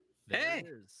Okay,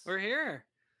 we're here.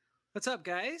 What's up,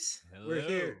 guys? Hello. We're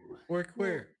here. Work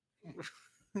where?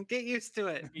 Get used to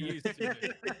it. Get used to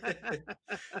it.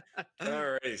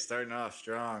 Alrighty, starting off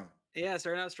strong. Yeah,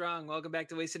 starting out strong. Welcome back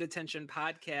to Wasted Attention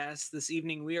Podcast. This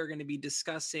evening, we are going to be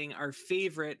discussing our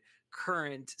favorite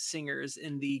current singers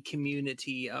in the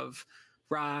community of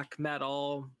rock,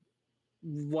 metal,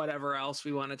 whatever else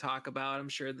we want to talk about. I'm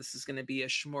sure this is going to be a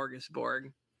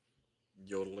smorgasbord.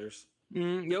 Yodelers.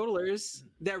 Yodelers.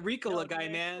 That Ricola guy,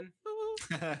 man.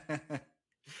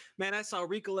 Man, I saw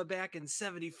Ricola back in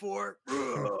 74.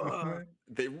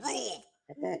 They ruled.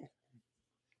 The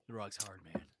rock's hard,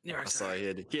 man. I saw he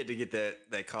had to get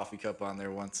that coffee cup on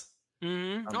there once.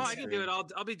 Mm-hmm. Oh, I can do it.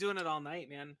 I'll be doing it all night,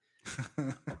 man.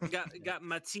 got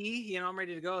my tea. I'm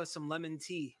ready to go. Some lemon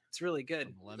tea. It's really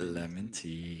good. Lemon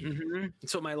tea. Mm-hmm.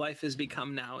 That's what my life has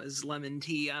become now, is lemon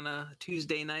tea on a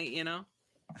Tuesday night.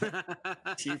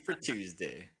 Tea for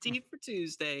Tuesday. Tea for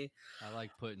Tuesday. I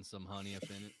like putting some honey up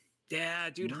in it. Yeah,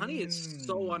 dude, honey is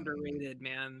so underrated,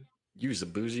 man. You's a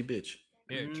boozy bitch.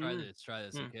 Here, try this.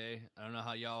 Okay. I don't know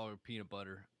how y'all are peanut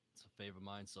butter. It's a favorite of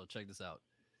mine. So check this out.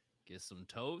 Get some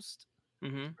toast,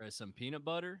 spread some peanut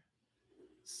butter,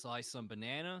 slice some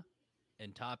banana,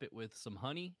 and top it with some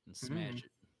honey and smash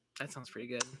it. That sounds pretty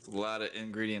good. A lot of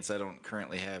ingredients I don't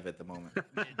currently have at the moment.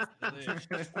 It's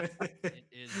delicious. It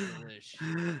is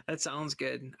delish. That sounds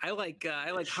good. I like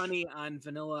honey on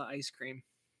vanilla ice cream.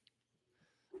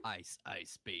 Ice,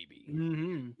 baby.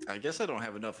 Mm-hmm. I guess I don't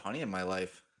have enough honey in my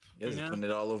life. You guys are Yeah. putting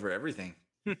it all over everything.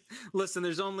 Listen,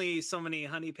 there's only so many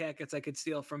honey packets I could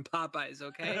steal from Popeyes,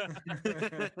 okay?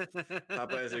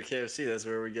 Popeyes or KFC, that's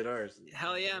where we get ours.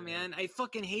 Hell yeah, man. I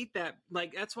fucking hate that.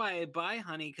 Like, that's why I buy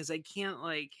honey, because I can't,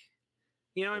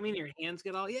 you know what I mean? Your hands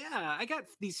get all, I got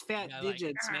these fat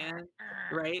digits, man.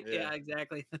 Right? Yeah,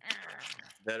 exactly.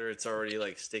 Better it's already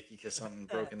sticky because something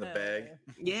broke in the bag.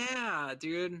 Yeah,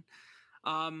 dude.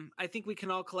 I think we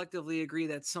can all collectively agree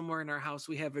that somewhere in our house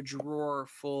we have a drawer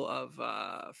full of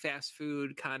fast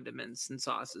food condiments and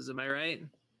sauces. Am I right?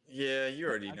 Yeah, you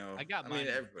already know. I got mine in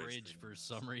the everybody's fridge for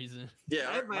some reason.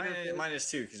 Yeah, mine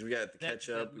is too, because we got the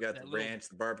ketchup, we got the ranch,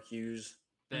 the barbecues.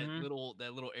 That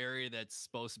little area that's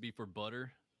supposed to be for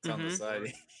butter. It's on the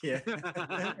side. Yeah.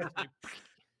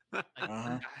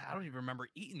 I don't even remember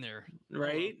eating there.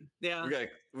 Right? Yeah.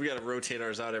 We got to rotate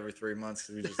ours out every 3 months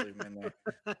because we just leave them in there.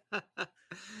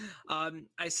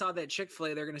 I saw that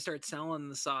Chick-fil-A, they're going to start selling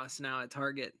the sauce now at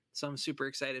Target. So I'm super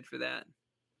excited for that.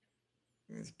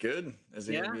 It's good. Is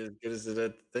it gonna be as good as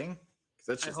that thing? Because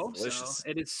that's just delicious. So.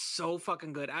 It is so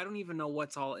fucking good. I don't even know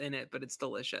what's all in it, but it's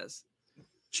delicious.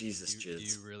 Jesus, do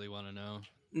you really want to know?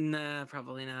 Nah,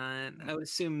 probably not. I would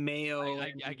assume mayo.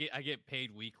 I get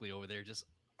paid weekly over there. Just.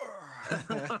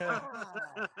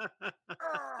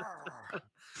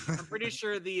 I'm pretty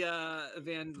sure the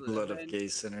blood of gay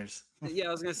sinners. Yeah,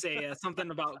 I was gonna say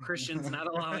something about Christians not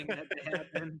allowing that to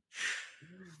happen.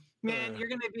 Man, you're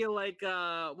gonna be like,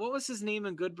 what was his name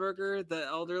in Good Burger? The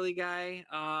elderly guy.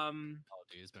 Oh,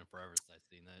 dude, it's been forever since I've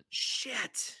seen that.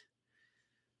 Shit.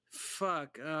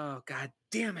 Fuck. Oh, god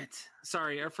damn it.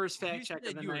 Sorry, our first fact check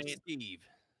of the night. Steve.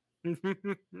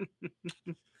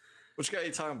 Which guy are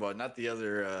you talking about? Not the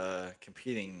other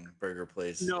competing burger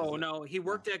place. No. He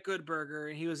worked at Good Burger,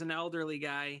 and he was an elderly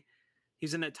guy.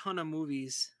 He's in a ton of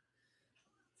movies.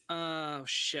 Oh,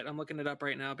 shit. I'm looking it up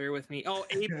right now. Bear with me. Oh,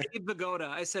 Abe Vigoda.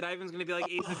 I said Ivan's going to be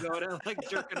like Abe Vigoda, like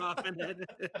jerking off in it.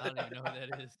 I don't even know who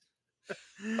that is.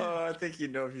 Oh, I think you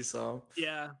know if you saw him.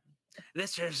 Yeah.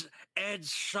 This is Ed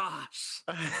Sauce.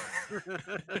 I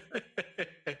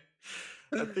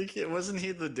think wasn't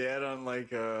he the dad on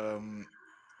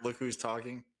Look Who's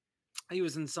Talking? He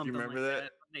was in something. You remember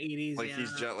that? In the 80s.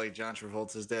 He's John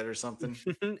Travolta's dad or something.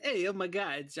 Hey, oh my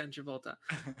God, it's John Travolta.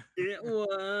 It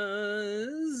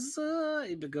was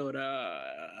Abe Vigoda.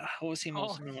 What was he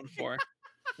most known for?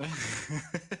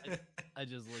 I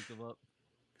just looked him up.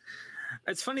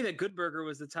 It's funny that Good Burger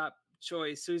was the top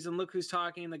choice. So he's in Look Who's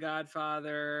Talking, The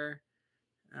Godfather.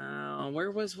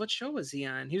 What show was he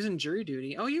on? He was in Jury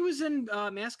Duty. Oh, he was in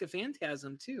Mask of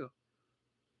Phantasm too.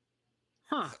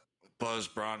 Huh. Buzz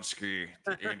Bronski,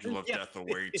 the angel of death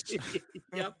awaits.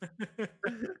 Yep.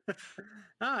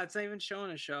 It's not even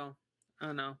showing a show.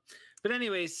 Oh no. But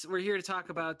anyways, we're here to talk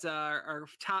about our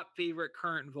top favorite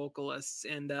current vocalists,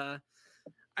 and I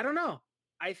don't know.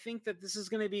 I think that this is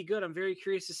going to be good. I'm very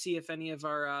curious to see if any of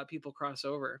our people cross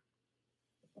over.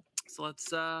 So let's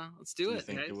do it. You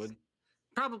think guys. it would?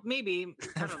 Probably, maybe.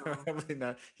 I don't know. Probably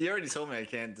not. He already told me I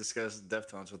can't discuss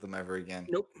Deftones with him ever again.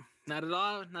 Nope, not at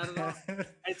all. Not at all.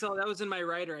 I told that was in my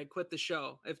writer. I quit the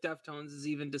show if Deftones is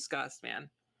even discussed, man.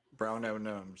 Brown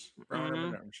M&Ms.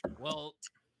 Well,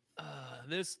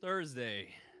 This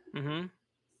Thursday, Mm-hmm.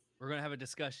 we're gonna have a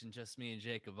discussion, just me and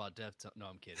Jake, about Deftones. No,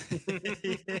 I'm kidding.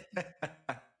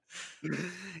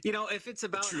 If it's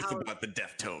about the truth about the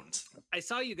Deftones. I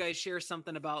saw you guys share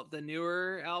something about the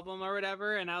newer album or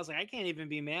whatever, and I was like, I can't even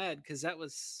be mad because that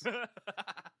was.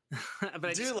 But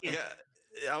I Dude,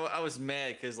 I was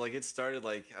mad because it started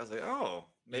I was like, oh,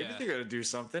 maybe they're gonna do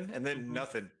something, and then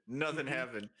nothing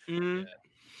happened. Mm-hmm. Yeah.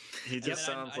 He just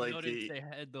sounds I noticed they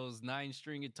had those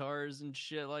 9-string guitars and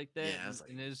shit like that. Yeah,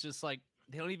 and it's just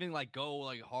they don't even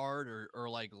go hard or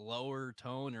lower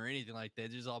tone or anything like that.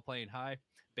 They're just all playing high.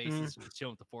 Bass just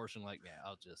chilling with the portion.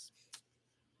 I'll just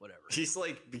whatever. He's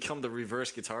become the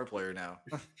reverse guitar player now.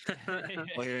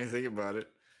 You think about it.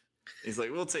 He's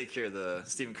like, we'll take care of the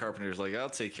Stephen Carpenter's I'll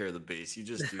take care of the bass. You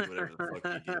just do whatever the fuck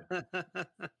you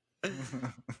do.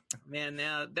 Man,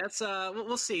 now that's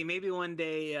we'll see. Maybe one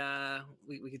day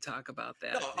we could talk about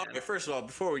that. No, okay, first of all,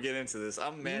 before we get into this,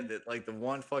 I'm mad that the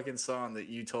one fucking song that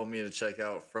you told me to check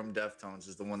out from Deftones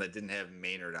is the one that didn't have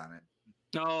Maynard on it.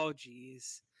 Oh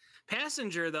geez.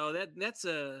 Passenger though, that's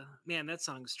that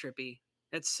song's trippy.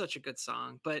 It's such a good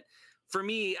song. But for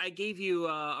me, I gave you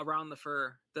Around the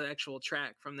Fur, the actual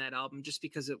track from that album, just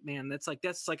because that's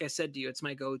like I said to you, it's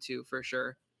my go-to for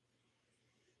sure.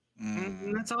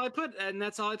 And that's all I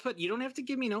put. You don't have to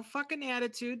give me no fucking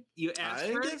attitude. You asked I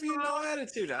didn't give you no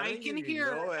attitude. I can hear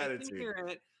it. I can hear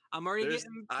it. I'm already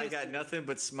getting. I got nothing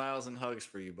but smiles and hugs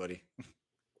for you, buddy.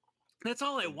 That's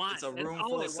all I want. It's a room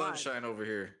full of sunshine over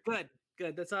here.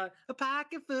 Good. That's a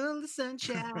pocket full of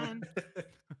sunshine.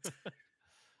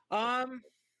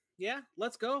 Yeah,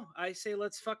 let's go. I say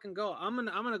let's fucking go. I'm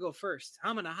gonna go first.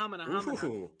 I'm gonna.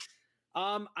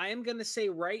 I am gonna say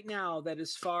right now that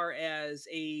as far as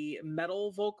a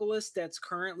metal vocalist that's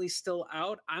currently still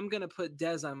out, I'm gonna put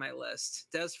Dez on my list.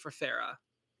 Dez Fafara.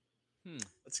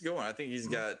 That's a good one. I think he's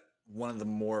got one of the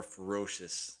more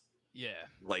ferocious,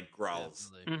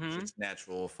 growls. It's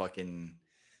natural fucking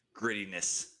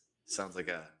grittiness. Sounds like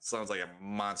a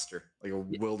monster, like a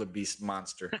wildebeest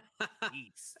monster.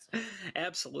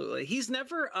 Absolutely. He's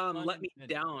never let me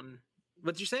down.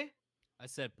 What'd you say? I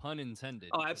said pun intended.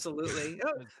 Oh, absolutely.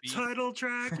 Title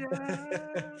track.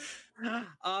 Yeah.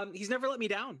 He's never let me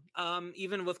down.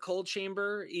 Even with Cold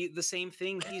Chamber, the same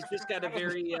thing. He's just got a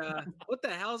very what the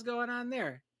hell's going on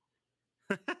there?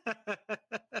 I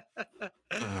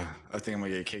think I'm gonna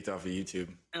get kicked off of YouTube.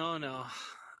 Oh no.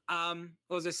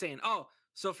 What was I saying? Oh,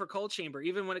 so for Cold Chamber,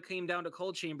 even when it came down to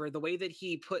Cold Chamber, the way that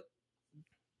he put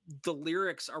the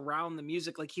lyrics around the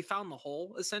music, he found the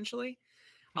hole essentially.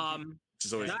 Which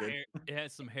is always good. It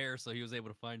had some hair, so he was able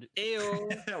to find it.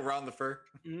 Ayo. Around the fur.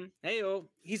 Ayo.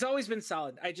 He's always been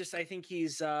solid. I think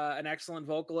he's an excellent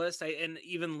vocalist. And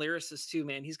even lyricist too,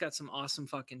 man. He's got some awesome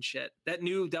fucking shit. That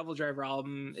new Devil Driver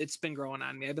album, it's been growing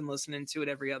on me. I've been listening to it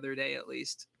every other day at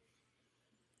least.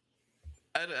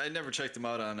 I never checked him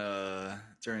out on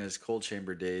during his Cold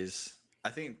Chamber days. I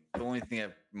think the only thing I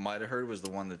might have heard was the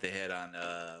one that they had on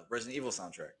Resident Evil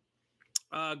soundtrack.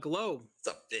 Glow.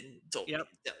 Something told me to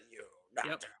tell you.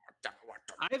 Yep.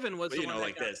 Ivan was the one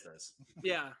like this does.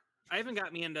 Yeah. Ivan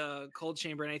got me into Cold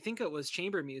Chamber, and I think it was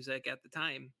chamber music at the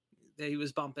time that he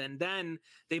was bumping. Then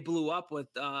they blew up with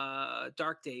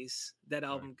Dark Days. That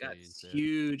album got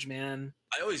huge, man.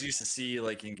 I always used to see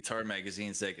in guitar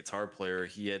magazines that Guitar Player,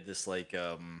 he had this I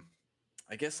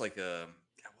guess what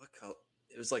color?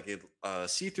 It was a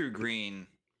see-through green.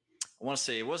 I want to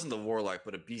say it wasn't the Warlock,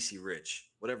 but a BC Rich,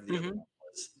 whatever the other one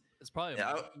was. It's probably a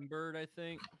Mockingbird, I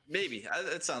think. Maybe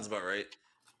that sounds about right.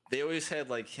 They always had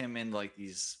him in the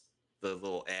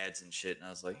little ads and shit, and I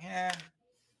was like, yeah,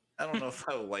 I don't know if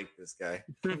I would like this guy,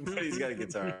 but he's got a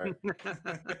guitar.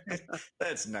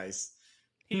 That's nice.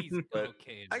 He's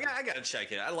okay. I gotta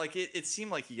check it. I like it. It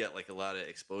seemed like he got a lot of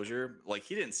exposure.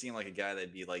 He didn't seem like a guy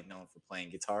that'd be known for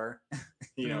playing guitar,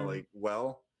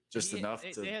 just enough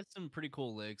to. They had some pretty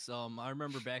cool licks. I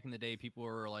remember back in the day, people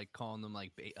were calling them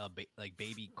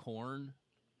baby corn.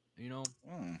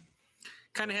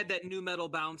 Kind of had that new metal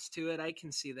bounce to it. I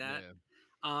can see that.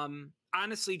 Yeah.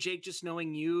 Honestly, Jake, just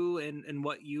knowing you and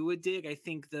what you would dig, I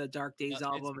think the Dark Days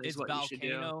album is what you should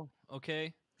do.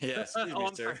 Okay. Yeah, excuse me,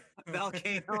 sir.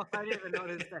 Volcano. I didn't even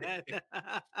notice that.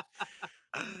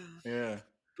 Yeah.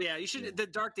 Yeah, you should. Yeah. The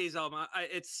Dark Days album.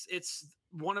 It's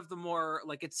one of the more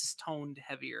it's toned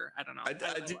heavier. I don't know. I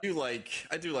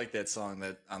do like that song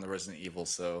that on the Resident Evil,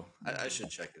 so I should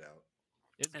check it out.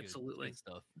 It's absolutely good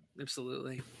stuff.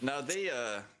 Absolutely. No, they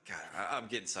God, I'm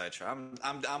getting sidetracked.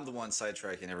 I'm the one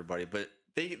sidetracking everybody, but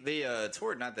they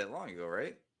toured not that long ago,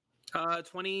 right?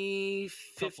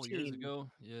 2015. Couple years ago.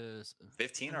 Yes.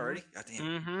 15 already? God damn.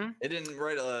 Mm-hmm. They didn't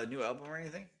write a new album or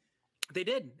anything? They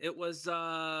did. It was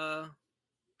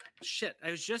shit.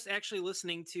 I was just actually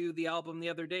listening to the album the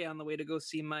other day on the way to go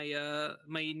see my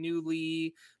my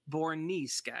newly born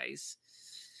niece, guys.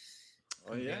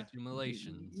 Oh yeah.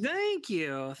 Congratulations. Thank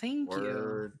you. Thank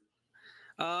you.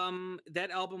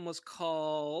 That album was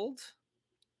called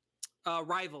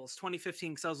Rivals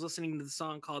 2015 because I was listening to the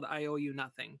song called I Owe You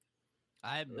Nothing.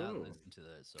 I have not listened to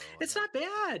that, so it's not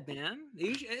bad, man.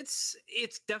 It's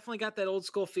definitely got that old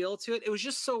school feel to it. It was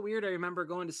just so weird. I remember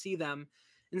going to see them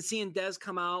and seeing Dez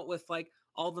come out with like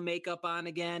all the makeup on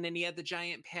again, and he had the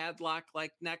giant padlock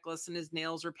like necklace, and his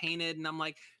nails were painted. And I'm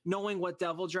like, knowing what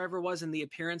Devil Driver was and the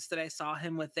appearance that I saw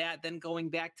him with that, then going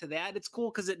back to that, it's cool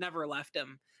because it never left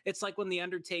him. It's like when the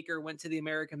Undertaker went to the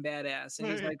American Badass, and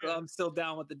he's like, "Oh, I'm still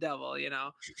down with the devil," you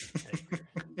know.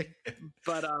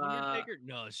 But Undertaker?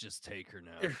 No, it's just Taker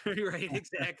now. Right,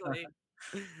 exactly.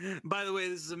 By the way,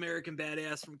 this is American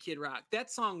Badass from Kid Rock.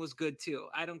 That song was good too.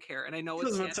 I don't care, and I know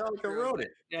it's Metallica wrote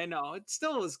it. I know it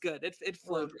still was good. It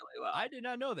flowed really well. I did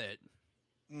not know that.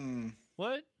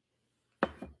 What?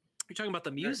 You're talking about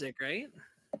the music, right?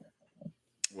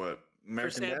 What,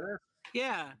 American Badass?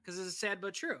 Yeah, because it's sad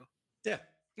but true. Yeah.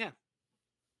 Yeah.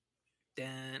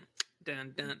 Dun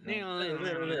dun dun.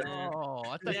 Oh,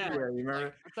 I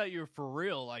thought you were for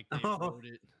real. Like they wrote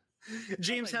it.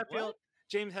 James Hetfield.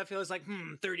 James Hetfield is like,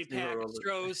 30 pack of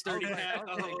Strohs, 30 pack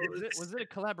of hose. Was it a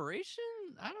collaboration?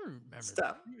 I don't remember.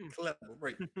 Stop.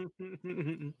 Collaborate.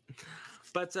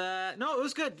 But no, it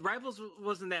was good. Rivals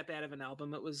wasn't that bad of an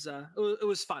album. It was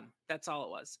fun. That's all it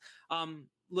was.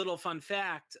 Little fun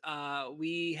fact,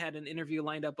 we had an interview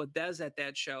lined up with Dez at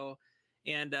that show.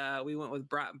 And we went with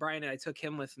Brian, and I took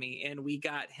him with me, and we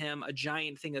got him a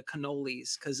giant thing of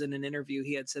cannolis because in an interview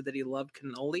he had said that he loved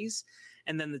cannolis.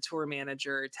 And then the tour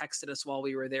manager texted us while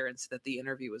we were there and said that the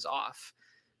interview was off.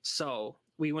 So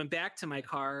we went back to my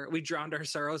car, we drowned our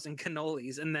sorrows in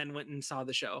cannolis, and then went and saw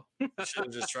the show. Should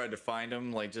have just tried to find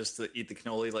him, like just to eat the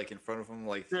cannoli like in front of him,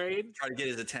 like right? Try to get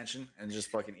his attention and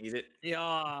just fucking eat it.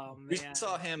 Yeah, man. We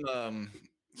saw him.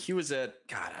 He was at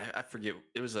I forget.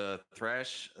 It was a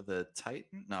Thrash of the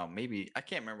Titan. No, maybe I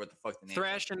can't remember what the fuck the name.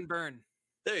 Thrash and Burn.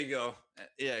 There you go.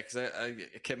 Yeah, because I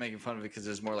kept making fun of it because it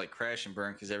was more like Crash and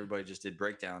Burn because everybody just did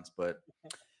breakdowns. But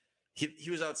he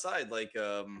was outside like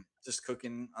just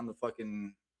cooking on the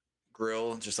fucking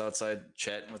grill, just outside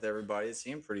chatting with everybody. It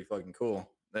seemed pretty fucking cool.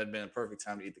 That'd been a perfect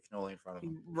time to eat the cannoli in front of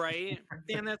him. Right?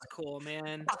 Damn, that's cool,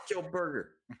 man. Fuck your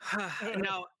burger.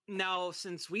 Now,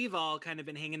 since we've all kind of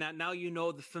been hanging out, now you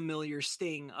know the familiar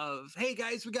sting of, hey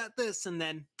guys, we got this, and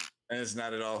then and it's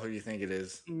not at all who you think it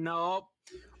is. Nope.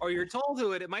 Or you're told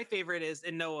who it is. My favorite is,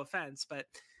 and no offense, but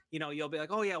you'll be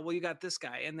like, oh yeah, well you got this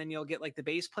guy, and then you'll get like the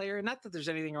bass player. Not that there's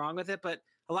anything wrong with it, but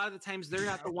a lot of the times they're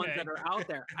not the ones that are out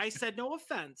there. I said no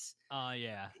offense.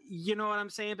 Yeah. You know what I'm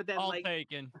saying? But then all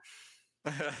taken.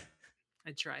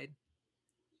 I tried.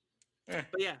 But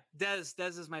yeah,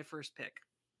 Dez is my first pick.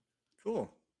 Cool.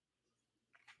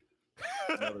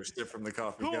 Another sip from the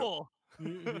coffee cup. Cool.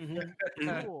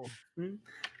 Cool.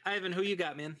 Ivan, who you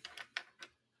got, man?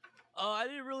 I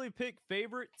didn't really pick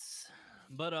favorites,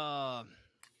 but I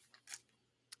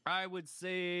would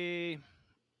say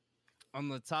on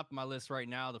the top of my list right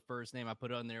now, the first name I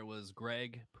put on there was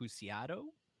Greg Puciato.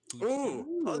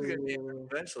 Ooh, I was gonna name him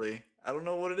eventually. I don't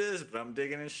know what it is, but I'm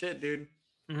digging his shit, dude.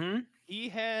 Mm-hmm. He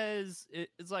has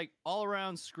it's like all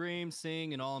around scream,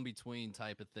 sing, and all in between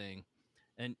type of thing,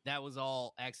 and that was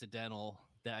all accidental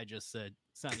that I just said.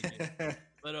 Sounded good.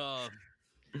 But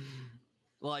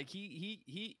like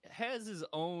he has his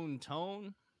own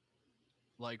tone.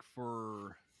 Like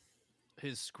for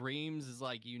his screams is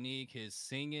like unique. His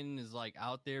singing is like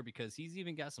out there because he's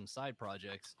even got some side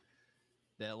projects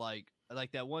that like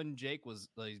that one Jake was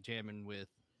like jamming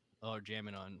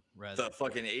on rather. The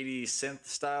fucking 80s synth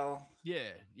style. Yeah.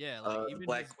 Like even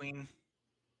Black Queen.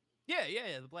 Yeah,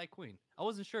 the Black Queen. I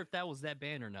wasn't sure if that was that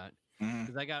band or not.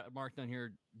 Because I got marked on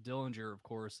here Dillinger, of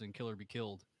course, and Killer Be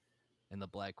Killed, and the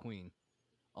Black Queen.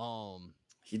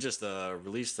 He just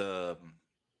released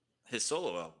his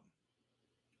solo album.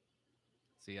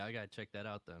 See, I gotta check that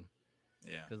out then.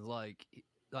 Yeah, because like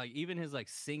even his like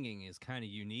singing is kind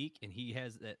of unique, and he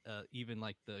has that even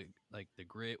like the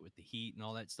grit with the heat and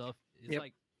all that stuff. It's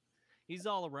like he's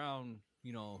all around.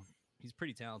 He's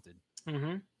pretty talented.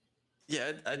 Mm-hmm.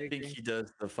 Yeah, I think he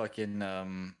does the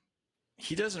fucking.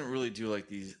 He doesn't really do like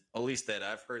these, at least that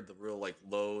I've heard, the real like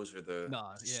lows or the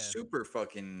super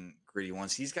fucking gritty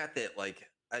ones. He's got that like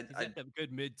he's got that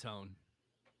good mid-tone.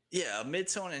 Yeah, a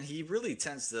mid-tone, and he really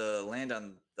tends to land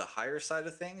on the higher side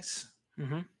of things.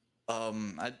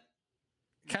 Mm-hmm. I'd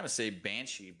kind of say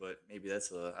Banshee, but maybe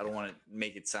that's I don't want to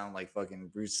make it sound like fucking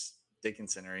Bruce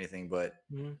Dickinson or anything, but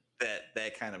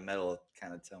that kind of metal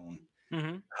kind of tone,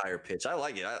 higher pitch. I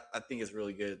like it. I think it's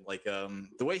really good. Like the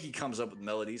way he comes up with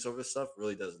melodies over stuff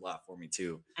really does a lot for me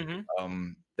too.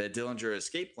 That Dillinger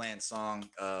Escape Plan song,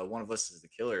 One of Us is the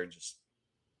Killer, just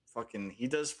fucking, he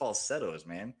does falsettos,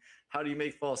 man. How do you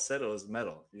make falsettos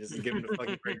metal? You just give him the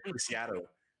fucking Greg Puciato.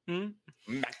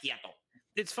 Macchiato.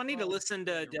 It's funny to listen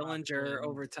to Dillinger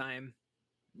over time.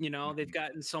 You know, they've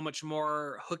gotten so much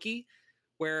more hooky.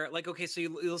 Where, like, okay, so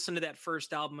you listen to that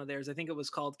first album of theirs. I think it was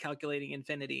called Calculating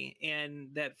Infinity, and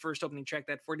that first opening track,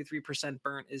 that 43%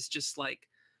 Burnt, is just like,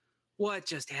 what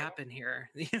just happened here?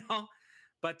 You know.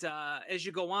 But as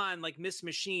you go on, like Miss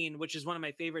Machine, which is one of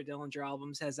my favorite Dillinger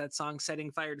albums, has that song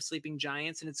 "Setting Fire to Sleeping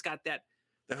Giants," and it's got that.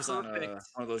 That was on one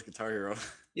of those Guitar Hero.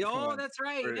 Oh, that's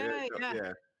right.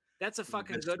 Yeah. That's a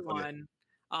fucking good one.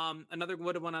 Another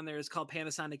good one on there is called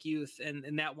Panasonic Youth,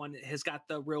 and that one has got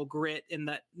the real grit in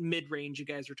that mid-range you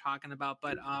guys were talking about.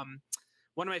 But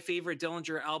one of my favorite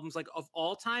Dillinger albums, like of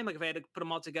all time, like if I had to put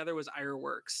them all together, was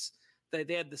Ironworks. They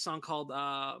had the song called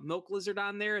Milk Lizard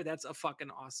on there. That's a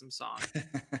fucking awesome song.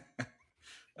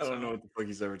 I don't know what the fuck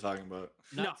he's ever talking about.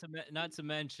 Not to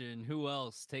mention, who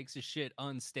else takes a shit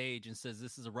on stage and says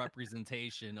this is a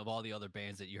representation of all the other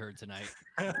bands that you heard tonight?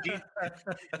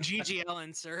 G.G.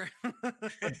 Allen, sir.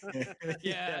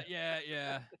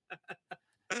 Yeah.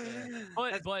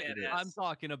 But I'm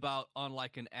talking about on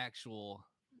like an actual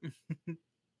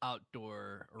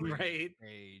outdoor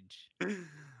stage.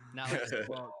 Not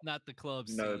the club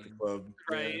scene. Not at the club.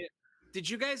 Right. Yeah. Did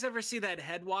you guys ever see that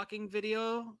head walking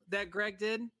video that Greg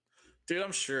did? Dude,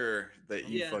 I'm sure that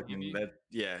you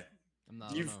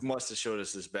must have showed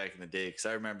us this back in the day, because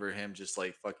I remember him just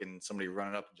like fucking somebody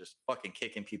running up and just fucking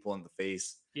kicking people in the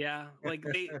face. Yeah, like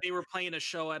they were playing a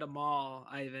show at a mall,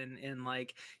 Ivan, and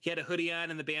like he had a hoodie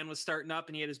on and the band was starting up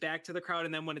and he had his back to the crowd,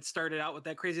 and then when it started out with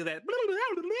that crazy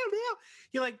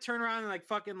he like turned around and like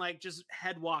fucking like just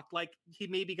head walked, like he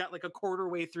maybe got like a quarter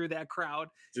way through that crowd.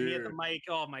 And he had the mic.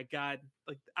 Oh my god,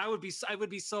 like I would be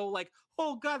so like,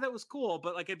 oh god, that was cool,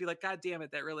 but like I'd be like, god damn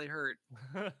it, that really hurt.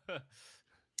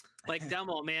 Like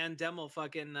Demo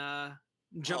fucking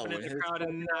jumping in the crowd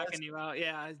and knocking you out.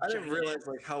 Yeah, I didn't realize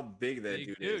like how big that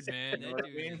dude is, man. That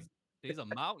dude, he's a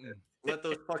mountain. Let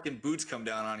those fucking boots come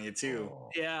down on you too. Oh.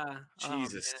 Yeah,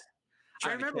 Jesus.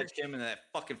 I remember to catch him and that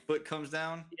fucking foot comes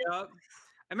down. Yep.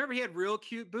 I remember he had real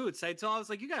cute boots. I was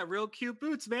like, you got real cute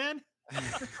boots, man.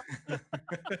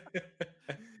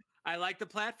 I like the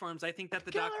platforms. I think that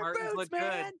the Doc Martens look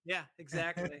good. Yeah,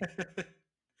 exactly.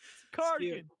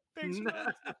 Cardigan.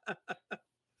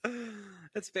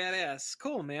 That's badass.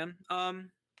 Cool, man. I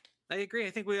agree.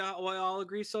 I think we all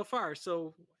agree so far.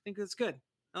 So I think that's good.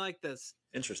 I like this.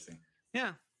 Interesting.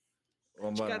 Yeah.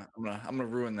 Well, I'm gonna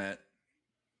ruin that.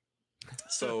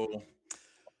 So,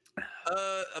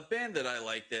 a band that I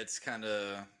like that's kind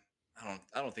of I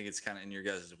don't think it's kind of in your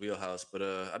guys' wheelhouse, but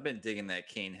I've been digging that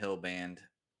Cane Hill band,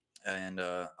 and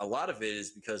a lot of it is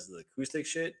because of the acoustic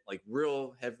shit, like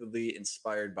real heavily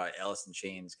inspired by Alice in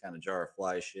Chains kind of Jar of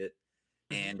Flies shit,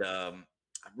 and I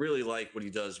really like what he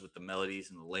does with the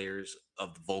melodies and the layers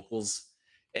of the vocals,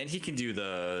 and he can do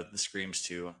the screams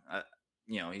too.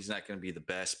 He's not going to be the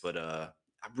best, but I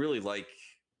really like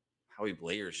how he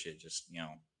layers shit, just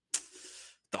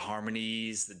the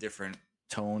harmonies, the different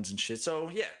tones and shit. So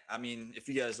yeah, I mean, if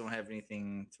you guys don't have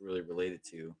anything to really relate it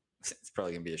to, it's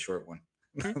probably gonna be a short one.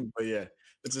 But yeah,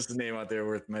 it's just a name out there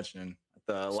worth mentioning.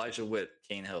 Elijah Witt,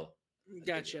 Cane Hill.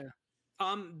 Gotcha.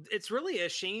 It's really a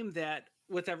shame that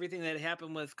with everything that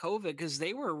happened with COVID, because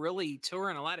they were really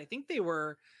touring a lot. I think they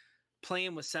were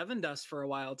playing with Sevendust for a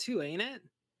while too, ain't it?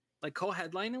 Like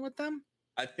co-headlining with them.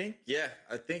 I think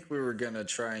we were gonna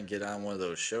try and get on one of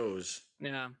those shows.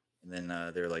 Yeah. And then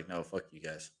they're like, "No, fuck you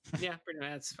guys." Yeah, pretty much.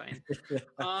 That's fine.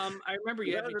 I remember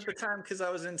you at the time because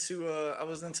I was into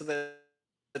that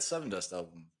Sevendust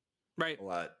album, right? A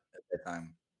lot at that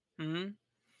time. Mm-hmm.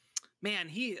 Man,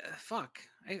 I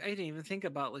didn't even think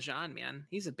about Lejean. Man,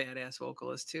 he's a badass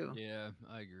vocalist too. Yeah,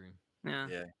 I agree. Yeah.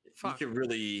 You can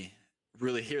really,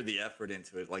 really hear the effort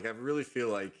into it. Like I really feel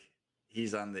like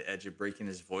he's on the edge of breaking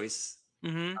his voice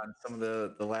on some of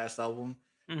the last album.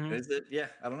 Is it? Yeah,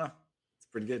 I don't know.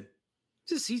 Pretty good.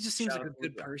 He just seems like a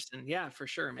good person. Yeah, for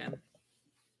sure, man.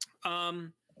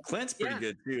 Clint's pretty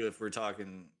good too. If we're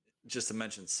talking, just to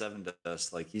mention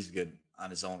Sevendust, like he's good on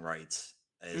his own rights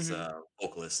as a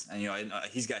vocalist, and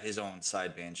he's got his own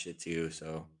side band shit too.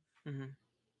 So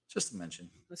just to mention,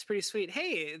 that's pretty sweet.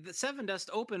 Hey, the Sevendust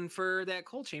opened for that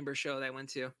Cold Chamber show that I went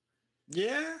to.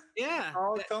 Yeah.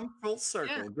 All come full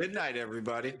circle. Yeah. Good night,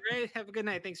 everybody. Great. Have a good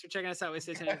night. Thanks for checking us out.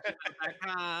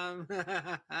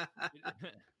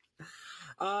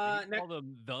 Call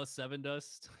them the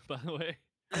Sevendust, by the way.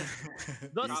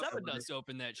 The Sevendust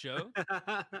opened that show.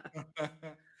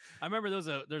 I remember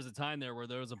there's a time there where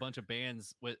there was a bunch of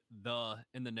bands with "the"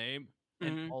 in the name,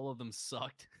 and all of them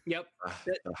sucked. Yep,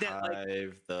 that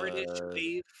Hive, like, British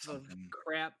wave of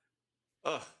crap.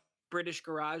 British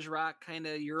garage rock kind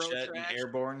of Euro trash.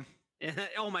 Airborne.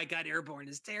 Oh my God, Airborne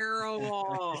is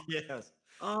terrible. Yes.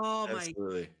 Oh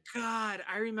absolutely. My God,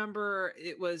 I remember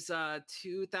it was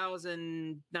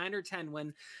 2009 or 10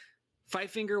 when Five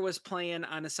Finger was playing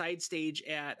on a side stage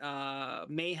at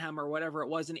Mayhem or whatever it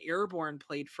was, and Airborne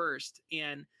played first,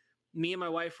 and me and my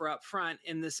wife were up front,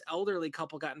 and this elderly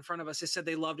couple got in front of us. They said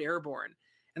they loved Airborne,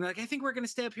 and they're like, I think we're going to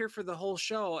stay up here for the whole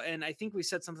show. And I think we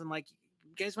said something like,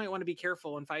 you guys might want to be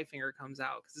careful when Five Finger comes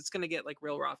out because it's going to get like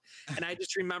real rough. And I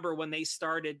just remember when they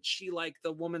started,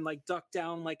 the woman like ducked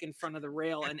down like in front of the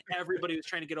rail, and everybody was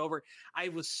trying to get over. I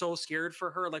was so scared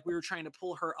for her. Like we were trying to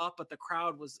pull her up, but the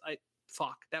crowd was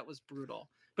fuck, that was brutal.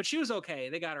 But she was okay.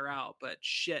 They got her out, but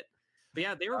shit. But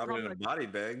yeah, they were probably in a body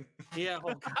bag. Yeah.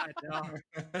 Oh God, no.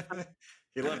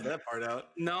 He left that part out.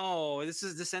 No,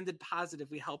 this ended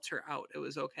positive. We helped her out. It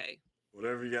was okay.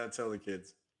 Whatever you gotta tell the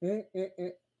kids.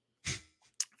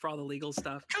 For all the legal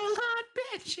stuff. Come on,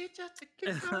 bitch! You just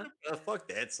a fuck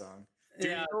that song.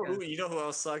 Dude, yeah. You know who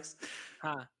else sucks?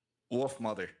 Huh? Wolf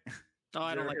Mother. Oh,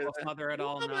 I don't like Wolf Mother at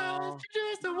all. No.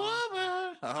 Just a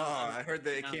woman. Oh, I heard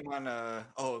that it came on.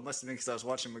 It must have been because I was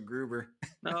watching MacGruber.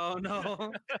 Oh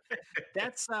no,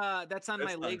 that's on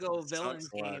my Lego villain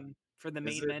game for the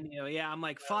main menu. Yeah, I'm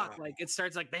like fuck. Like it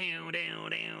starts like down, down,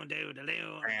 down, down,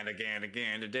 down, and again.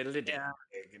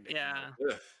 Yeah.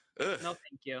 No,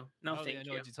 thank you. No, thank you. I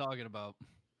know what you're talking about.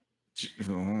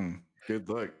 Good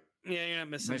luck. Yeah, you're not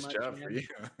missing much. Nice job man. For you.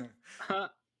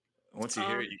 Once you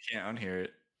hear it, you can't unhear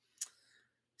it.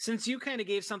 Since you kind of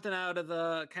gave something out of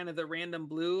the kind of the random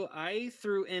blue, I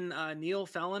threw in Neil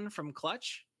Fallon from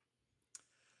Clutch.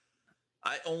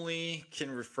 I only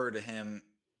can refer to him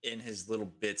in his little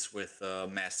bits with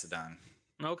Mastodon.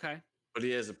 Okay. But he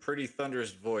has a pretty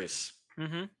thunderous voice.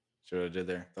 Mm-hmm. See what I did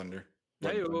there? Thunder.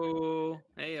 Heyo.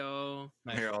 Heyo.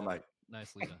 I'm here all night.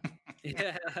 Nicely done.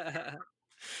 Yeah.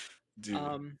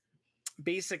 Dude.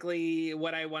 Basically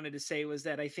what I wanted to say was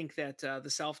that I think that the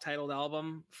self-titled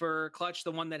album for Clutch,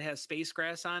 the one that has Space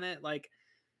Grass on it, like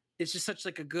it's just such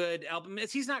like a good album.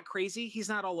 He's not crazy. He's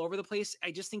not all over the place. I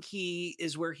just think he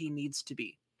is where he needs to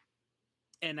be.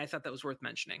 And I thought that was worth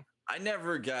mentioning. I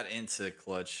never got into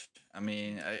Clutch. I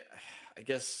mean, I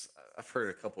guess I've heard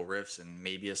a couple riffs and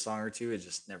maybe a song or two. It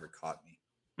just never caught me.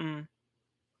 Mm.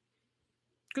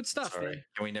 Good stuff. Man.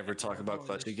 Can we never talk about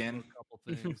Clutch again? A couple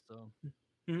things, so.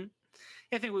 Mm-hmm.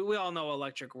 I think we all know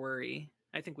Electric Worry.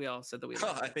 I think we all said that we.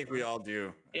 I think we all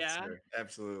do. Yeah,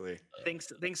 absolutely.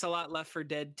 Thanks a lot. Left 4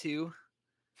 Dead 2.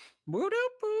 You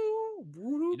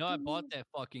know, I bought that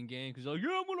fucking game because like,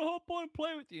 yeah, I'm gonna hop on and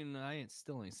play with you, and I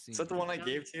still ain't seen. Is that the one I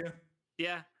gave to you?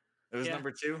 Yeah. It was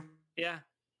number 2. Yeah.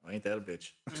 Well, ain't that a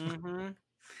bitch? Mm-hmm.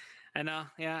 I know.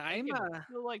 Yeah, I'm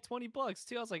like $20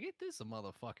 too. I was like, "Ain't this a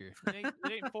motherfucker? It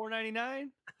ain't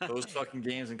 $4.99." Those fucking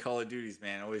games and Call of Duties,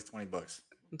 man, always $20.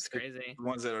 It's crazy. The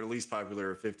ones that are least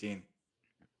popular are 15.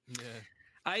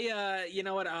 Yeah. You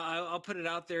know what? I'll put it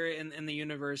out there in the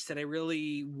universe that I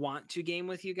really want to game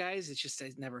with you guys. It's just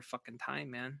I never fucking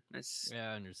time, man. I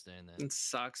understand that. It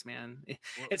sucks, man.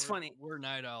 It's funny. We're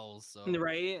night owls, so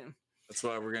right. That's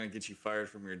why we're gonna get you fired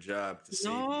from your job to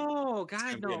save you. No,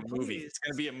 God, no. Movie. It's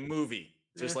gonna be a movie,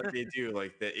 just like they do.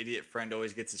 Like the idiot friend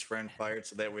always gets his friend fired,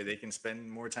 so that way they can spend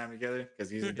more time together because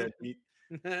he's a deadbeat.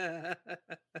 It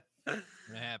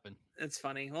happened. It's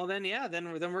funny. Well, then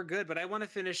we're good. But I want to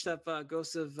finish up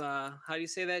Ghosts of how do you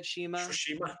say that? Shima.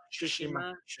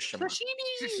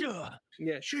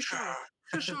 Yeah,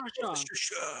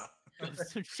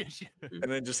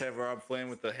 And then just have Rob Flynn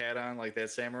with the hat on, like that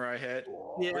samurai hat.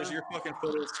 Yeah. Where's your fucking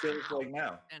photo skills like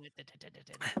now?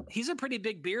 He's a pretty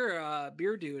big beer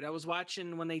dude. I was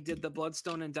watching when they did the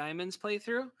Bloodstone and Diamonds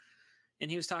playthrough, and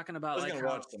he was talking about I was gonna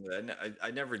watch some of that. I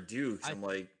never do. I'm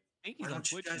like, I think he's on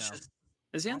Twitch now.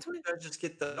 Is he on Twitch? Just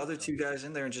get the other 2 guys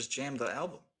in there and just jam the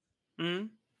album. Mm-hmm.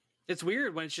 It's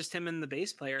weird when it's just him and the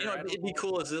bass player. You know, it'd be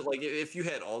cool. Is it like if you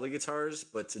had all the guitars,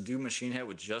 but to do Machine Head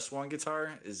with just one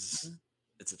guitar it's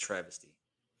a travesty.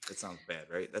 That sounds bad,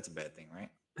 right? That's a bad thing, right?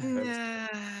 Yeah,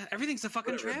 everything's a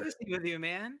fucking travesty with you,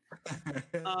 man.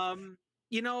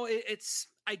 You know, it's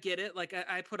I get it. Like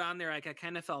I put on there, like I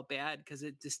kind of felt bad because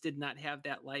it just did not have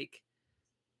that like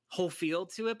whole feel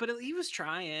to it. But he was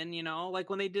trying, you know, like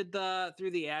when they did the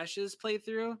Through the Ashes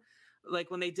playthrough, like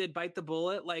when they did Bite the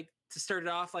Bullet, like to start it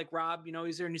off like Rob,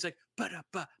 he's there and he's like,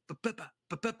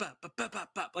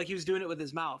 like he was doing it with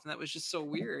his mouth, and that was just so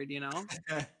weird,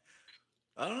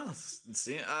 I don't know.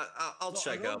 See, I'll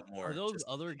check out more. Are those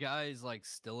other guys like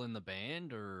still in the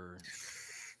band, or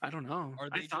I don't know?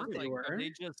 I thought they were. Are they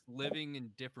just living in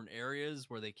different areas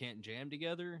where they can't jam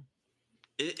together?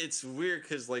 It's weird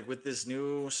because like with this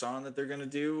new song that they're gonna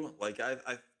do, like I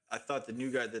thought the new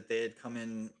guy that they had come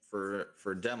in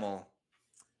for demo,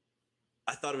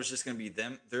 I thought it was just gonna be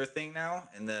their thing now,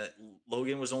 and that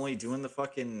Logan was only doing the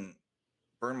fucking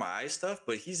Burn My Eyes stuff,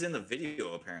 but he's in the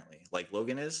video apparently, like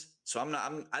Logan is. So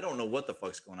I don't know what the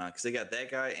fuck's going on because they got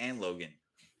that guy and Logan.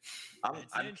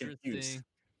 I'm confused.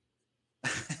 I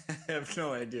have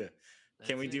no idea.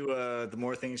 Can we do the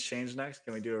More Things Change next?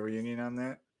 Can we do a reunion on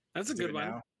that? That's a good one.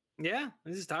 Now? Yeah,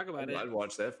 let's just talk about it. I'd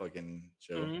watch that fucking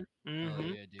show. Oh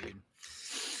yeah, dude.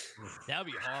 That'd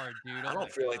be hard, dude. I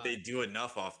don't feel like they do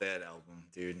enough off that album,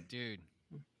 dude. Dude,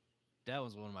 that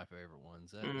was one of my favorite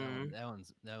ones.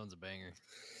 That one's a banger.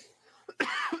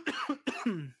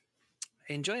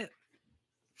 I enjoy it.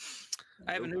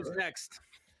 I have a who's next.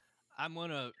 I'm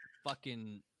gonna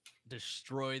fucking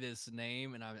destroy this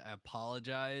name, and I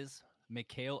apologize.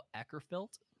 Mikhail Ackerfeld.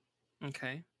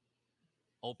 Okay.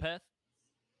 Opeth.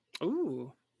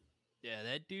 Ooh. Yeah,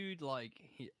 that dude,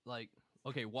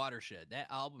 okay, Watershed. That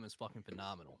album is fucking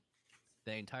phenomenal.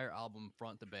 The entire album,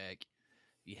 front to back.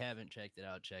 If you haven't checked it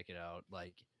out, check it out.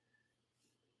 Like,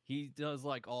 he does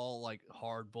like all like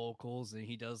hard vocals, and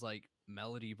he does like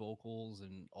melody vocals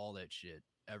and all that shit,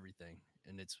 everything,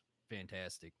 and it's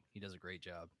fantastic. He does a great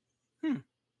job.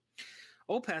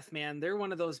 Opeth, man, they're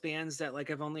one of those bands that like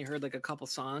I've only heard like a couple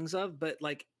songs of, but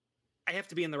like I have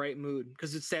to be in the right mood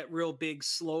because it's that real big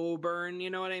slow burn, you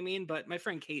know what I mean? But my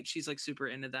friend Kate, she's like super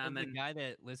into them. And the guy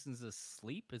that listens to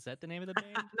Sleep, is that the name of the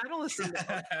band? I don't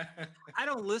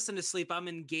listen to Sleep. I'm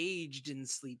engaged in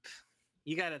Sleep.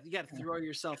 You gotta throw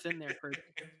yourself in there for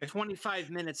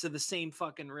 25 minutes of the same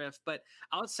fucking riff. But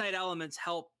outside elements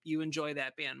help you enjoy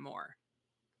that band more.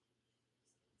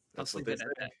 I'll sleep it at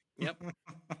that. Yep.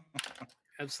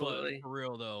 Absolutely. For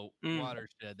real though,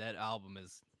 Watershed, that album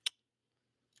is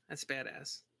that's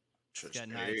badass. Got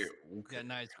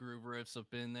nice groove riffs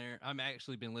up in there. I'm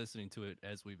actually been listening to it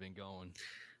as we've been going.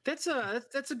 That's a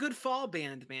good fall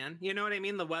band, man. You know what I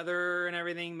mean? The weather and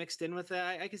everything mixed in with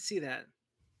that. I can see that.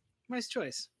 Nice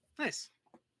choice. Nice.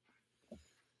 What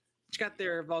you got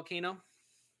there, Volcano?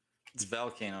 It's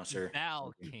Volcano, sir.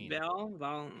 Volcano.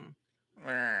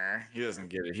 He doesn't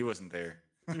get it. He wasn't there.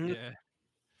 Yeah.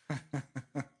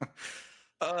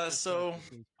 So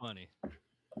it's funny.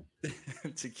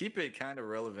 To keep it kind of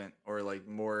relevant or like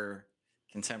more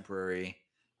contemporary,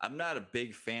 I'm not a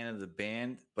big fan of the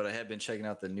band, but I have been checking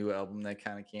out the new album that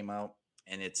kind of came out,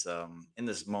 and it's In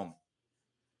This Moment.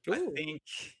 Ooh. I think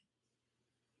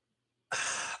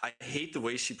I hate the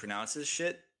way she pronounces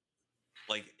shit.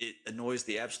 Like, it annoys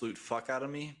the absolute fuck out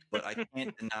of me, but I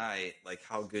can't deny like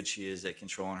how good she is at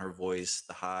controlling her voice,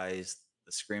 the highs,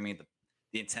 the screaming,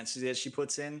 the intensity that she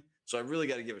puts in. So I really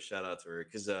got to give a shout out to her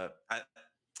because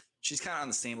she's kind of on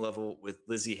the same level with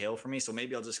Lizzie Hale for me. So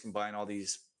maybe I'll just combine all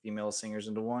these female singers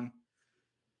into one.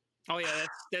 Oh yeah,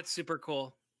 that's super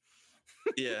cool.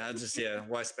 Yeah,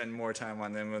 why spend more time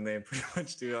on them when they pretty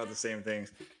much do all the same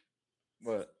things?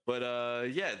 But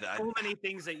yeah, so many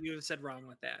things that you have said wrong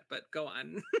with that. But go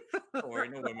on. Don't worry,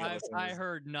 no I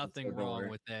heard nothing wrong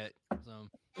with that. So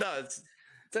no, it's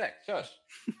Zach. Shush.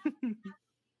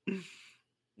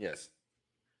 Yes,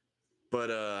 but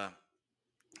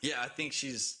yeah, I think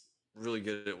she's really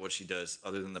good at what she does,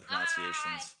 other than the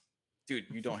pronunciations. Dude,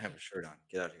 you don't have a shirt on.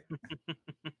 Get out of here.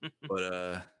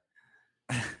 But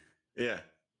yeah.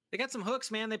 They got some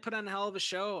hooks, man. They put on a hell of a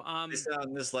show.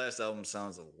 This last album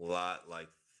sounds a lot like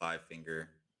Five Finger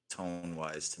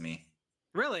tone-wise to me.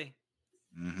 Really?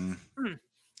 Mm-hmm.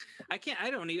 I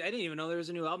didn't even know there was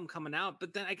a new album coming out,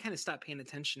 but then I kind of stopped paying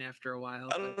attention after a while.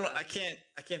 I don't know. I can't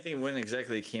think of when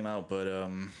exactly it came out, but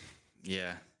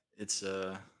yeah, it's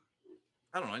I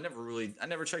don't know. I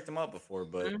never checked them out before,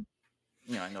 but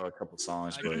you know, I know a couple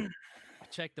songs. But I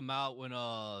checked them out when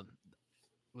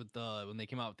they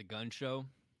came out with the Gun Show,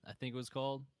 I think it was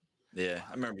called. Yeah,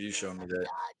 I remember you showing me that.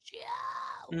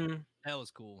 That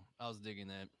was cool. I was digging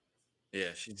that. Yeah,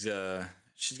 she's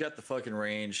got the fucking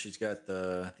range. She's got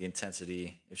the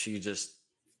intensity. If she could just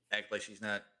act like she's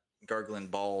not gargling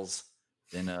balls,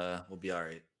 then we'll be all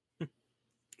right.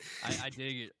 I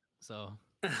dig it. So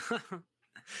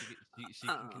she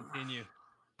can continue.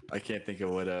 I can't think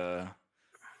of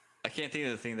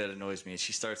the thing that annoys me.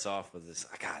 She starts off with this.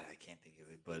 I can't think of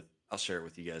it, but I'll share it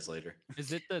with you guys later.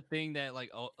 Is it the thing that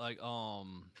like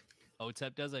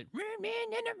OTEP does like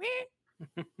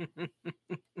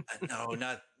no,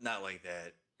 not like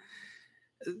that.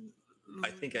 I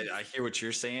think I hear what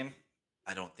you're saying.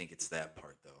 I don't think it's that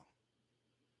part though.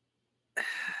 I'm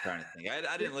trying to think.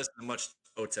 I didn't listen to much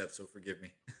OTEP, so forgive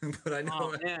me. But I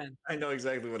know I know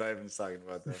exactly what Ivan's talking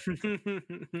about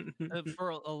though. For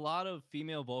a lot of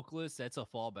female vocalists, that's a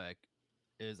fallback.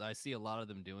 Is I see a lot of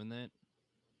them doing that.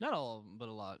 Not all of them, but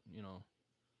a lot, you know.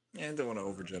 Yeah, I don't want to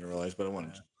overgeneralize, but I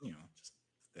want to, just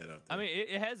put that out there. I mean,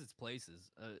 it has its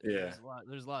places. Yeah.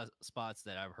 There's a lot of spots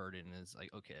that I've heard it, and it's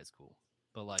like, okay, that's cool.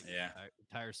 But like,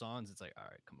 entire songs, it's like, all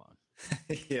right, come on.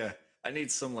 Yeah. I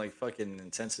need some like fucking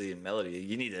intensity and melody.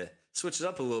 You need to switch it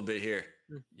up a little bit here.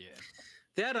 Yeah.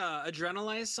 That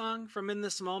Adrenalize song from In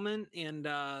This Moment and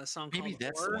song maybe called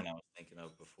that's Horror. The one I was thinking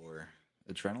of before.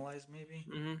 Adrenalize, maybe?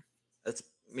 Mm-hmm. That's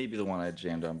maybe the one I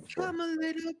jammed on before. Come a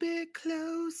little bit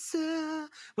closer.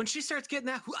 When she starts getting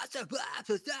that,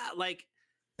 like,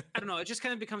 I don't know, it just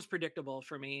kind of becomes predictable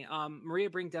for me. Maria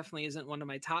Brink definitely isn't one of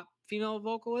my top female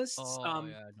vocalists. Oh, yeah, I know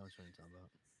what you're talking about.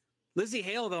 Lizzie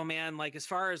Hale, though, man, like as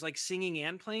far as like singing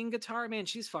and playing guitar, man,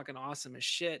 she's fucking awesome as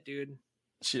shit, dude.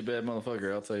 She a bad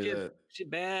motherfucker, I'll tell you that. She a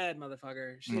bad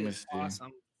motherfucker. She is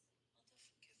awesome.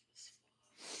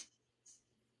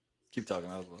 Keep talking.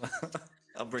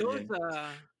 I'll bring you in.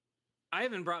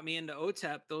 Ivan brought me into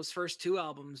OTEP, those first two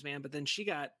albums, man. But then she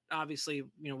got, obviously,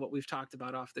 what we've talked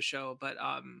about off the show. But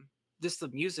just the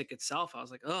music itself, I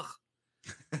was like, ugh.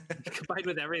 Combined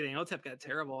with everything, OTEP got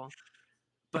terrible.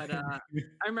 But I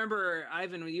remember,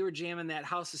 Ivan, when you were jamming that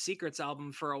House of Secrets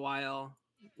album for a while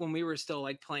when we were still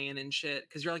like playing and shit.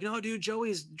 Because you're like, no, dude,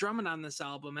 Joey's drumming on this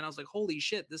album. And I was like, holy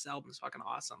shit, this album's fucking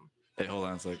awesome. Hey, hold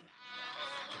on a sec.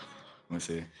 Let me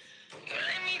see.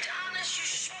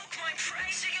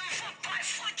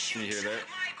 Can you hear that?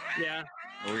 Yeah.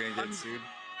 Are we gonna get sued?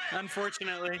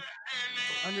 Unfortunately.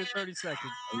 Under 30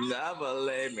 seconds. Never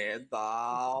lay me down.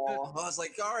 I was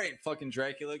like, all right, fucking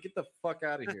Dracula, get the fuck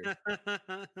out of here.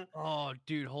 Oh,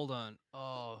 dude, hold on.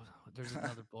 Oh, there's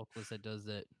another vocalist that does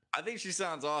that. I think she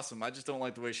sounds awesome. I just don't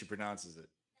like the way she pronounces it.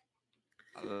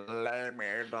 Lay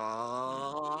me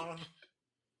down.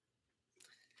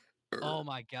 Oh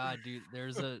my god, dude.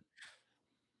 There's a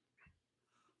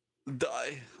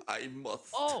die. I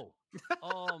must. Oh,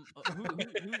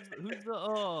 who's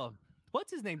the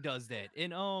what's his name does that?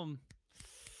 And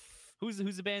who's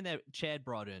the band that Chad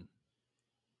brought in?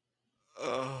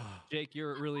 Jake,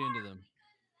 you're really into them.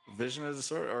 Vision of the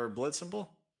Sword or Blood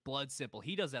Simple? Blood Simple.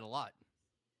 He does that a lot.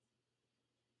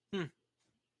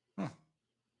 Huh.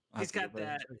 He's got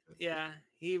that. Yeah,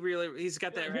 he's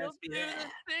got that raspy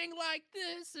thing like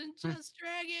this and just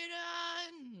drag it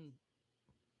on.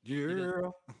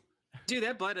 Yeah. Dude,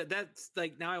 that's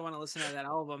like, now I want to listen to that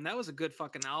album. That was a good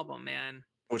fucking album, man.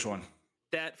 Which one?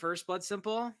 That first Blood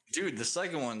Simple? Dude, the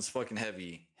second one's fucking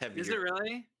heavy. Is it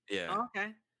really? Yeah. Oh,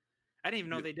 okay. I didn't even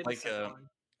know they did like, the second one.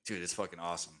 Dude, it's fucking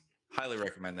awesome. Highly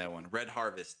recommend that one. Red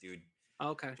Harvest, dude.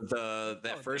 Okay.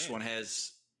 That first one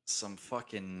has some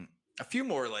fucking a few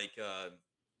more like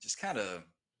just kind of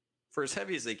for as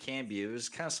heavy as they can be. It was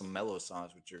kind of some mellow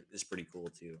songs, which is pretty cool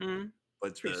too. Mm-hmm.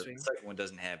 But the second one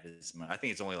doesn't have as much. I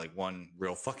think it's only like one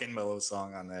real fucking mellow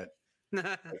song on that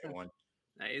second one.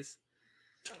 Nice.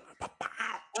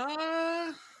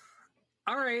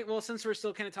 All right. Well, since we're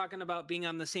still kind of talking about being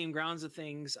on the same grounds of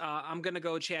things, I'm gonna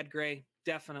go Chad Gray.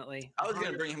 Definitely. I was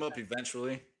gonna bring him up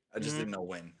eventually. I just didn't know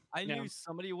when. I knew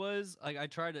somebody was like. I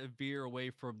tried to veer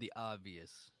away from the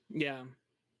obvious. Yeah.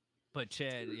 But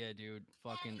Chad, yeah, dude,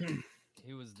 fucking,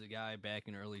 he was the guy back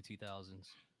in early 2000s.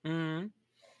 Mm-hmm.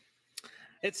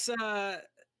 It's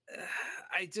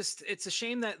it's a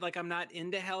shame that like I'm not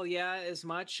into Hell Yeah as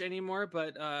much anymore.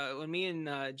 But when me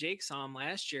and Jake saw him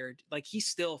last year, like he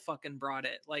still fucking brought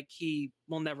it. Like he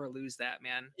will never lose that,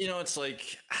 man. It's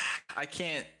like I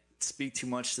can't speak too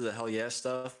much to the Hell Yeah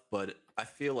stuff, but I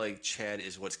feel like Chad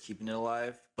is what's keeping it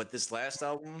alive. But this last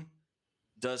album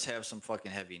does have some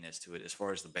fucking heaviness to it as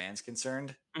far as the band's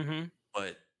concerned. Mm-hmm.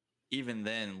 But even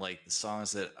then, like the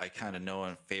songs that I kind of know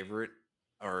and favorite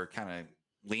or kind of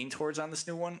lean towards on this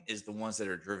new one is the ones that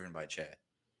are driven by Chad.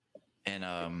 And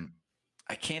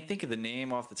I can't think of the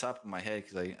name off the top of my head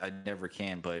because I never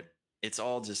can, but it's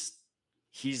all just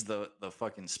he's the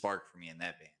fucking spark for me in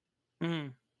that band. Mm-hmm.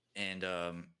 And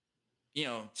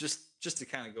just to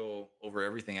kind of go over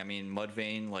everything. I mean,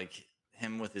 Mudvayne, like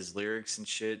him with his lyrics and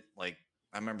shit. Like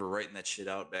I remember writing that shit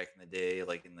out back in the day,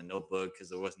 like in the notebook,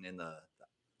 because it wasn't in the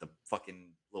fucking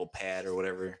little pad or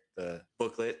whatever, the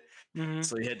booklet. Mm-hmm.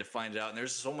 So you had to find it out. And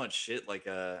there's so much shit. Like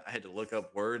I had to look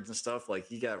up words and stuff. Like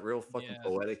he got real fucking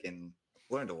poetic and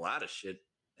learned a lot of shit.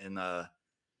 And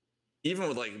even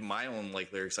with like my own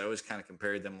like lyrics, I always kind of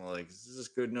compared them like, is this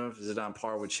good enough? Is it on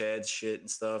par with Chad's shit and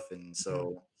stuff? And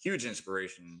so huge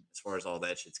inspiration as far as all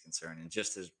that shit's concerned, and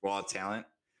just his raw talent.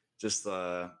 Just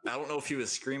I don't know if he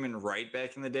was screaming right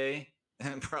back in the day,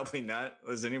 and probably not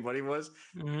as anybody was,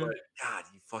 but God,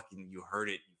 you heard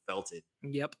it, you felt it.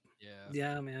 Yep.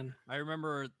 Yeah, man. I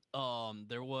remember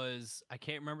there was, I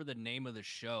can't remember the name of the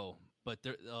show, but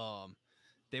there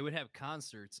they would have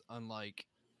concerts on like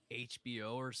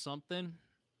HBO or something.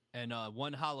 And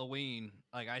one Halloween,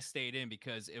 like I stayed in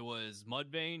because it was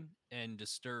Mudvayne and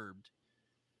Disturbed,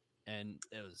 and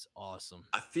it was awesome.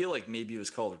 I feel like maybe it was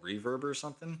called Reverb or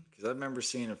something, because I remember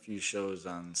seeing a few shows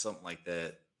on something like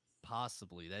that.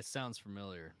 Possibly. That sounds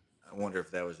familiar. I wonder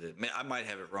if that was it. I might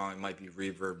have it wrong. It might be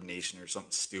Reverb Nation or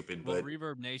something stupid. Well, but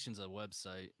Reverb Nation's a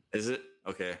website. Is it?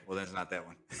 Okay. Well, then it's not that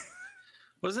one.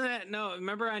 Wasn't that? No,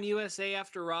 remember on USA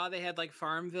After Raw, they had like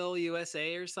Farmville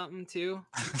USA or something too?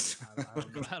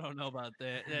 I don't know about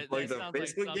that. Like that the sounds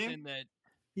Facebook like something game? that...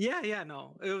 Yeah,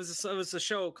 no. It was a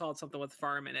show called something with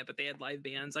farm in it, but they had live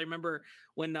bands. I remember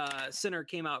when Sinner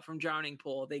came out from Drowning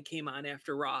Pool, they came on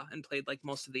after Raw and played like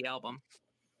most of the album.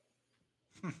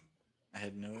 I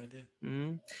had no idea.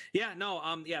 Mm-hmm. Yeah, no,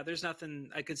 there's nothing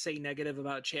I could say negative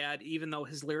about Chad, even though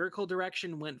his lyrical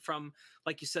direction went from,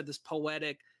 like you said, this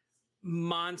poetic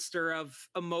monster of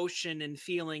emotion and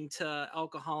feeling to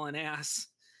alcohol and ass.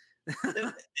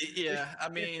 Yeah, I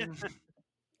mean,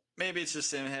 maybe it's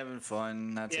just him having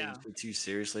fun, not taking it too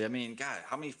seriously. I mean, God,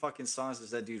 how many fucking songs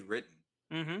has that dude written?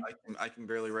 I can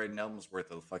barely write an album's worth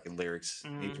of fucking lyrics.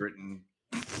 He's written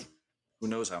who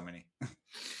knows how many.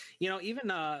 You know, even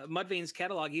Mudvayne's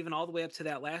catalog, even all the way up to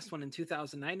that last one in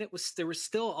 2009, there was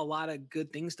still a lot of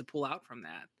good things to pull out from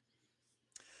that.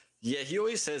 Yeah, he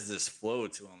always has this flow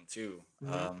to him too.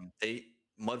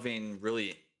 Mudvayne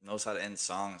really knows how to end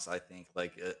songs. I think,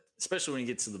 like especially when you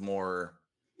get to the more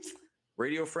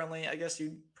radio friendly, I guess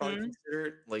you'd probably consider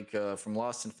it. Like from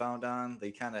Lost and Found on,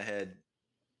 they kind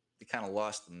of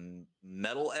lost the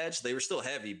metal edge. They were still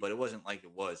heavy, but it wasn't like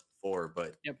it was before.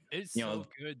 But it's so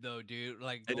good though, dude.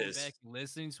 Like going back and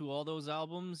listening to all those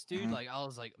albums, dude. Like I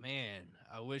was like, man,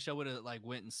 I wish I would have like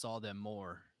went and saw them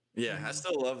more. Yeah, I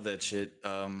still love that shit.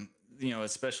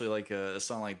 Especially like a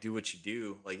song like "Do What You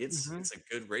Do." Like it's a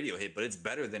good radio hit, but it's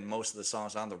better than most of the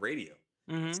songs on the radio.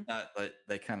 It's not like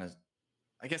that kind of.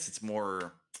 I guess it's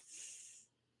more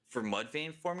for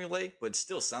Mudvayne formulaic, but it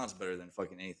still sounds better than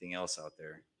fucking anything else out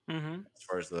there. As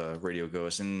far as the radio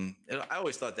goes, and I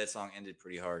always thought that song ended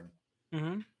pretty hard.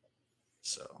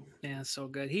 So yeah, so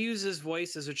good. He uses his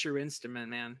voice as a true instrument,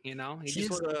 man. You know,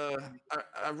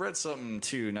 I read something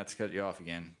too, not to cut you off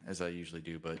again, as I usually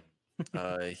do, but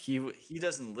he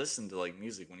doesn't listen to like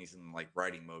music when he's in like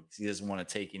writing mode because he doesn't want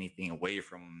to take anything away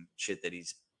from shit that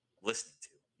he's listening to.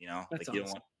 You know, that's like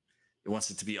awesome. He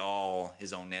wants it to be all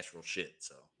his own natural shit.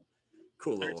 So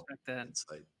cool little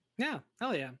insight. Yeah,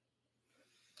 hell yeah.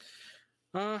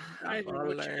 What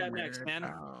you got next, man?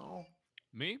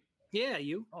 Me? Yeah,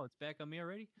 you. Oh, it's back on me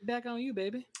already? Back on you,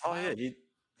 baby. Oh, yeah.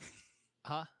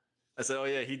 Huh? I said, oh,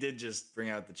 yeah, he did just bring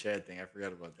out the Chad thing. I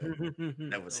forgot about that.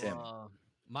 That was him.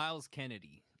 Myles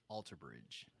Kennedy, Alter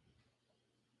Bridge.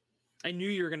 I knew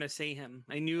you were going to say him.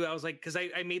 I was like, because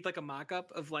I made like a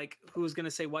mock-up of like who was going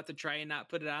to say what to try and not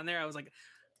put it on there. I was like,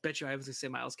 bet you I was going to say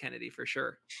Myles Kennedy for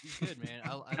sure. He's good, man.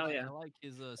 I like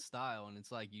his style, and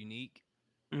it's like unique.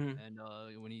 And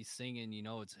when he's singing, you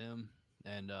know it's him,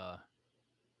 and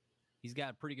he's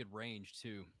got pretty good range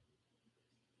too.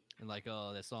 And like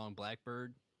that song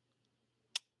Blackbird,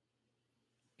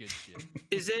 good shit.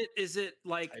 Is it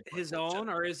like his own,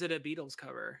 or is it a Beatles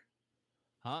cover?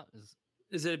 Huh?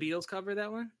 Is it a Beatles cover, that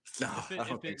one? No, I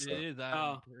don't think so. It is,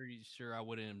 I'm pretty sure I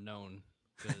wouldn't have known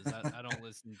because I don't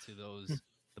listen to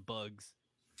the Bugs.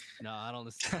 No, I don't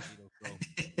listen to the Beatles.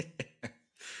 So.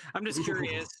 I'm just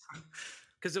curious.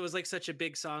 Because it was like such a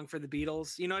big song for the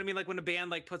Beatles. You know what I mean? Like when a band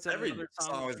like puts out another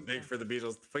song is big for the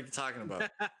Beatles. What are you talking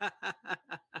about?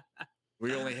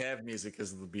 We only have music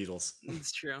because of the Beatles.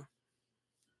 It's true.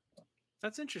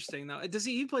 That's interesting though. Does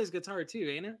he plays guitar too,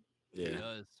 ain't it? Yeah. He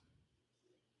does.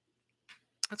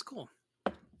 That's cool.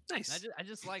 Nice. I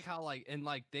just like how like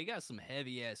they got some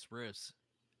heavy ass riffs,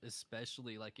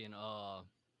 especially like in oh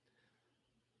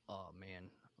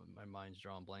man. My mind's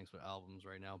drawing blanks with albums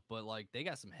right now, but like they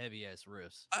got some heavy ass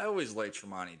riffs. I always liked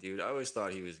Tremonti, dude. I always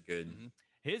thought he was good.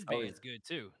 His band's good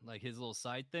too. Like his little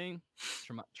side thing,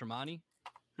 Tremonti.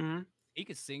 He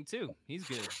could sing too. He's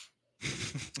good.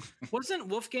 Wasn't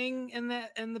Wolfgang in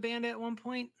the band at one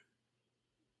point?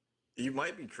 You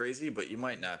might be crazy, but you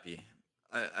might not be.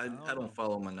 I don't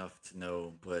follow him enough to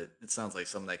know, but it sounds like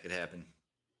something that could happen.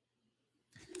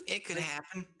 It could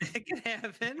happen. It could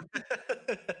happen.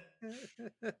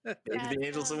 Maybe the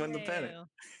Angels will win the pennant.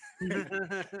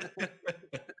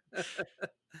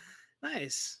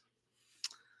 Nice.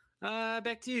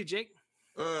 Back to you, Jake.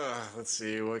 Let's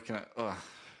see. What can I?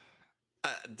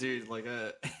 Dude, like,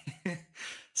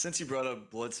 since you brought up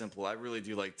Blood Simple, I really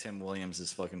do like Tim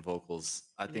Williams' fucking vocals.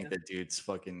 I think that dude's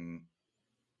fucking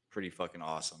pretty fucking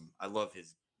awesome. I love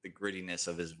the grittiness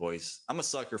of his voice. I'm a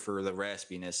sucker for the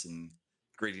raspiness and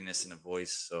grittiness in the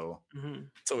voice, so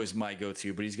it's always my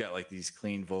go-to. But he's got like these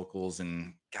clean vocals,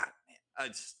 and God,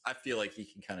 man, I feel like he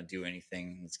can kind of do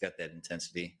anything. It's got that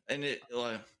intensity, and I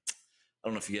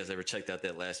don't know if you guys ever checked out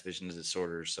that Last Vision of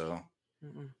Disorder. So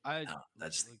I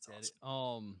just think it's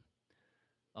awesome.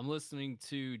 I'm listening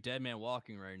to Dead Man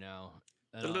Walking right now.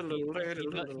 He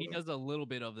does a little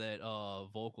bit of that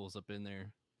vocals up in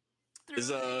there.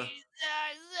 I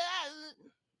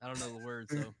don't know the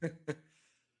words though.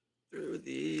 Through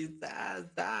these eyes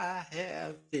I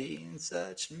have seen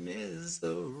such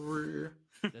misery.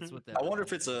 That's what that. I wonder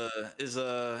if it's is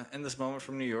In This Moment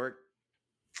from New York.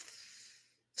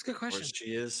 It's a good question. Where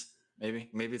she is. Maybe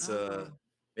it's a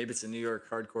New York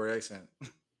hardcore accent.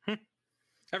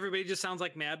 Everybody just sounds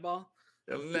like Madball.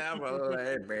 You'll never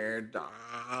let me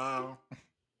down.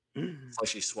 It's like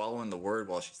she's swallowing the word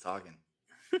while she's talking.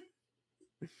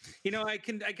 You know, I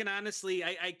can honestly,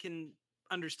 I can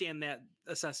understand that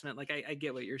assessment. Like, I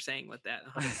get what you're saying with that.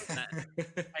 100%.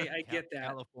 I get that.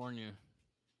 California.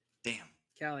 Damn.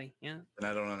 Cali, yeah. And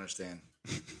I don't understand.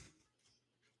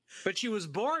 But she was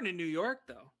born in New York,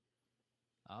 though.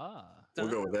 We'll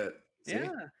go with that. See?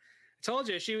 Yeah. I told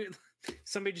you,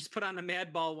 somebody just put on a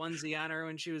Madball onesie on her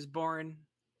when she was born.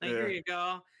 Like, here you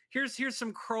go. Here's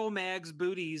some Cro-Mags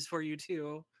booties for you,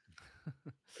 too.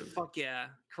 Fuck yeah.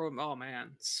 Oh,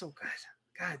 man. So good.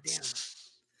 God damn.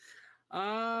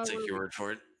 Take your word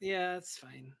for it. Yeah, it's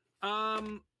fine.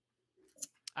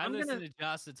 I listened to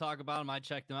Josh to talk about him. I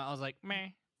checked him out. I was like, meh.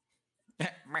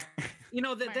 You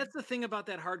know, that's the thing about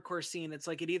that hardcore scene. It's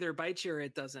like it either bites you or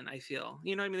it doesn't, I feel.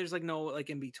 You know what I mean? There's like no like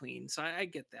in between. So I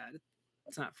get that.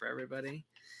 It's not for everybody.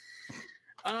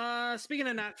 Speaking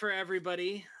of not for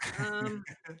everybody,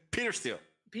 Peter Steele.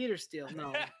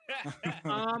 No.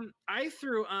 I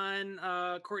threw on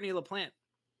Courtney LaPlante.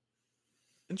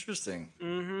 Interesting.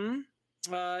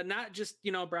 Not just,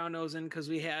 brown nosing because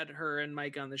we had her and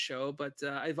Mike on the show, but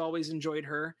I've always enjoyed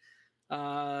her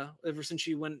ever since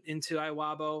she went into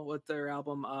Iwabo with their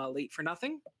album Late for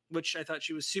Nothing, which I thought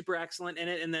she was super excellent in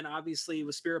it. And then obviously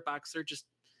with Spiritbox, they're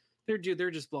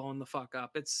just blowing the fuck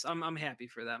up. I'm happy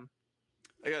for them.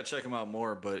 I gotta check them out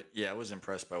more, but yeah, I was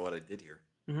impressed by what I did here.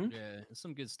 Yeah,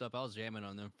 some good stuff. I was jamming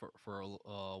on them for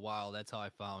a while. That's how I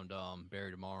found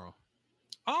Barry Tomorrow.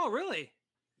 Oh, really?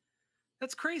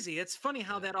 That's crazy. It's funny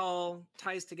how that all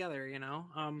ties together,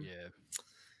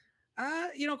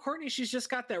 Courtney, she's just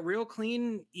got that real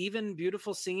clean, even,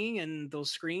 beautiful singing, and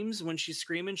those screams. When she's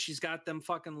screaming, she's got them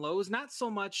fucking lows. Not so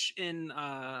much in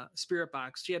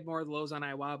Spiritbox. She had more of the lows on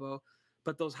Iwabo,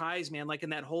 but those highs, man, like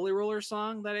in that Holy Roller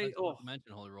song that I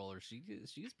mentioned Holy Roller.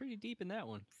 She's pretty deep in that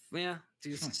one. Yeah,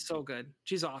 she's so good.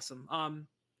 She's awesome.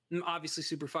 Obviously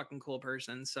super fucking cool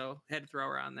person, so had to throw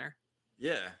her on there.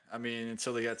 Yeah, I mean,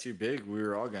 until they got too big, we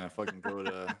were all gonna fucking go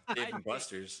to Dave and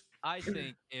Buster's. I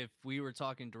think if we were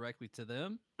talking directly to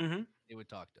them, they would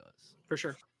talk to us for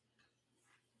sure.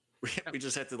 We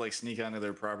just had to like sneak onto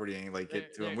their property and like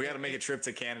get to them. We had to make a trip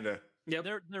to Canada. Yep,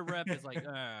 their rep is like,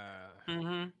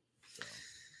 So.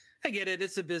 I get it.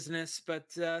 It's a business,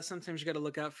 but sometimes you got to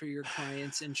look out for your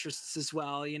clients' interests as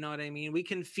well. You know what I mean? We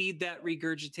can feed that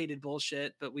regurgitated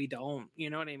bullshit, but we don't. You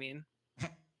know what I mean?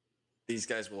 These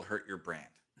guys will hurt your brand.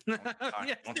 Don't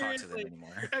talk to them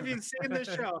anymore. Have you seen this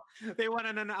show? They went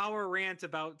on an hour rant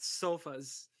about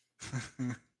sofas. I don't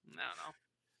know.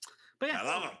 But yeah. I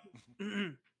love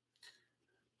them.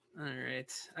 All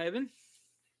right. Ivan?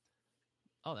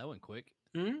 Oh, that went quick.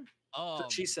 That's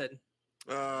what she said.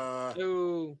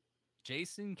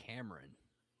 Jason Cameron.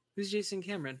 Who's Jason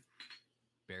Cameron?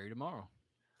 Barry Tomorrow.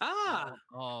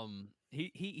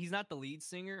 He's not the lead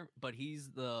singer, but he's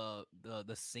the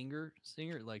singer,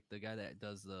 like the guy that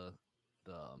does the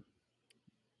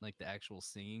like the actual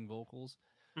singing vocals.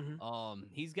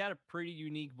 He's got a pretty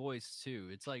unique voice too.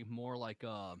 It's like more like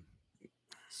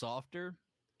softer,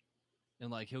 and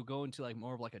like he'll go into like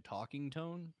more of like a talking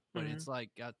tone, but it's like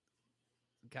got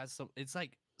some. It's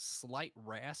like slight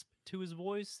rasp to his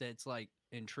voice that's like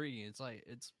intriguing. It's like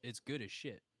it's good as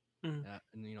shit. And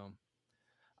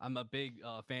I'm a big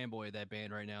fanboy of that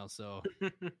band right now, so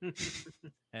I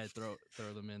had to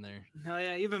throw them in there. Hell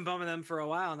yeah, you've been bumming them for a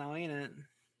while now, ain't it?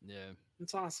 Yeah.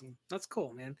 That's awesome. That's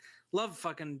cool, man. Love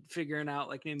fucking figuring out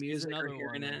like new music or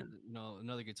hearing it.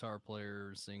 Another guitar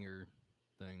player, singer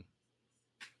thing.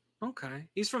 Okay.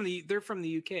 They're from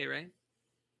the UK, right?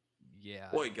 Yeah.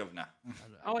 Boy, governor.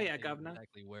 Oh yeah, governor.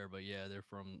 Exactly where, but yeah, they're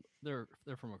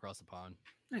from across the pond.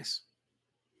 Nice.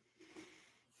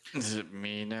 Is it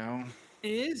me now? It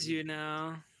is you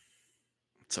now.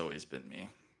 It's always been me.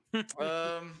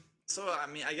 So I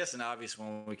mean, I guess an obvious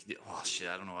one we could do. Oh shit,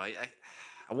 I don't know.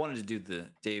 I wanted to do the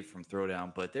Dave from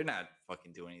Throwdown, but they're not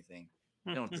fucking doing anything.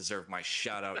 They don't deserve my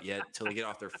shout out yet until they get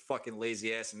off their fucking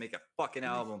lazy ass and make a fucking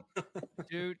album.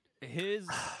 Dude, his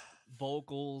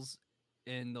vocals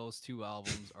in those 2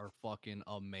 albums are fucking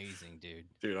amazing, dude.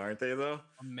 Dude, aren't they though?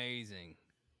 Amazing.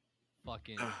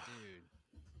 Fucking dude.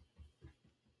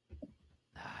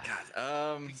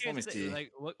 God, let me see.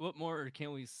 Like, what more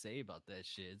can we say about that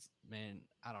shit? Man,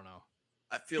 I don't know.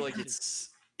 I feel like it's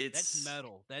that's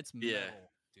metal. That's metal. Yeah,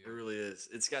 dude. It really is.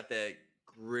 It's got that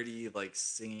gritty, like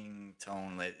singing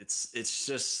tone. That it's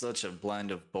just such a blend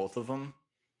of both of them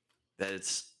that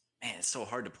it's so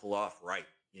hard to pull off right,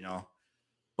 you know.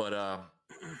 But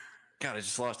God, I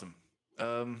just lost him.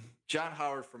 John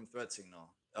Howard from Threat Signal.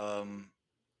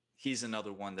 He's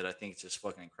another one that I think is just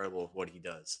fucking incredible with what he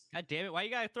does. God damn it! Why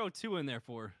you gotta throw 2 in there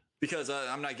for? Because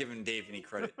I'm not giving Dave any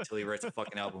credit until he writes a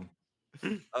fucking album.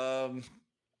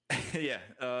 Yeah.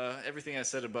 Everything I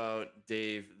said about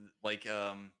Dave, like,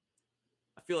 I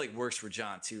feel like works for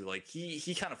John too. Like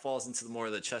he kind of falls into the more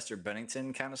of the Chester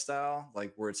Bennington kind of style,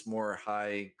 like where it's more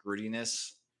high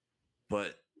grittiness,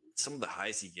 but some of the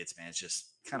highs he gets, man, it's just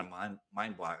kind of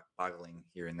mind boggling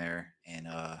here and there. And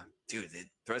dude, the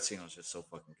Threat Signal is just so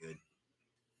fucking good.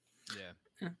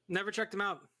 Yeah. Never checked him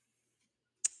out.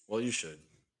 Well, you should.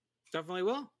 Definitely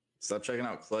will. Stop checking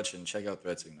out Clutch and check out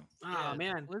Threat Signal. Oh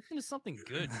man, listen to something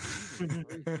good.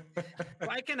 Well,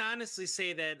 I can honestly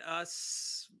say that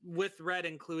us, with Red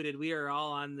included, we are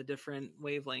all on the different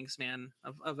wavelengths, man,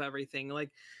 of everything. Like,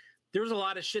 there was a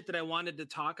lot of shit that I wanted to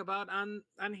talk about on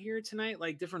here tonight,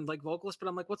 like different like vocalists, but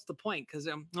I'm like, what's the point? Because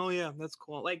oh yeah, that's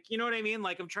cool. Like, you know what I mean?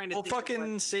 Like, I'm trying to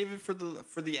fucking save it for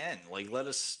the end. Like, let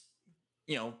us,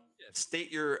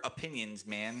 state your opinions,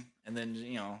 man, and then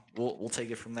we'll take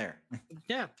it from there.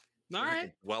 Yeah. All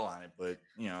right. Well on it, but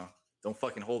don't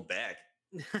fucking hold back.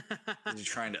 You're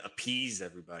trying to appease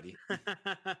everybody.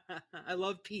 I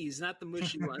love peas, not the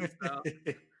mushy ones, though.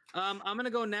 I'm gonna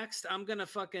go next. I'm gonna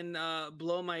fucking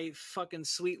blow my fucking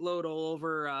sweet load all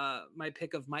over my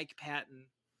pick of Mike Patton.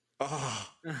 Oh,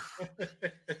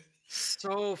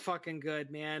 so fucking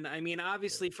good, man. I mean,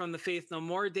 obviously from the Faith No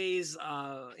More days,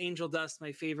 Angel Dust,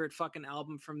 my favorite fucking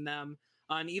album from them.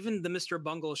 And even the Mr.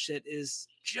 Bungle shit is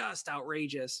just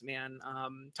outrageous, man.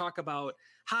 Talk about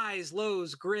highs,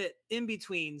 lows, grit, in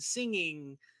between,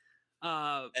 singing.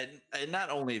 And not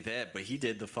only that, but he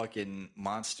did the fucking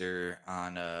monster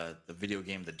on the video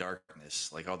game The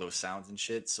Darkness, like all those sounds and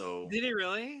shit. So did he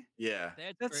really? Yeah,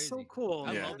 that's so cool.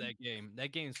 I love that game.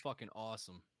 That game's fucking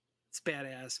awesome. It's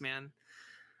badass, man.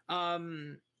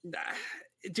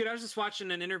 Dude, I was just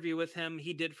watching an interview with him.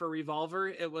 He did for Revolver.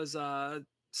 It was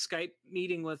Skype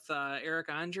meeting with Eric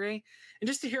Andre, and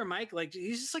just to hear Mike, like,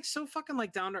 he's just like so fucking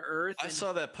like down to earth. I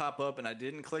saw that pop up and I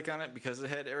didn't click on it because it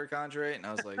had Eric Andre, and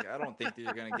I was like, I don't think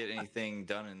they're gonna get anything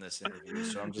done in this interview,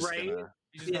 so I'm just gonna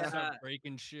He's just gonna start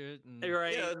breaking shit. And...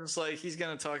 Right. Yeah, it's like he's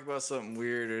gonna talk about something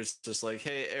weird, or it's just like,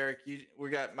 hey, Eric, we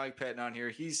got Mike Patton on here.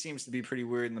 He seems to be pretty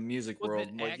weird in the music world.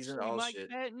 Like, he's in all Mike shit.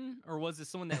 Patton, or was it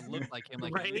someone that looked like him?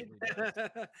 Like, right.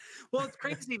 Well, it's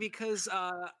crazy because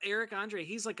Eric Andre,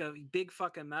 he's like a big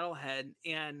fucking metalhead,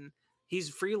 and he's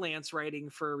freelance writing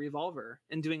for Revolver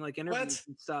and doing like interviews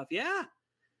and stuff. Yeah.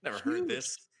 Never heard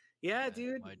this. Yeah,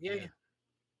 dude. Yeah.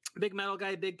 Big metal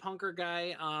guy, big punker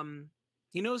guy.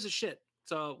 He knows his shit.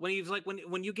 So when he's like,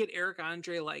 when you get Eric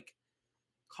Andre like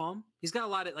calm, he's got a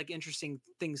lot of like interesting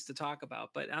things to talk about.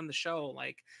 But on the show,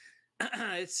 like,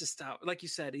 it's just like you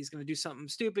said, he's gonna do something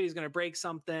stupid. He's gonna break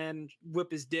something,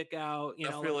 whip his dick out.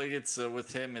 I feel like it's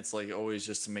with him. It's like always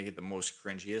just to make it the most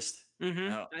cringiest.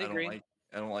 Mm-hmm. I agree.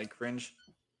 I don't like cringe.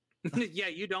 Yeah,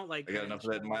 you don't like. I got enough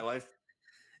of that in my life.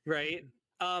 Right.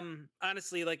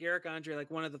 Honestly, like Eric Andre,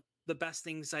 like one of the best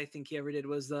things I think he ever did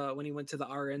was when he went to the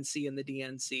RNC and the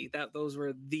DNC. Those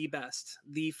were the best,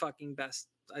 the fucking best.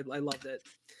 I loved it.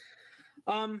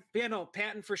 But yeah, no,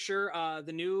 Patton for sure.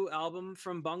 The new album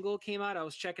from Bungle came out. I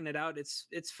was checking it out.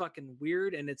 It's fucking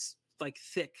weird and it's like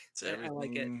thick. I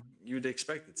like it. You'd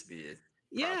expect it to be.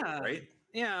 Yeah. Right.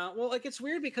 Yeah. Well, like it's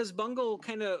weird because Bungle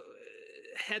kind of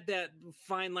had that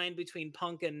fine line between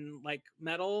punk and like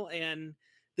metal, and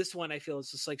this one I feel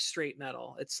is just like straight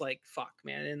metal. It's like fuck,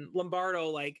 man. And Lombardo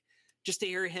like just to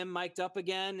hear him mic'd up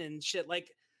again and shit.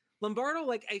 Like Lombardo,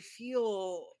 like I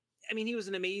mean, he was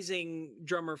an amazing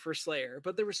drummer for Slayer,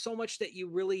 but there was so much that you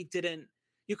really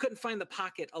you couldn't find the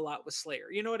pocket a lot with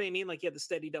Slayer. You know what I mean? Like you had the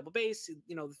steady double bass,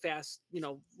 the fast,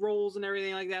 rolls and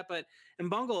everything like that. But in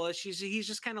Bungle, he's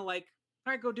just kind of like,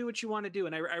 all right, go do what you want to do.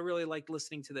 And I really liked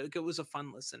listening to that. It was a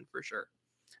fun listen for sure.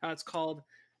 It's called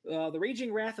The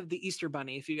Raging Wrath of the Easter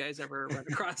Bunny. If you guys ever run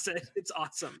across it, it's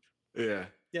awesome. Yeah.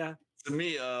 Yeah. To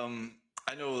me,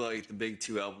 I know like the big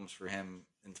two albums for him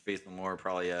and Faith No More,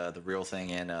 probably The Real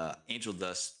Thing and Angel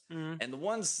Dust. Mm-hmm. And the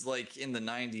ones like in the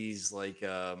 90s, like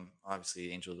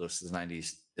obviously Angel Dust is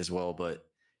 90s as well, but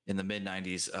in the mid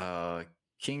 90s,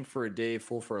 King for a Day,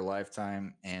 Fool for a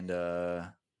Lifetime, and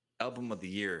Album of the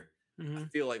Year. Mm-hmm. I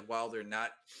feel like while they're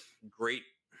not great,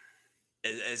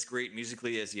 as great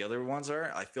musically as the other ones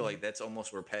are, I feel like that's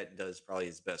almost where Patton does probably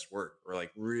his best work, or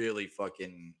like really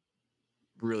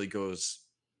goes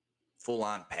full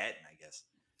on Patton, I guess.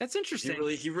 That's interesting.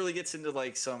 He really gets into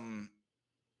like some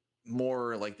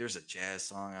more, like there's a jazz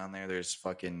song on there. There's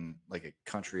fucking like a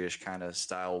country-ish kind of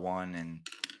style one and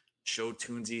show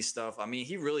tunesy stuff. I mean,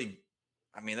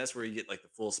 that's where you get like the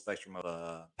full spectrum of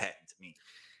Patton to me.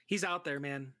 He's out there,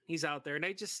 man. He's out there. And I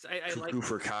like Cuckoo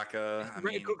for Kaka.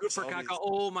 Cuckoo for Kaka.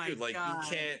 Oh my God. You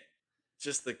can't,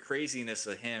 just the craziness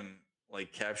of him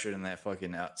like captured in that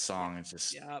fucking song. It's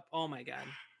just, yeah. Oh my God.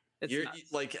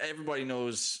 Like everybody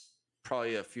knows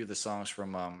probably a few of the songs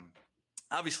from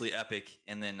obviously Epic,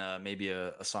 and then maybe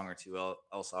a song or two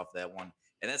else off that one.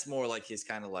 And that's more like his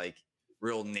kind of like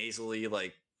real nasally,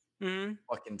 like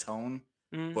fucking tone.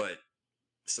 Mm-hmm. But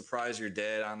Surprise Your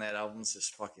Dad on that album is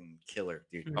just fucking killer,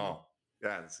 dude. Mm-hmm. Oh,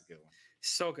 God, that's a good one.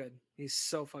 So good. He's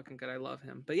so fucking good. I love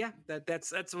him. But yeah,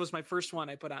 that was my first one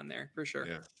I put on there for sure.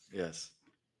 Yeah. Yes.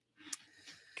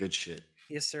 Good shit.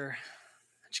 Yes, sir.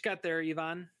 What you got there,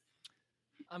 Yvonne?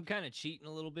 I'm kind of cheating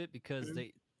a little bit because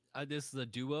this is a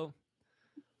duo.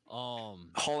 Hall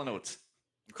 & Oates.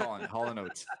 I'm calling it Hall &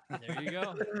 Oates. There you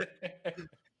go.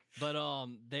 But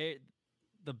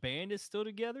the band is still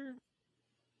together.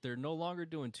 They're no longer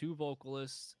doing two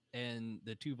vocalists, and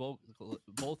both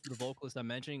of the vocalists I'm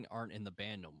mentioning aren't in the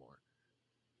band no more.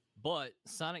 But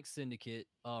Sonic Syndicate,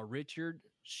 Richard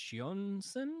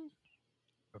Schjonsen,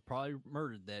 I probably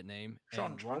murdered that name,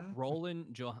 and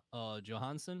Roland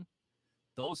Johansson,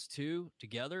 those two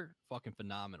together, fucking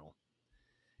phenomenal.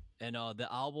 And the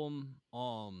album,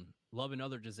 Love and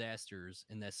Other Disasters,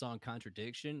 and that song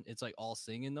Contradiction, it's like all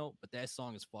singing though, but that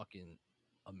song is fucking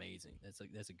amazing. That's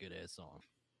a good ass song.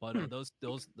 But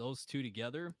those two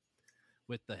together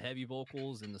with the heavy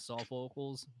vocals and the soft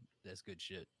vocals, that's good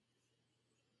shit.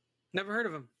 Never heard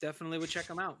of them. Definitely would check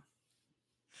them out.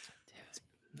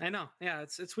 I know. Yeah,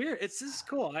 it's weird. This is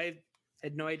cool. I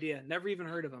had no idea. Never even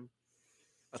heard of them.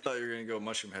 I thought you were gonna go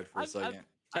Mushroom Head for a second.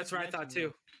 That's what I thought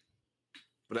too.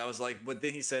 But I was like, but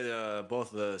then he said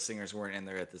both of the singers weren't in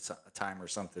there at the time or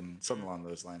something along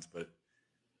those lines. But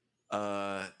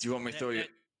do you want me to throw you?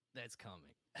 That's coming.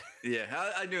 Yeah,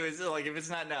 I knew it's like if it's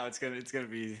not now, it's gonna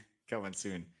be coming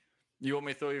soon. You want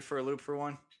me to throw you for a loop for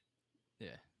one?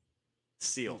 Yeah.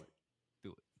 Seal.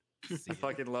 Do it. I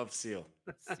fucking love Seal.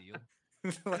 Seal.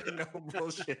 Like no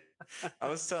bullshit. I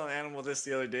was telling Animal this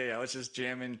the other day. I was just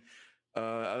jamming.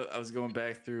 I was going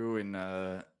back through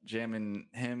and jamming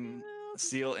him,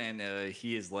 Seal, and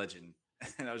He Is Legend.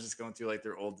 And I was just going through like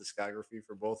their old discography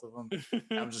for both of them.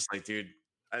 I'm just like, dude,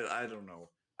 I don't know.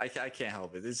 I can't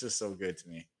help it. It's just so good to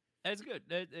me. That's good.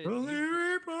 I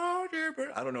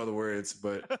don't know the words,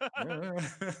 but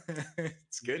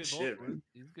it's good shit, man.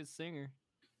 He's a good singer.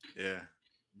 Yeah.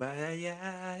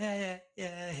 That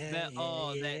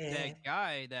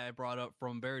guy that I brought up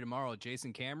from Barry Tomorrow,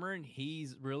 Jason Cameron,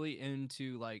 he's really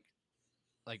into like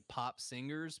pop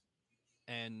singers,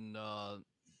 and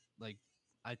like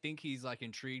I think he's like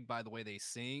intrigued by the way they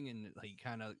sing, and he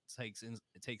kind of takes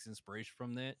inspiration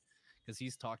from that, because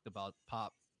he's talked about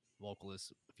pop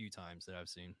vocalists a few times that I've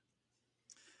seen.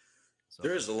 So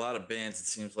there's a lot of bands, it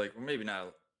seems like, or maybe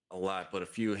not a lot, but a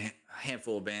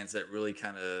handful of bands that really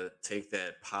kind of take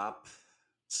that pop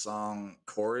song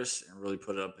chorus and really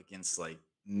put it up against like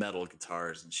metal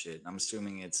guitars and shit. I'm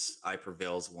assuming it's I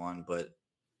Prevail's one, but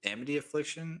Amity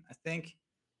Affliction, I think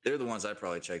they're the ones I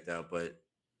probably checked out. But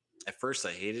at first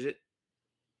I hated it,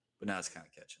 but now it's kind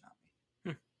of catching on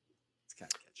me. It's kind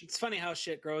of catchy. It's funny how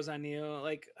shit grows on you.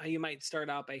 Like how you might start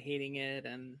out by hating it,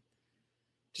 and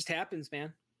just happens,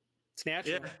 man. It's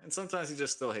natural. Yeah, and sometimes you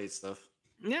just still hate stuff.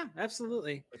 Yeah,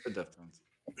 absolutely. Like the Deftones.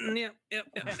 Yep.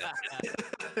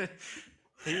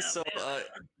 He's so.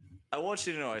 I want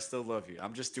you to know I still love you.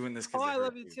 I'm just doing this. Oh, I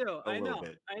love you too. I know.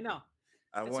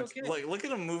 I want like look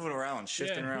at him moving around,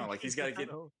 shifting around. Like he's got to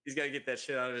get that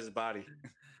shit out of his body.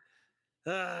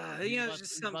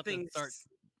 Just something. Start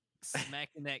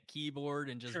smacking that keyboard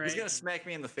and just. He's gonna smack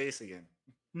me in the face again.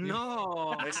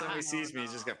 No. Next time he sees me,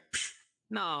 he's just gonna.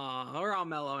 No, we're all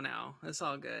mellow now. It's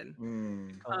all good. No,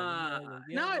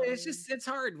 it's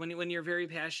hard when you're very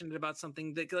passionate about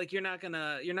something that like you're not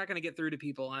gonna get through to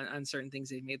people on certain things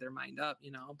they've made their mind up,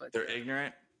 but they're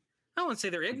ignorant. I wouldn't say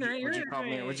they're ignorant. Would you call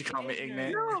me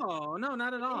ignorant? No,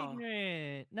 not at all.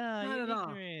 Ignorant. No, not at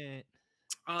ignorant.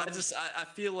 All. I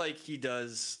feel like he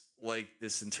does like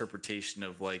this interpretation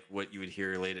of like what you would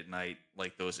hear late at night,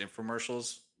 like those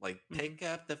infomercials. Like, pick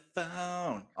up the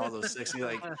phone. All those sexy,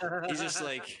 like, he's just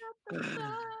like,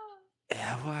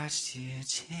 I watched you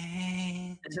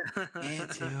change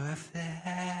into a fly.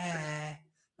 I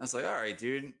was like, all right,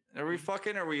 dude. Are we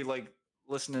fucking? Or are we, like,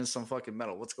 listening to some fucking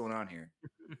metal? What's going on here?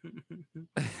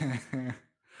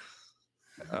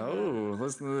 Oh,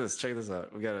 listen to this. Check this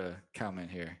out. We got a comment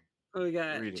here. Oh, we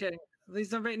got Chad.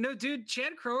 No, dude,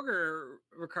 Chad Kroeger,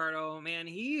 Ricardo, man,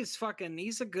 he's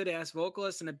a good ass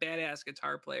vocalist and a badass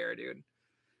guitar player, dude.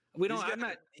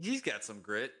 He's got some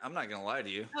grit. I'm not gonna lie to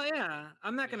you. Oh yeah,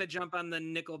 I'm not gonna jump on the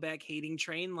Nickelback hating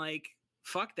train. Like,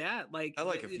 fuck that. Like, I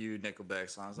like a few Nickelback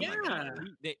songs.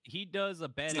 He does a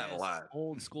badass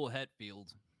old school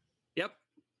Hetfield. Yep,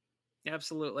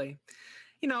 absolutely.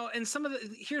 And some of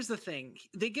here's the thing: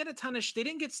 they get a ton of. They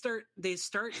didn't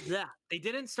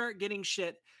start getting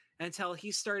shit until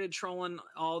he started trolling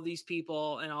all these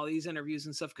people and all these interviews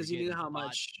and stuff because he knew how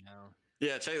much.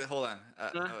 Yeah, check that. Hold on.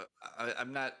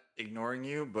 I'm not ignoring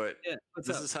you, but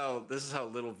this is how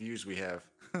little views we have.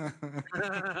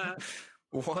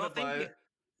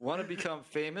 Want to become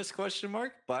famous? ?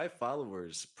 Buy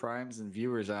followers, primes, and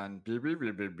viewers on. Blah, blah,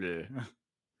 blah, blah, blah.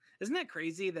 Isn't that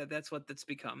crazy that that's what that's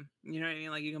become? You know what I mean?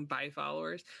 Like you can buy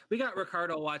followers. We got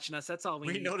Ricardo watching us. That's all we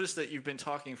need. We noticed that you've been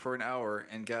talking for an hour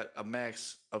and got a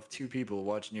max of 2 people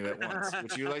watching you at once.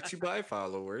 Would you like to buy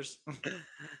followers?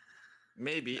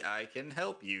 Maybe I can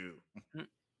help you.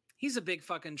 He's a big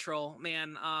fucking troll,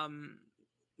 man.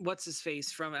 What's his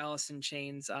face from Alice in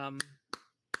Chains?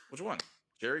 Which one?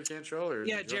 Jerry Cantrell or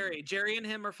Jerry? Jerry and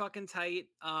him are fucking tight.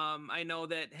 I know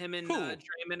that him and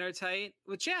Draymond are tight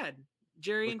with Chad.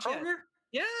 Jerry and Chad.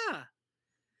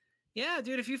 Yeah,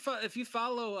 dude. If you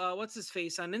follow what's his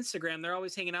face on Instagram, they're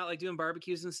always hanging out, like doing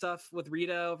barbecues and stuff with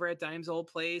Rita over at Dime's old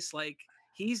place. Like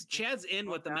Chad's in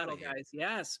with the metal guys.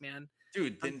 Yes, man.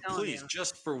 Dude, then please,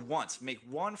 just for once, make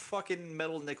one fucking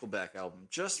metal Nickelback album,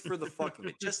 just for the fuck of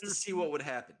it, just to see what would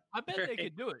happen. I bet they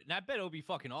could do it, and I bet it would be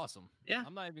fucking awesome. Yeah,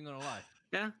 I'm not even gonna lie.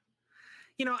 Yeah,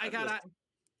 I got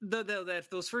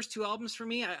those first 2 albums for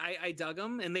me. I dug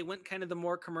them, and they went kind of the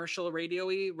more commercial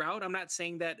radio-y route. I'm not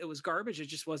saying that it was garbage; it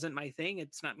just wasn't my thing.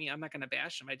 It's not me. I'm not gonna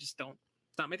bash them. I just don't.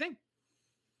 It's not my thing.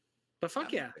 But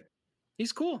fuck yeah,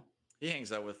 he's cool. He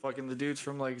hangs out with fucking the dudes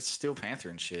from like Steel Panther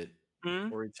and shit.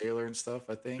 Corey Taylor and stuff,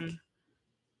 I think.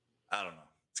 I don't know.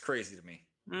 It's crazy to me.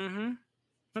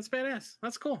 That's badass.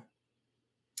 That's cool.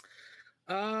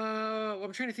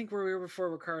 I'm trying to think where we were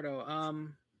before Ricardo.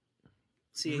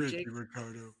 Ricky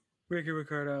Ricardo.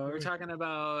 We're talking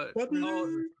about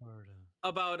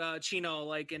Chino,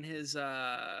 like in his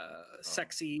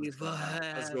sexy.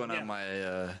 What's going on my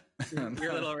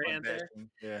your little rant there?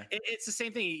 Yeah, it's the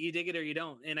same thing. You dig it or you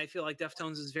don't, and I feel like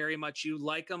Deftones is very much you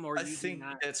like them or you think do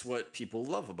not. That's what people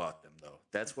love about them, though.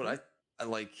 That's what I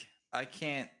like. I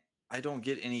don't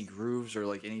get any grooves or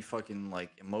like any fucking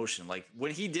like emotion. Like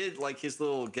when he did like his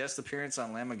little guest appearance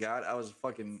on Lamb of God, I was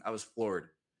floored.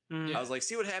 I was like,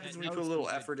 see what happens when you put a little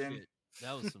effort in.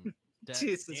 That was some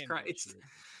Jesus Christ.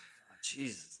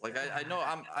 Jesus, like I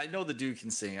know the dude can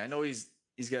sing. I know he's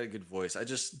got a good voice. I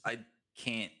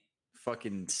can't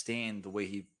fucking stand the way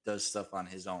he does stuff on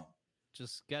his own.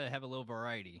 Just gotta have a little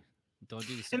variety. Don't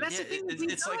do the same. And that's the thing.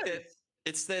 It's like that.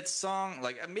 It's that song.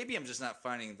 Like maybe I'm just not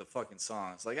finding the fucking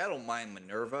songs. Like I don't mind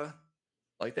Minerva.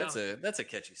 Like that's a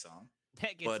catchy song.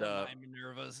 That gets my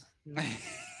Minervas.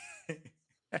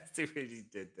 That's the way he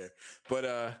did there.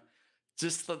 But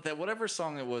just that whatever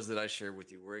song it was that I shared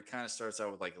with you, where it kind of starts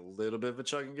out with like a little bit of a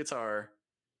chugging guitar,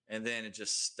 and then it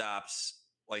just stops.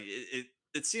 Like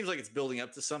it seems like it's building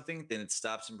up to something, then it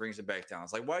stops and brings it back down.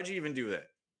 It's like, why'd you even do that?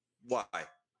 Why? I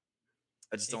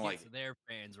just don't like it. Their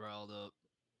fans riled up.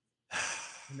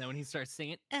 And then when he starts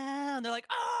singing, and they're like,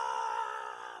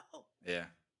 oh! Yeah.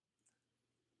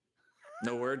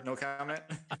 No word, no comment.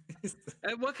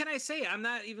 What can I say? I'm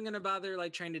not even going to bother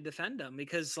like trying to defend him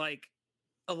because like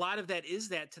a lot of that is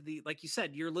that to the, like you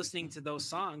said, you're listening to those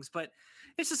songs, but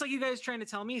it's just like you guys trying to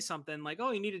tell me something like,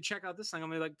 oh, you need to check out this song.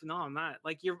 I'm like, no, I'm not.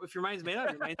 Like, if your mind's made up,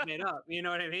 your mind's made up. You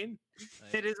know what I mean?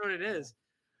 It is what it is.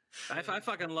 I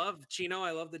fucking love Chino.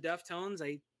 I love the Deftones.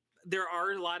 There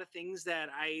are a lot of things that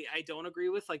I don't agree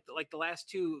with. Like the last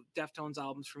two Deftones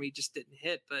albums for me just didn't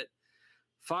hit, but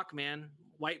fuck, man.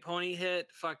 White Pony hit,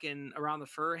 fucking Around the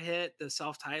Fur hit, the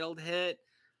self-titled hit,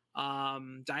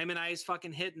 Diamond Eyes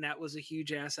fucking hit, and that was a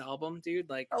huge ass album, dude.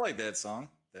 Like, I like that song,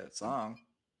 but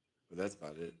that's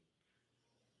about it.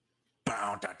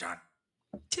 Bow, dun, dun.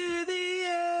 To the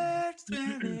earth,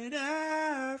 when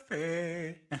I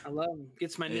fade. I love him.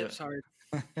 Gets my nips hard.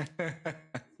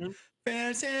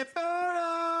 Fancy for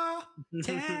all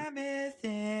time It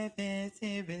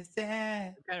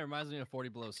kind of reminds me of 40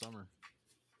 Below Summer.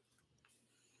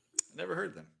 Never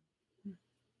heard them.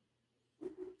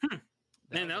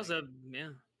 Man, that was like,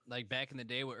 like back in the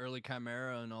day with early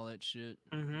Chimera and all that shit.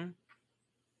 Mm-hmm.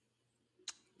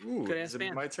 Ooh, is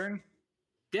it my turn?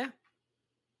 Yeah.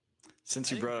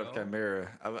 Since you brought up Chimera,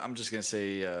 I'm just gonna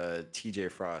say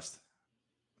TJ Frost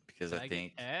because I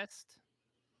think. Passed?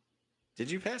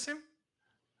 Did you pass him?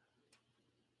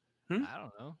 I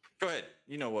don't know. Go ahead.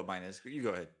 You know what mine is. You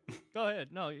go ahead. Go ahead.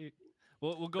 No,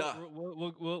 we'll go. Nah.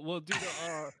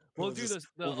 We'll do the.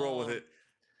 We'll roll with it.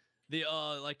 The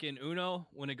like in Uno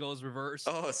when it goes reverse.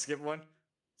 Oh, skip one.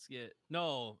 Skip.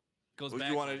 No, goes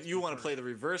back. You want to play the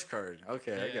reverse card?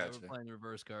 Okay, I got you. We're playing the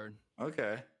reverse card.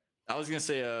 Okay. I was gonna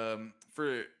say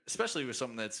for especially with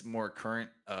something that's more current,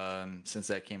 since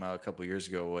that came out a couple years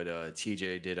ago, what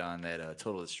TJ did on that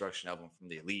Total Destruction album from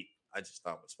the Elite, I just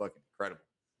thought was fucking incredible.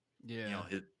 Yeah. You know,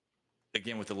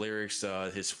 again with the lyrics,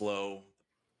 his flow,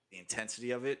 the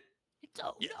intensity of it. You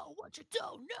don't know what you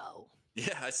don't know.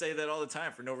 Yeah, I say that all the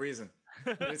time for no reason.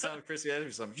 Anytime Chrissy asks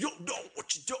me something, you don't know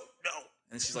what you don't know,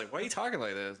 and she's like, "Why are you talking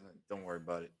like that?" I was like, don't worry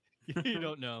about it. You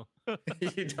don't know.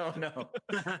 You don't know.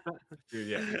 Dude,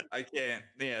 yeah, I can't.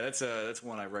 Yeah, that's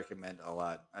one I recommend a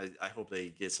lot. I hope they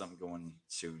get something going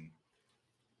soon.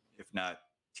 If not,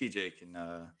 TJ can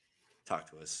talk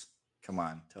to us. Come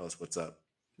on, tell us what's up.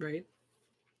 Right.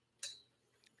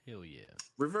 Hell yeah.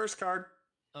 Reverse card.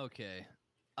 Okay.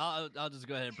 I'll just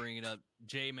go ahead and bring it up.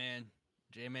 J-Man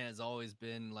has always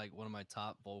been like one of my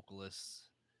top vocalists,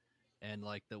 and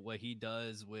like the way he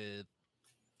does with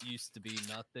Used to Be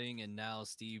Nothing and now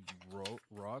Steve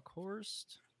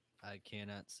Rockhurst. I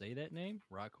cannot say that name.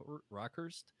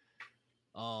 Rockhurst.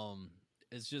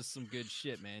 It's just some good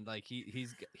shit, man. Like he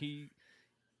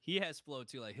has flow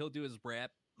too. Like he'll do his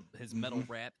rap, his metal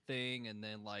rap thing, and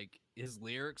then like his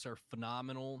lyrics are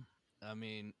phenomenal. I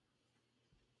mean,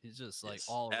 he's just like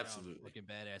all around fucking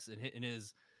badass. And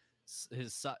his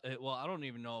well, I don't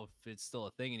even know if it's still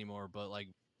a thing anymore, but like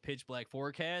Pitch Black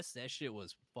Forecast, that shit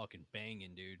was fucking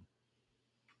banging, dude.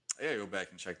 I gotta go back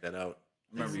and check that out.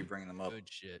 I remember you bringing them up. Good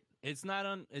shit. It's not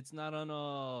on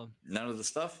none of the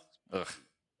stuff. Ugh.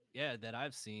 Yeah, that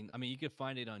I've seen. I mean, you could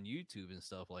find it on YouTube and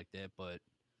stuff like that, but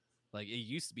like it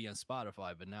used to be on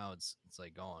Spotify, but now it's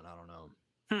like gone. I don't know.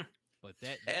 But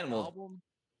that album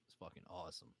is fucking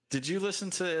awesome. Did you listen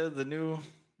to the new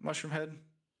Mushroom Head?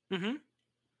 Mm-hmm.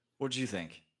 What'd you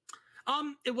think?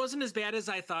 It wasn't as bad as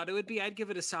I thought it would be. I'd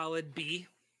give it a solid B,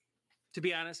 to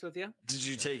be honest with you. Did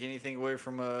you take anything away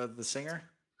from the singer?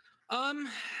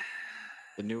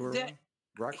 The newer one,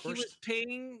 Rockhurst?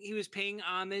 He was paying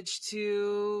homage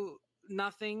to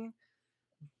Nothing,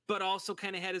 but also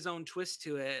kind of had his own twist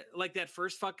to it. Like that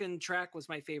first fucking track was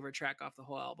my favorite track off the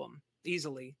whole album,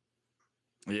 easily.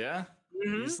 Yeah,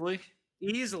 easily.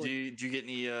 Did you get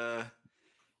any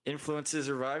influences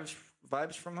or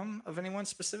vibes from him of anyone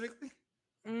specifically?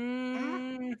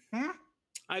 I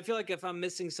feel like if I'm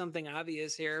missing something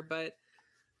obvious here, but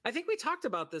I think we talked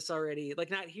about this already. Like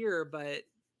not here, but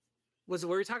was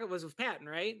where we talking was with Patton,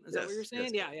 right? Is that what you're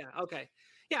saying? Yes. Yeah. Okay.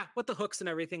 Yeah, with the hooks and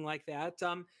everything like that.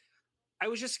 I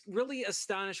was just really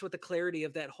astonished with the clarity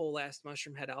of that whole last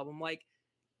Mushroom Head album. Like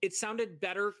it sounded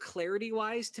better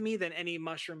clarity-wise to me than any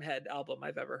Mushroom Head album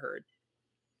I've ever heard.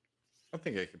 I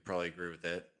think I could probably agree with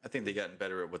that. I think they gotten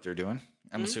better at what they're doing.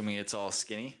 I'm assuming it's all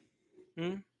skinny.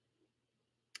 Yeah,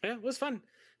 it was fun.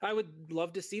 I would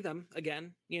love to see them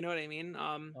again. You know what I mean?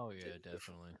 Oh yeah,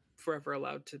 definitely. Forever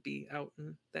allowed to be out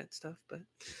and that stuff, but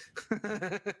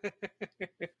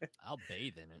I'll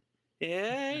bathe in it. Yeah,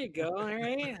 there you go. All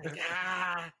right. Like,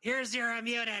 here's your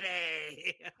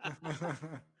immunity.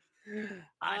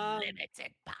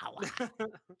 Unlimited power.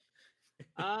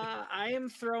 I am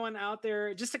throwing out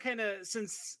there just to kind of,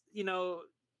 since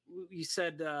you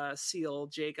said Seal,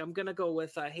 Jake, I'm gonna go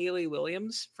with Hayley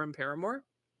Williams from Paramore.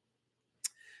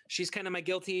 she's kind of my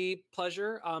guilty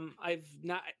pleasure. I've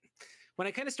not when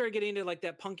I kind of started getting into like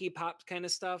that punky pop kind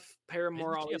of stuff.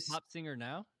 Paramore Isn't she always a pop singer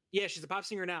now. Yeah, she's a pop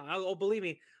singer now. Oh, believe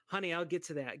me, honey, I'll get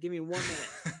to that. Give me 1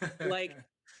 minute. Like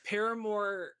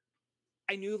Paramore,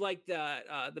 I knew like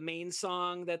the main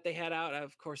song that they had out.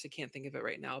 Of course, I can't think of it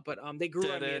right now, but they grew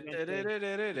on me.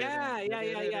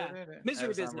 Yeah.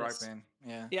 Misery Business.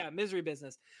 Yeah, Misery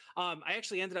Business. I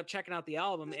actually ended up checking out the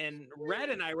album, and Red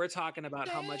and I were talking about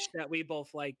how much that we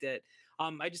both liked it.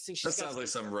 I just think that sounds like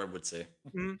something Red would say.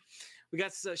 Mm-hmm.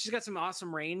 She's got some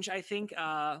awesome range. I think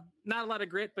not a lot of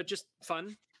grit, but just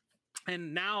fun.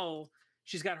 And now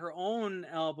she's got her own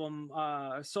album,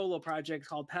 solo project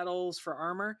called Petals for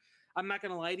Armor. I'm not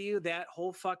going to lie to you. That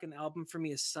whole fucking album for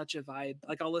me is such a vibe.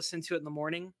 Like I'll listen to it in the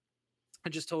morning.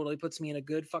 It just totally puts me in a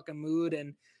good fucking mood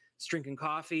and it's drinking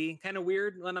coffee. Kind of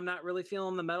weird when I'm not really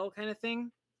feeling the metal kind of thing.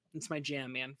 It's my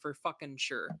jam, man, for fucking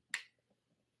sure.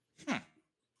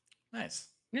 Nice.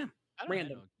 Yeah. I don't have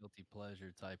no guilty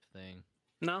pleasure type thing.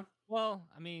 No? Well,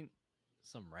 I mean,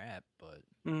 some rap, but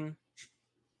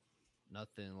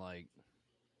nothing like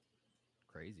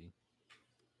crazy.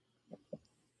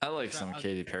 I like some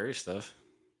Katy Perry stuff.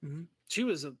 Mm-hmm. She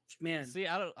was a man. See,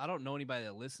 I don't know anybody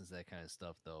that listens to that kind of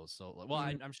stuff though. So, well,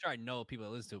 I'm sure I know people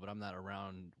that listen to it, but I'm not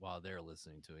around while they're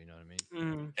listening to it. You know what I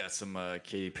mean? Got some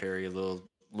Katy Perry,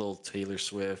 little Taylor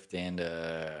Swift, and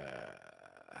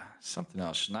something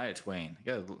else. Shania Twain.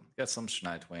 Got some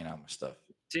Shania Twain on my stuff.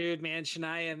 Dude, man,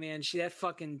 Shania, man, she that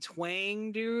fucking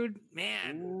twang, dude,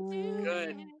 man,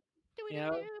 good. You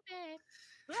know?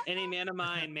 Any Man of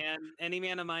Mine, man. Any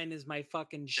Man of Mine is my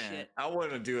fucking shit. I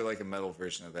want to do like a metal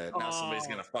version of that. Now somebody's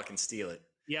gonna fucking steal it.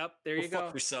 Yep, there you go.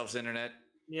 Fuck yourselves, internet.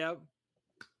 Yep.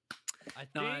 I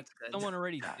think someone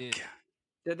already did.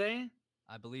 Did they?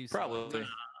 I believe so. Probably. I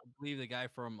believe the guy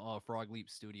from Frog Leap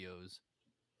Studios.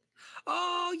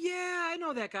 Oh yeah, I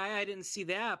know that guy. I didn't see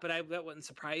that, but that wouldn't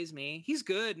surprise me. He's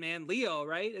good, man. Leo,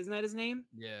 right? Isn't that his name?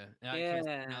 Yeah. I can't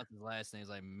pronounce his last name. It's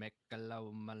like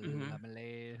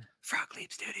Mekalomalamale. Frog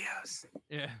Leap Studios.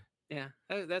 Yeah. Yeah.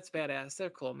 That's badass. They're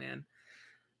cool, man.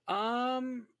 I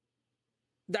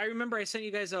remember I sent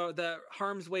you guys the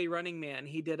Harm's Way Running Man.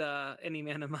 He did Any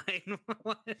Man of Mine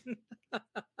one.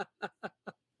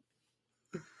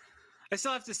 I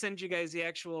still have to send you guys the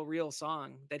actual real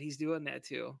song that he's doing that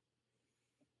to.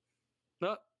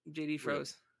 Oh, JD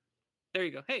froze. There you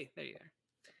go. Hey, there you are.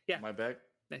 Yeah. My back?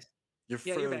 Nice. You're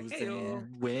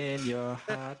frozen when your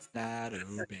heart's not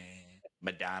open.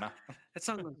 Madonna. That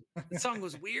song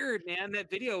was weird, man. That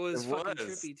video was fucking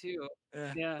trippy too.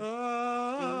 Yeah.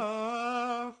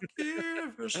 Oh,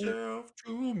 give yourself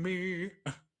to me.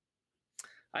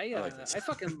 I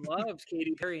fucking loved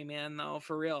Katy Perry, man, though,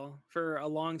 for real, for a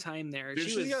long time there. Dude,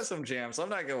 she's got some jams. I'm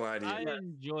not gonna lie to you. I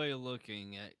enjoy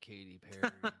looking at Katy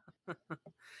Perry.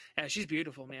 Yeah, she's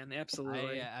beautiful, man.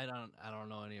 Absolutely. I don't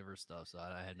know any of her stuff, so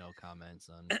I had no comments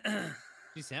on.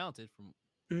 She's talented,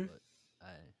 but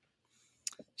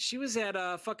she was at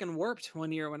fucking Warped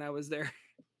one year when I was there.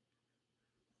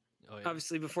 Oh, yeah.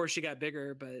 Obviously, before she got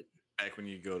bigger, but back when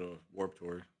you go to Warped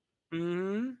Tour.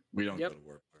 Mm-hmm. We don't go to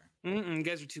Warped Tour. You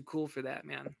guys are too cool for that,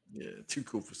 man. Yeah, too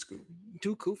cool for school.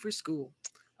 Too cool for school.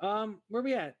 Where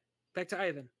we at? Back to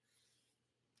Ivan.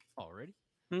 Already?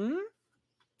 Hmm.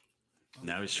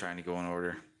 Now he's trying to go in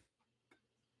order.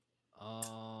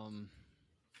 Let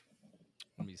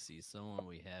me see. Someone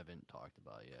we haven't talked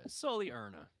about yet. Sully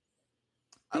Erna.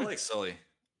 I like Sully.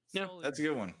 Yeah, that's a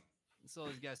good one.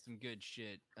 Sully's got some good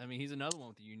shit. I mean, he's another one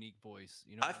with a unique voice.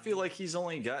 You know, I feel like he's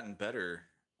only gotten better.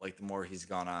 Like the more he's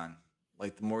gone on,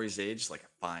 like the more he's aged, like a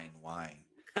fine wine.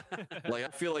 Like I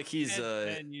feel like he's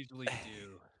men usually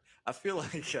do. I feel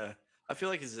like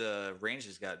his range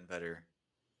has gotten better.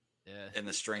 Yeah, and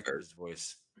the strength of his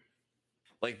voice.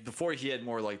 Like before, he had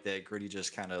more like that gritty,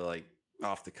 just kind of like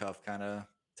off the cuff kind of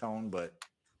tone. But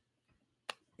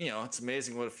you know, it's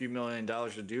amazing what a few $1 million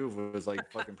would do with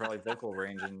like fucking probably vocal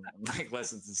range and like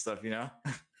lessons and stuff. You know?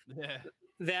 Yeah.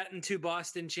 That and 2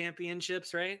 Boston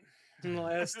championships, right? In the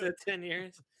last 10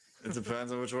 years. It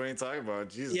depends on which one you talk about.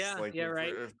 Jesus. Yeah. Like,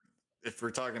 right. If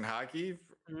we're talking hockey,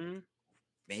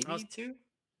 maybe 2.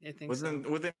 I think within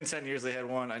 10 years they had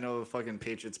 1. I know the fucking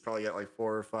Patriots probably got like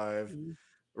 4 or 5. The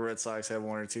Red Sox had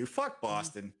 1 or 2. Fuck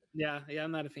Boston. Yeah, I'm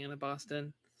not a fan of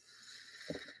Boston.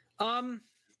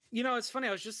 You know, it's funny.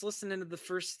 I was just listening to the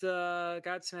first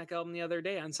Godsmack album the other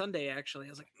day on Sunday. Actually, I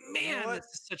was like, man, this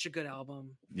is such a good album.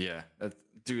 Yeah,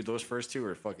 dude, those first 2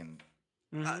 are fucking.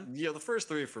 The first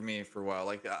 3 for me for a while.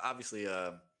 Like obviously,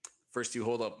 first 2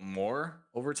 hold up more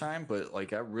over time, but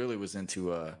like I really was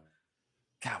into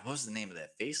God, what was the name of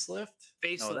that? Facelift?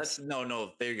 Facelift. No,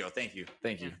 no. There you go. Thank you.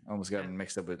 I almost got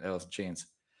mixed up with Alice in Chains.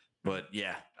 But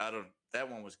yeah, that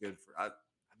one was good I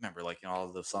remember liking all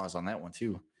of the songs on that one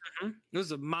too. Mm-hmm. It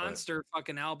was a monster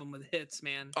fucking album with hits,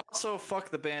 man. Also, fuck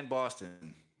the band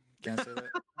Boston. Can I say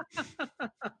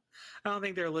that? I don't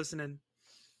think they're listening.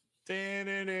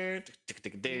 That's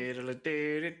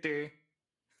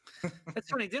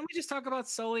funny. Didn't we just talk about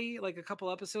Sully like a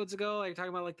couple episodes ago? Like talking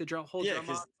about like the whole drum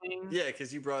thing. Yeah,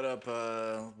 because you brought up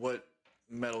what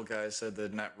metal guys said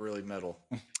that not really metal.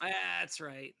 That's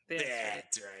right.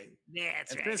 That's right.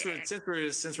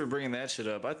 Since we're bringing that shit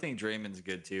up, I think Draymond's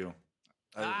good too.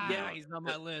 Yeah, he's on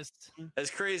my list. As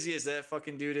crazy as that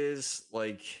fucking dude is,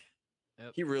 like,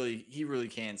 he really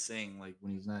can't sing. Like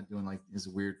when he's not doing like his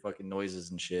weird fucking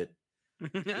noises and shit.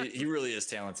 he really is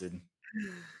talented.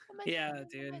 Yeah,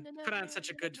 dude. Put on such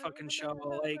a good fucking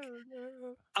show. Like,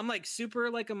 I'm like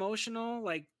super like emotional,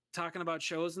 like talking about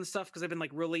shows and stuff because I've been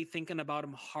like really thinking about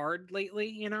them hard lately.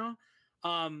 You know,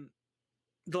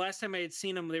 the last time I had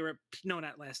seen them, they were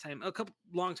not last time,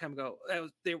 long time ago.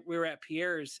 We were at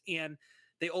Pierre's and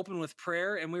they opened with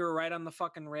prayer and we were right on the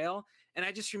fucking rail. And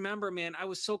I just remember, man, I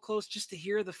was so close just to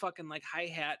hear the fucking like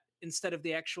hi-hat instead of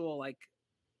the actual like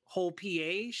whole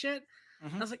PA shit.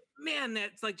 Mm-hmm. I was like, man,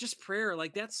 that's like just prayer.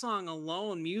 Like that song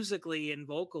alone, musically and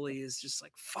vocally, is just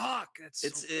like fuck.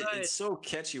 It's so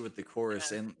catchy with the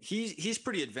chorus, and he's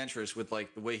pretty adventurous with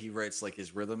like the way he writes like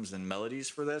his rhythms and melodies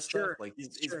for that stuff. Like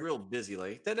he's real busy,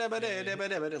 like like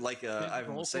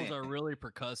Ivan was saying. Vocals are really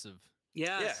percussive.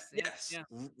 Yes.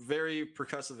 Very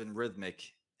percussive and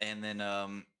rhythmic, and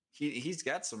then he's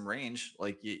got some range.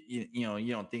 Like you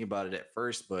don't think about it at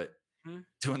first, but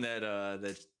doing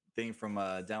that thing from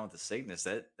Down with the Satanists,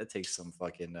 that takes some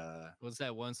fucking what's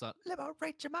that one song?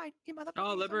 Liberate your mind, you motherfucker.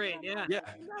 Oh, liberate, yeah.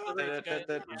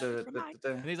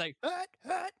 And he's like, hurt.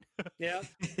 Yeah.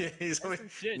 He's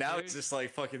just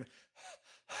like fucking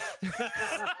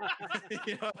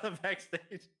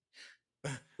backstage.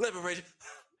 Liberate.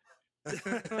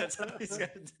 That's how he's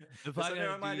got to do. If I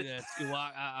gotta do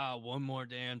that, one more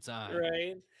damn time.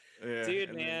 Right. Yeah,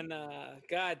 dude, man,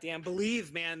 goddamn,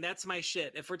 Believe, man, that's my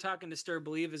shit. If we're talking Disturbed,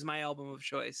 Believe is my album of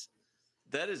choice.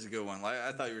 That is a good one. Like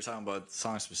I thought you were talking about the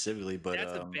song specifically, but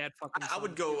that's a bad fucking song. I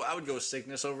would go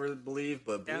Sickness over Believe,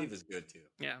 but Believe is good too.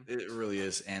 Yeah, it really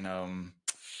is. And what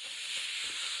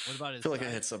about his? I feel like I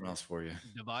had something else for you.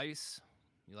 Device.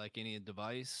 You like any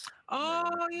Device?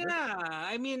 Oh yeah,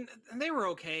 I mean they were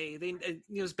okay. It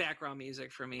was background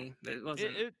music for me. It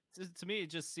wasn't. To me,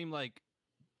 it just seemed like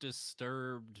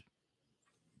Disturbed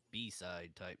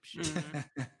B-side type shit.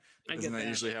 Isn't that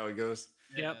usually how it goes?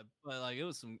 Yeah, but like it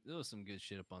was some good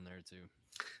shit up on there too.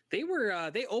 They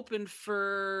opened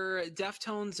for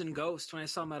Deftones and Ghost when I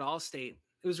saw them at Allstate.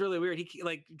 It was really weird.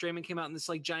 Draymond came out in this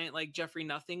like giant like Jeffrey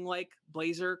Nothing like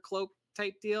blazer cloak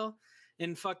type deal,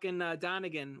 and fucking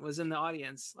Donegan was in the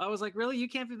audience. I was like, really? You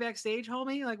can't be backstage,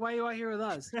 homie? Like, why are you out here with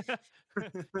us?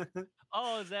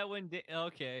 Oh, is that when?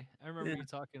 Okay, I remember you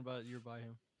talking about you're by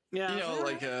him. Yeah,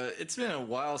 it's been a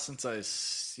while since I've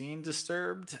seen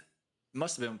Disturbed.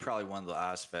 Must have been probably one of the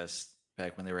Ozfest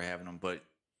back when they were having them, but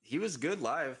he was good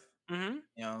live. Mm-hmm.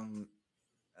 You know,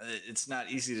 it's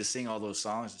not easy to sing all those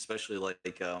songs, especially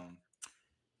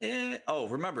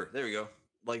remember, there we go.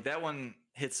 Like that one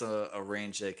hits a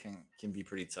range that can be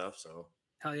pretty tough. So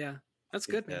hell yeah, that's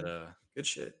good, man. Good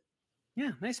shit.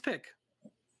 Yeah, nice pick.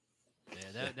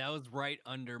 Yeah, that was right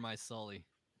under my Sully.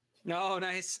 No,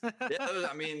 nice. Yeah,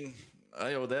 I mean,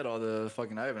 I owe that all the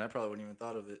fucking Ivan. I probably wouldn't even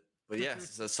thought of it. But yeah,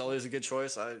 Sully is a good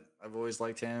choice. I've always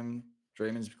liked him.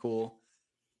 Draymond's cool.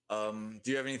 Do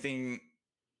you have anything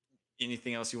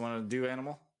else you want to do,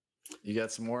 Animal? You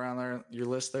got some more on your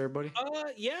list there, buddy?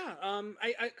 Yeah.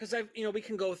 Because we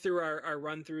can go through our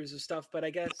run throughs of stuff, but I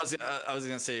guess I was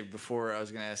gonna say before. I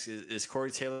was gonna ask you, is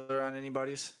Corey Taylor on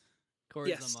anybody's?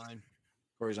 Corey's on mine.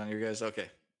 Corey's on your guys.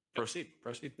 Okay, proceed.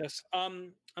 Yes.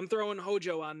 I'm throwing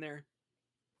Hojo on there.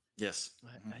 Yes,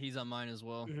 he's on mine as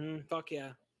well. Mm-hmm. Fuck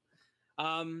yeah.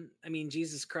 I mean,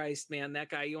 Jesus Christ, man, that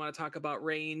guy. You want to talk about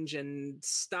range and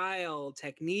style,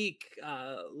 technique,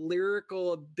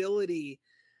 lyrical ability.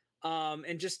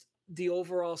 And just the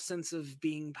overall sense of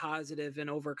being positive and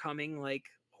overcoming like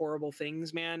horrible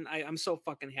things, man. I'm so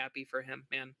fucking happy for him,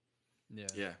 man.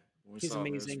 Yeah. He's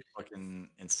amazing. It was fucking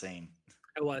insane.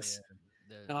 It was.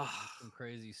 Yeah, some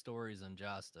crazy stories on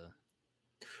Jasta.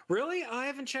 Really? I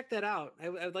haven't checked that out.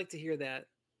 I'd like to hear that.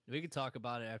 We can talk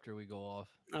about it after we go off.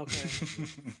 Okay.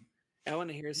 I want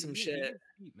to hear some shit. He gets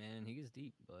deep, man. He gets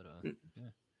deep, but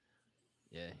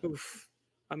yeah. Oof.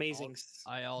 Amazing.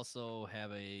 I also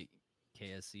have a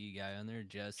KSC guy on there,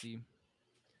 Jesse.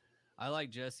 I like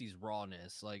Jesse's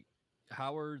rawness. Like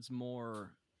Howard's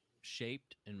more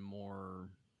shaped and more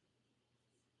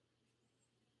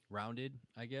rounded,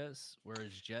 I guess,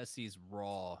 whereas Jesse's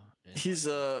raw. He's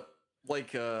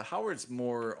like Howard's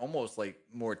almost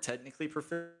more technically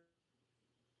proficient.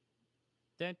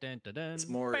 Dun, dun, dun, dun. It's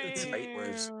more tight,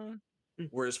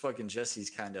 whereas fucking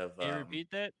Jesse's kind of. Can you repeat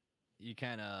that? You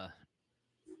kind of.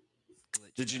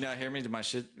 Did you not hear me? Did my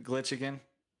shit glitch again?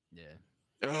 Yeah.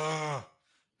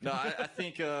 No, I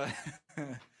think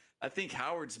I think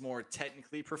Howard's more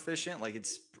technically proficient. Like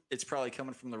it's probably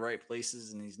coming from the right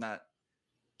places, and he's not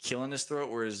killing his throat.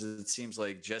 Whereas it seems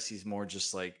like Jesse's more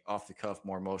just like off the cuff,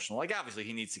 more emotional. Like obviously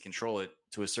he needs to control it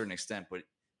to a certain extent, but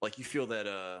like you feel that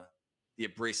the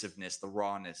abrasiveness, the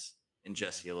rawness in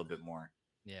Jesse a little bit more.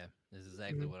 Yeah, this is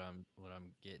exactly what I'm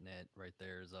getting at right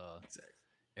there. Is exactly.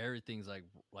 Everything's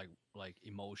like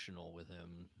emotional with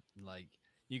him. Like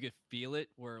you could feel it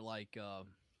where like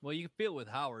well, you can feel it with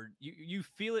Howard. You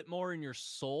feel it more in your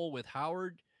soul with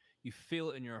Howard. You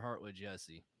feel it in your heart with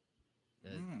Jesse.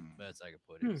 Best I could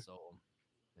put it. So,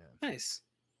 yeah. Nice.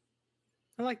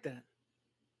 I like that.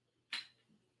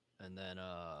 And then,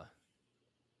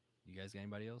 you guys got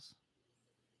anybody else?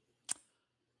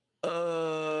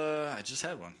 I just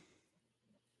had one.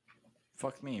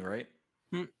 Fuck me, right?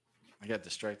 I got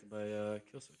distracted by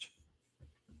Killswitch.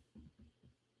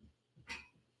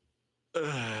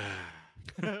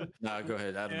 No, go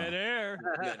ahead. I don't know. Dead air.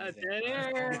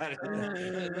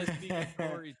 Let's be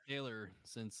Corey Taylor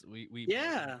since we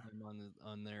him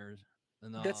on there.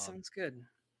 And, that sounds good.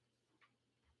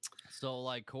 So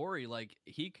like Corey, like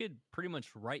he could pretty much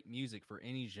write music for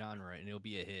any genre and it'll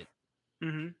be a hit.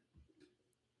 Mm-hmm.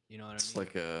 You know what it's I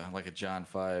mean? Like a John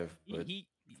 5.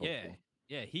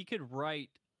 He could write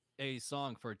a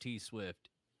song for T Swift.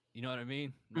 You know what I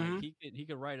mean? Like he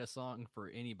could write a song for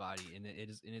anybody, and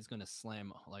it's gonna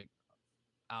slam like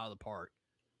out of the park.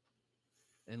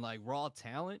 And like raw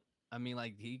talent, I mean,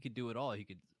 like he could do it all. He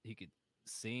could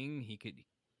sing. He could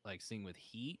like sing with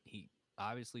heat. He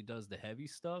obviously does the heavy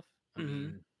stuff. I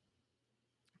mean,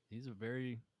 he's a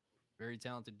very, very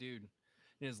talented dude.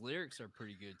 And his lyrics are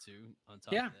pretty good too. On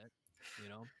top of that, you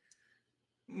know,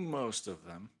 most of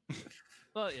them.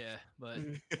 But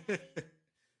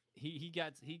he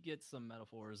gets some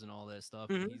metaphors and all that stuff.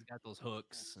 And he's got those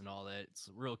hooks and all that. It's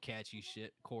real catchy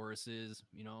shit. Choruses,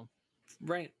 you know.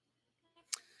 Right.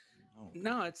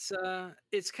 No,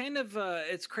 it's kind of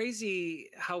it's crazy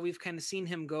how we've kind of seen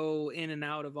him go in and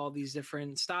out of all these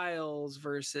different styles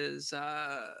versus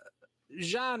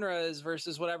genres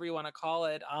versus whatever you want to call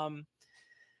it.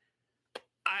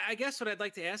 I guess what I'd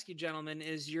like to ask you, gentlemen,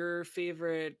 is your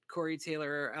favorite Corey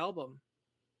Taylor album.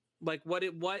 Like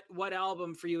what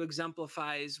album for you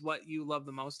exemplifies what you love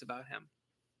the most about him?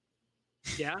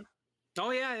 Yeah.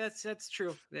 Oh yeah, that's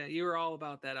true. Yeah, you were all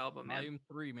about that album, man. Volume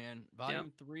 3, man.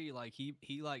 Volume 3, like he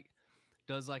like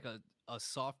does like a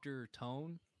softer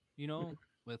tone, you know,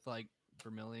 with like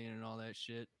Vermilion and all that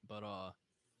shit. But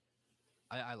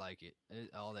I like it.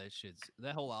 All that shit's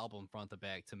that whole album front to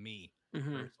back to me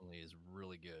personally is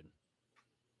really good.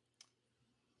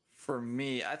 For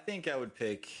me, I think I would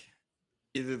pick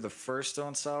either the first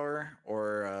Stone Sour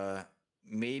or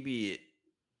maybe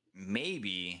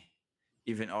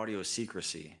even Audio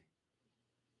Secrecy.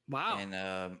 Wow. And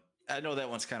I know that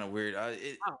one's kind of weird.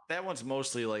 That one's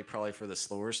mostly like probably for the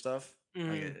slower stuff.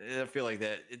 Like, I feel like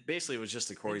that it basically was just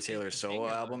a Corey Taylor solo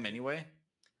album anyway.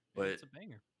 But it's a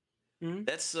banger.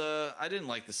 That's I didn't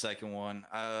like the second one.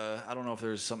 I don't know if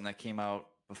there was something that came out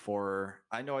before.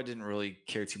 I know I didn't really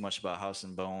care too much about House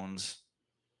and Bones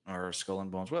or Skull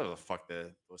and Bones, whatever the fuck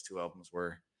those two albums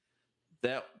were.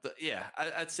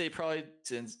 I'd say probably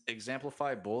to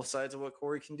exemplify both sides of what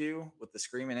Corey can do with the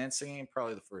screaming and singing,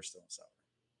 probably the first Stone Sour.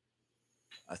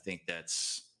 I think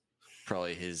that's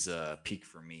probably his peak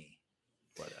for me.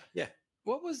 But yeah.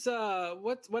 What was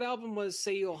what album was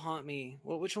Say You'll Haunt Me?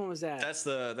 Which one was that?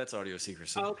 That's Audio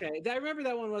Secrecy. Oh, okay. I remember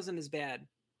that one wasn't as bad.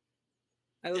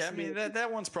 I mean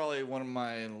that one's probably one of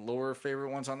my lower favorite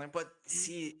ones on there. But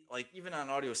see, like even on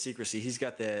Audio Secrecy, he's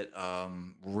got that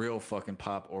real fucking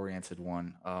pop oriented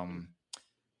one.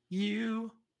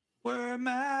 You were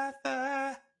my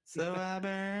fire, so I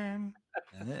burn.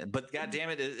 But god damn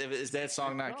it, is that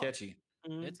song not catchy?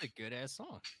 It's a good ass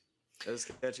song. It's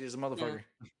catchy as a motherfucker.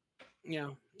 Yeah,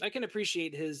 I can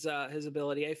appreciate his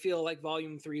ability. I feel like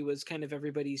Volume 3 was kind of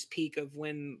everybody's peak of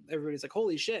when everybody's like,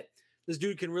 "Holy shit, this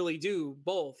dude can really do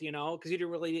both," you know, because you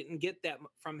didn't get that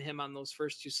from him on those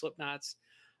first two Slipknots.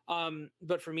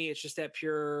 But for me, it's just that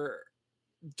pure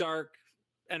dark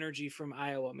energy from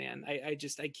Iowa, man. I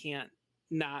can't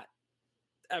not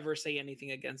ever say anything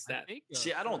against that.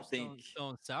 I don't think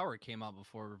Stone Sour came out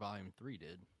before Volume 3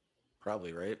 did.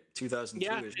 Probably right.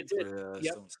 2002 it did. for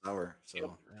Stone Sour.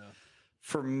 So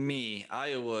For me,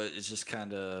 Iowa is just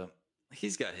kind of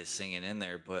he's got his singing in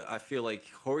there, but I feel like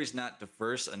Corey's not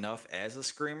diverse enough as a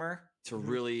screamer to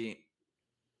really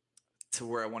to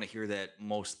where I want to hear that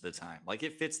most of the time. Like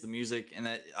it fits the music, and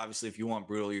that obviously if you want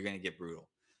brutal, you're gonna get brutal.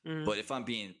 But if I'm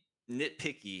being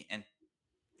nitpicky and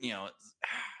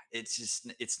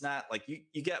it's not like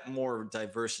you get more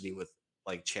diversity with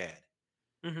like Chad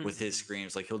with his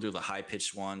screams. Like he'll do the high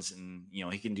pitched ones, and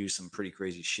he can do some pretty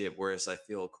crazy shit. Whereas I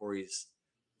feel Corey's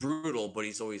brutal, but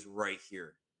he's always right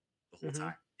here the whole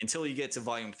time until you get to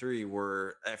volume 3,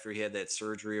 where after he had that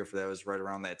surgery, or if that was right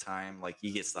around that time, like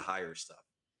he gets the higher stuff.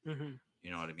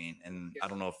 You know what I mean? And I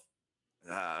don't know if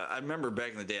I remember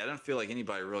back in the day, I didn't feel like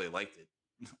anybody really liked it.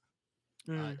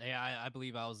 I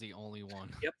believe I was the only one.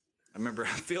 Yep. I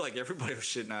feel like everybody was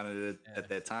shitting on it at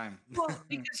that time. Well,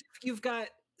 because you've got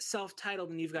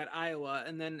self-titled and you've got Iowa,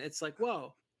 and then it's like,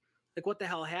 whoa, like what the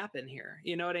hell happened here?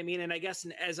 You know what I mean? And I guess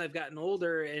as I've gotten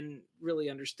older and really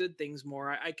understood things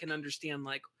more, I can understand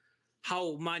like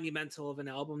how monumental of an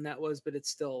album that was, but it's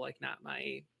still like not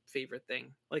my favorite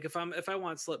thing. Like if I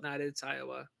want Slipknot, it's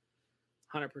Iowa,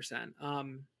 100%.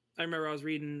 I remember I was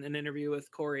reading an interview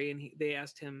with Corey, and they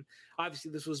asked him,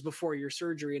 obviously this was before your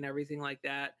surgery and everything like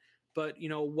that, but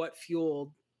what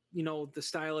fueled the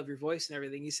style of your voice and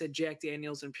everything? He said Jack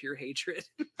Daniels and Pure Hatred.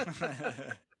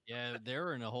 Yeah, they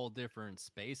were in a whole different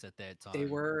space at that time. They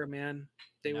were, man.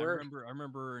 They were. I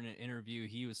remember in an interview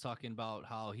he was talking about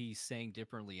how he sang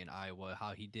differently in Iowa,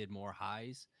 how he did more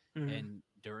highs, and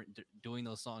during doing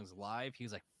those songs live, he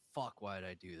was like, "Fuck, why did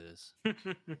I do this?"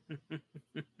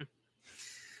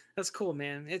 That's cool,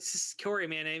 man. It's just Corey,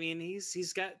 man. I mean, he's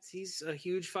a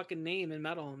huge fucking name in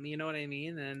metal. You know what I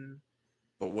mean? And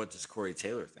but what does Corey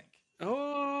Taylor think?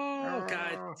 Oh,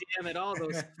 god damn it! All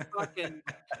those fucking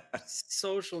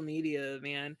social media,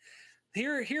 man.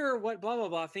 Here, what blah blah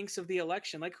blah thinks of the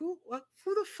election. Like who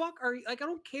the fuck are you? Like I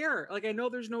don't care. Like I know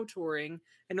there's no touring.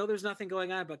 I know there's nothing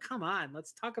going on. But come on,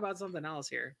 let's talk about something else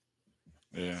here.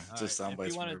 Yeah, just right. If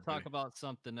you want to talk about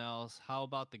something else, how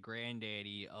about the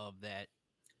granddaddy of that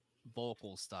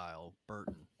vocal style,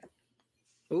 Burton?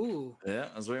 Ooh. Yeah,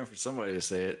 I was waiting for somebody to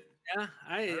say it. Yeah,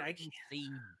 I can't.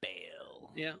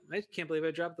 Bell. Yeah, I can't believe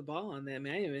I dropped the ball on that,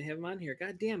 man. I didn't even have him on here.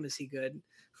 God damn, is he good?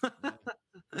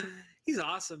 He's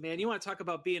awesome, man. You want to talk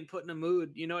about being put in a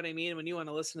mood, you know what I mean? When you want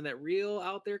to listen to that real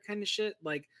out there kind of shit,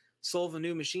 like Soul of a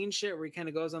New Machine shit, where he kind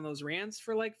of goes on those rants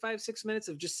for like 5-6 minutes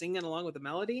of just singing along with the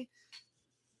melody.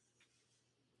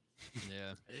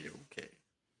 Yeah. Okay.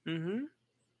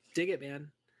 Dig it,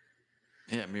 man.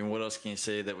 Yeah, I mean, what else can you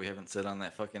say that we haven't said on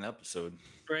that fucking episode?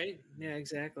 Right? Yeah,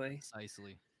 exactly.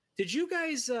 Precisely. Did you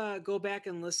guys go back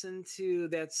and listen to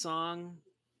that song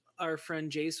our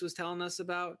friend Jace was telling us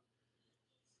about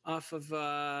off of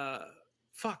what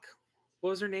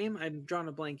was her name? I'm drawing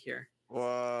a blank here.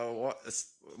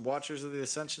 Watchers of the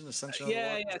Ascension? Ascension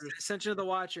of the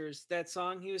Watchers. That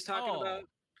song he was talking about.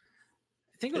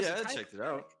 I think it was I checked it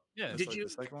out. Yeah. Did you? The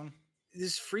second one? This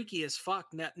is freaky as fuck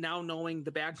now knowing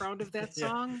the background of that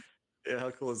song. Yeah,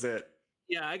 how cool is that?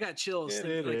 Yeah, I got chills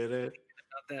thinking about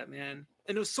that, man.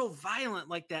 And it was so violent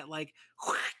like that, like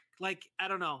I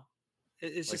don't know.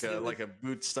 It's like a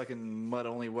boot stuck in mud,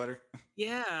 only wetter.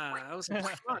 Yeah, I was like,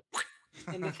 fuck.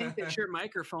 And to think that your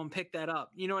microphone picked that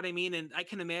up, you know what I mean? And I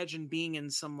can imagine being in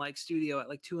some like studio at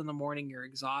like 2 a.m, you're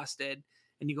exhausted,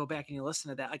 and you go back and you listen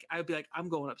to that. Like I'd be like, I'm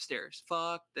going upstairs.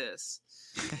 Fuck this.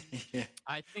 Yeah.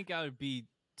 I think I would be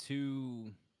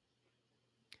too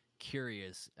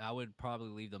curious. I would probably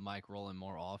leave the mic rolling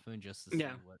more often just to see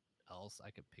what else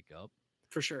I could pick up.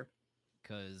 For sure.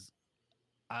 Because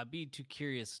I'd be too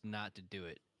curious not to do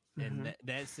it. And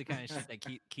that's the kind of shit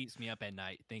that keeps me up at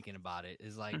night thinking about it.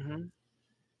 Is like,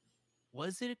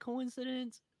 was it a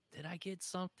coincidence? Did I get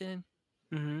something?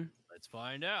 Let's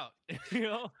find out.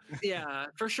 Yeah,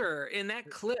 for sure. In that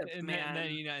clip, and man.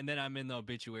 And then I'm in the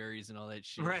obituaries and all that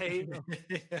shit. Right.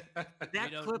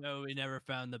 That clip, know. We never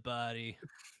found the body.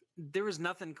 There was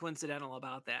nothing coincidental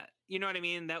about that. You know what I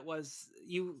mean? That was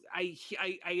I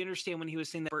understand when he was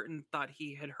saying that Burton thought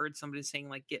he had heard somebody saying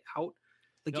like "get out."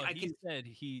 Like no, he said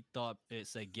he thought it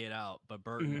said "get out," but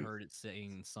Burton heard it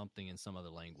saying something in some other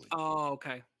language. Oh,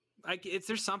 okay.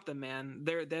 There's something, man.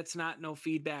 That's not no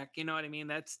feedback. You know what I mean?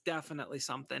 That's definitely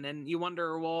something. And you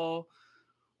wonder, well,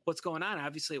 what's going on?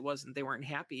 Obviously, they weren't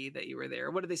happy that you were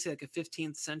there. What did they say? Like a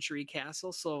 15th century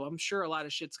castle. So I'm sure a lot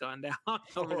of shit's gone down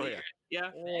over there. Yeah.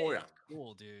 Oh yeah.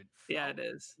 Cool, dude. Yeah, it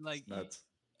is. Like,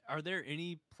 are there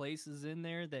any places in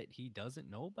there that he doesn't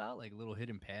know about, like little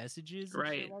hidden passages, and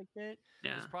shit like that?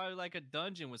 Yeah. It's probably like a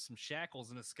dungeon with some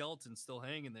shackles and a skeleton still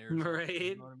hanging there. Right.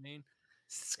 You know what I mean?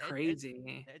 It's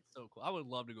crazy. That's so cool. I would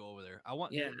love to go over there. I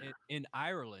want in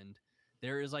Ireland.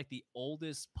 There is like the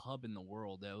oldest pub in the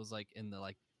world that was like in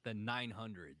the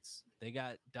 900s. They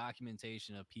got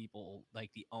documentation of people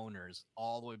like the owners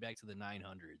all the way back to the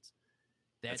 900s.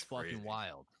 That's fucking crazy.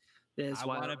 Wild. I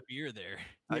want a beer there.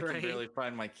 I can barely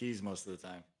find my keys most of the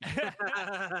time.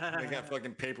 I got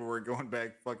fucking paperwork going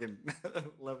back fucking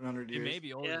 1100 years. It may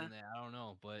be older than that. I don't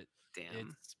know, but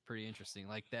it's pretty interesting.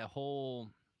 Like that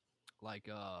whole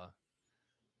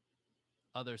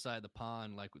other side of the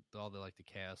pond, like with all the the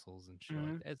castles and shit.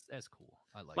 Mm-hmm. That's cool.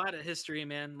 I like a lot of history,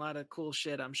 man. A lot of cool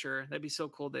shit. I'm sure that'd be so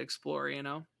cool to explore.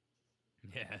 Yeah.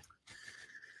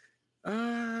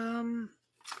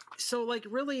 So like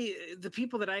really the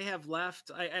people that I have left,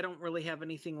 I don't really have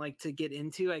anything like to get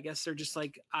into. I guess they're just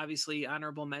like obviously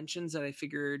honorable mentions that I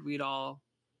figured we'd all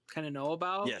kind of know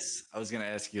about. Yes, I was gonna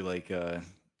ask you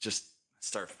just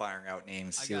start firing out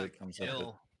names, see what comes up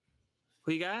with.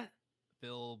 Who you got?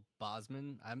 Phil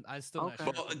Bosman. I still not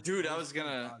sure. Well, dude, I was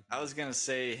gonna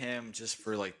say him just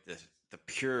for like the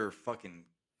pure fucking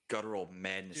guttural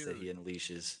madness that he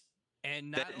unleashes.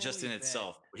 And that just in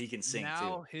itself, he can sing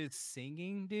now too. His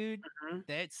singing, dude,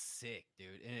 that's sick,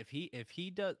 dude. And if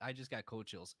he does, I just got cold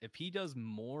chills. If he does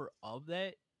more of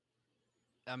that,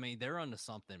 I mean, they're onto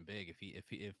something big. If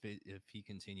he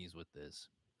continues with this.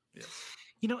 Yes.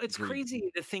 You know, it's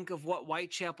crazy to think of what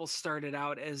Whitechapel started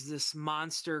out as this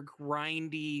monster,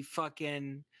 grindy,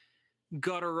 fucking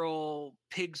guttural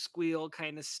pig squeal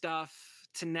kind of stuff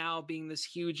to now being this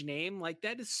huge name. Like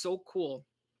that is so cool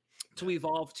to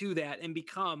evolve to that and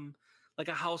become like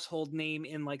a household name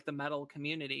in like the metal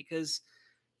community. Cause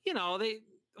you know,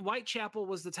 Whitechapel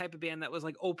was the type of band that was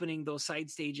like opening those side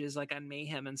stages, like on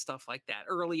Mayhem and stuff like that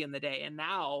early in the day. And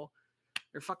now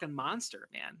they're fucking monster,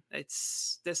 man.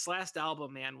 This last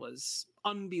album, man, was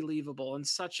unbelievable and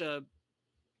such a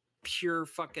pure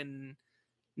fucking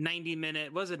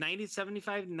 90-minute, was it 90,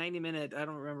 75, 90-minute? I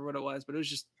don't remember what it was, but it was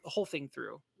just the whole thing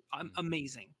through.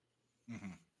 Amazing.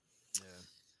 Mm-hmm. Yeah.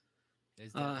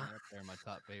 He's definitely up there in my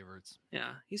top favorites.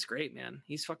 Yeah, he's great, man.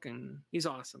 He's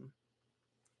awesome.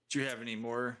 Do you have any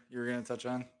more you were going to touch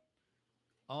on?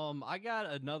 I got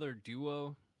another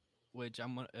duo, which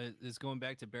is going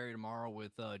back to Bury Tomorrow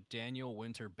with Daniel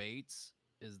Winter Bates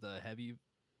is the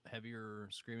heavier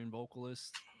screaming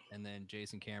vocalist, and then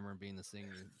Jason Cameron being the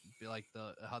singer. Like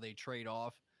how they trade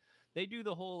off. They do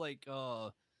the whole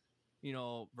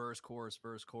verse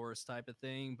chorus type of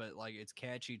thing, but like it's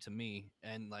catchy to me,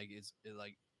 and like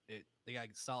they got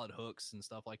solid hooks and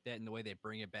stuff like that, and the way they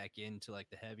bring it back into like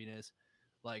the heaviness,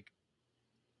 like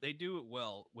they do it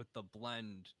well with the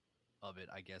blend of it,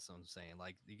 I guess I'm saying.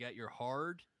 Like you got your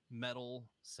hard metal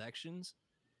sections,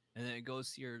 and then it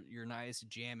goes to your nice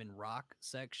jam and rock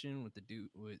section with the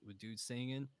dude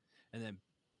singing, and then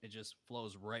it just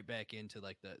flows right back into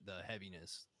like the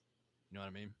heaviness. You know what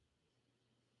I mean?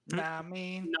 Nah,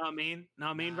 mean,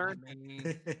 Vern.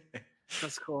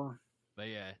 That's cool. But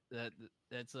yeah,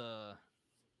 that's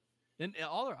and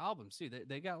all their albums too.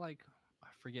 They got like I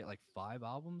forget like 5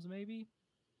 albums maybe,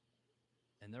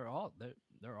 and they're all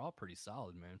pretty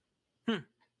solid, man.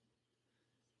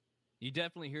 You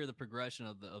definitely hear the progression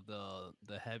of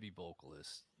the heavy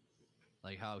vocalist,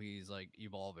 like how he's like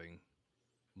evolving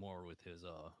more with his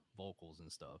vocals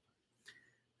and stuff.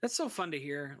 That's so fun to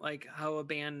hear, like how a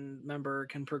band member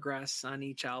can progress on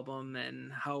each album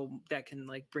and how that can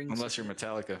like bring. Unless you're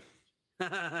Metallica.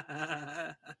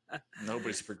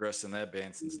 Nobody's progressed in that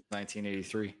band since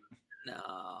 1983.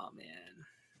 No, man.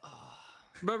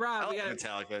 But Rob, we got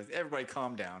Metallica. Everybody,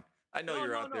 calm down. I know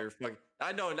you're out there. Fucking,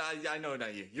 I know,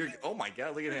 not you. You're. Oh my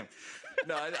god, look at him.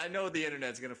 No, I know the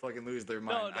internet's gonna fucking lose their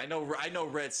mind. No. I know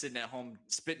Red's sitting at home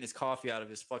spitting his coffee out of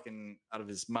his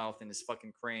mouth in his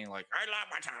fucking crane, like I love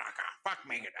Metallica. Fuck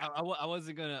me. I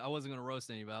wasn't gonna roast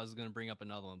anybody. I was gonna bring up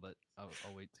another one, but I'll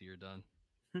wait till you're done.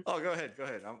 Oh, go ahead.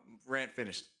 I'm rant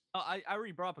finished. Oh, I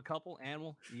already brought up a couple.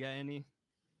 Animal, you got any?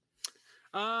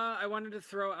 I wanted to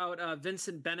throw out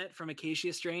Vincent Bennett from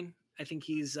Acacia Strain. I think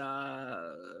he's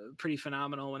pretty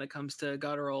phenomenal when it comes to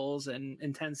gutturals and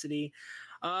intensity.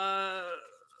 I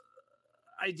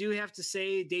do have to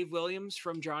say Dave Williams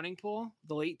from Drowning Pool,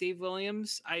 the late Dave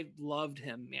Williams. I loved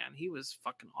him, man. He was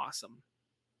fucking awesome.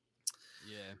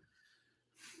 Yeah.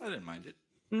 I didn't mind it.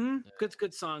 Mm-hmm. Yeah.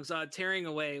 Good songs. Tearing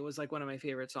Away was like one of my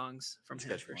favorite songs from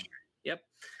him for sure. Yep.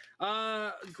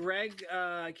 Greg,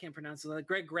 I can't pronounce it.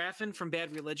 Greg Graffin from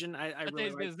Bad Religion. I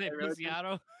really like his name.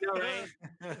 Luciano. No, right?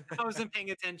 I wasn't paying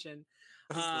attention.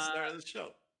 This is the start of the show.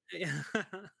 Yeah.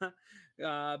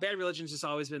 Bad Religion's just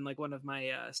always been like one of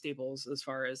my staples as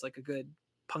far as like a good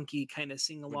punky kind of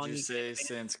sing along. Would you say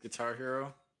since Guitar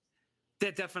Hero?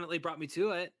 That definitely brought me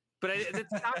to it. But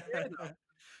it's not there, though.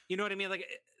 You know what I mean? Like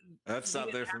that's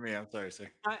not there for me. I'm sorry, sir.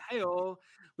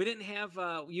 We didn't have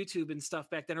YouTube and stuff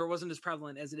back then, or it wasn't as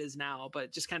prevalent as it is now.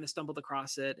 But just kind of stumbled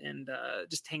across it, and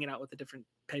just hanging out with the different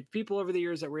type of people over the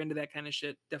years that were into that kind of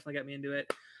shit definitely got me into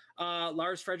it.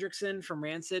 Lars Frederiksen from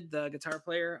Rancid, the guitar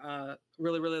player,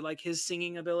 really like his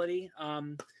singing ability.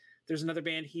 There's another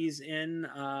band he's in,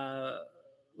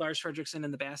 Lars Frederiksen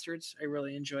and the Bastards. I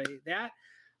really enjoy that.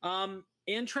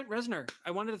 And Trent Reznor.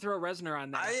 I wanted to throw Reznor on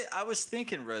that. I was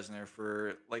thinking Reznor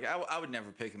for like I would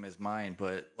never pick him as mine,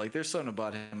 but like there's something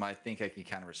about him I think I can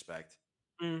kind of respect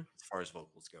as far as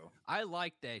vocals go. I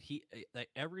like that like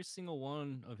every single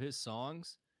one of his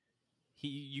songs,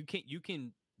 you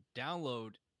can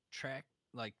download track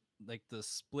like the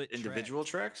split individual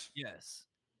tracks. Yes,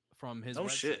 from his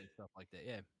website and stuff like that.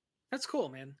 Yeah, that's cool,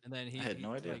 man. And then I had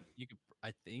no idea. Like, you could,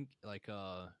 I think, like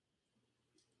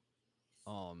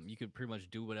you could pretty much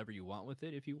do whatever you want with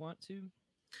it if you want to,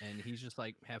 and he's just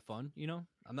like have fun. You know,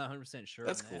 I'm not 100% sure.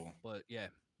 That's cool, but yeah,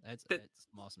 that's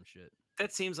some awesome shit.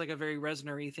 That seems like a very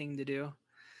Reznor-y thing to do.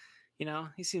 You know,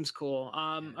 he seems cool.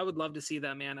 I would love to see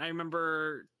that, man. I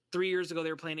remember 3 years ago they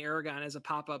were playing Aragon as a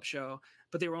pop-up show,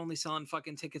 but they were only selling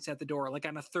fucking tickets at the door, like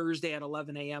on a Thursday at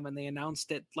 11 a.m. and they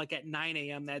announced it like at 9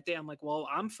 a.m. that day. I'm like, well,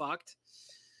 I'm fucked.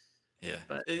 Yeah,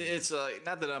 but it's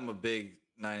not that I'm a big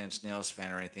Nine Inch Nails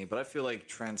fan or anything, but I feel like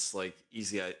Trent's like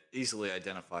easily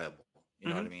identifiable. You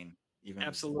know what I mean? Even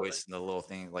his voice and the little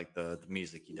thing, like the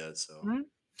music he does. So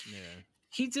yeah,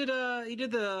 he did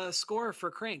the score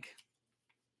for Crank.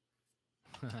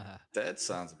 That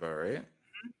sounds about right.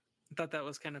 I thought that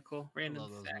was kind of cool. Random.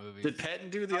 Love those movies. Did Patton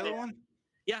do the other one?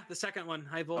 Yeah, the second one,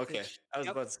 High Voltage. Okay, I was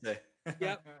about to say.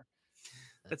 Yep.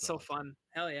 That's so fun.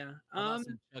 Hell yeah.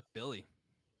 Chuck Billy.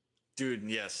 Dude,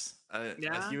 yes.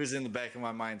 He was in the back of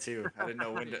my mind too. I didn't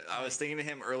know when I was thinking of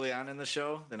him early on in the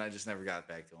show, then I just never got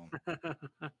back to him.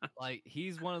 Like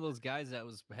he's one of those guys that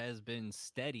has been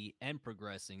steady and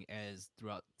progressing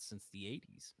since the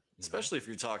 80s. Especially if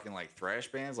you're talking like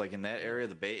thrash bands, like in that area,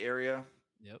 the Bay Area.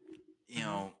 Yep. You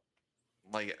know,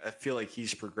 like I feel like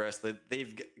he's progressed.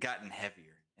 They've gotten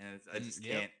heavier, and I just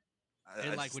can't.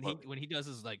 And like when he does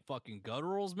his like fucking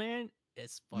gutturals, man,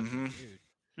 it's fucking dude.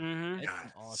 Mm-hmm.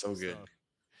 God, awesome so good. Stuff.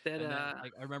 Then,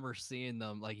 like I remember seeing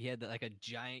them, like he had like a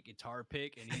giant guitar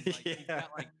pick, and he's like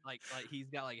he's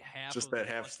got like half just that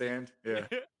half stand, yeah.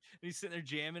 He's sitting there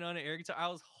jamming on an air guitar. I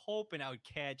was hoping I would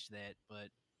catch that, but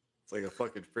it's like a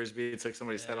fucking frisbee. It took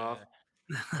somebody's head off.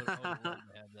 I would love to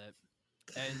have that.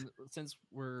 And since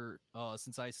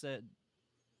I said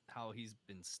how he's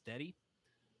been steady,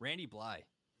 Randy Blythe.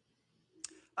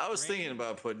 I was thinking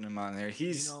about putting him on there.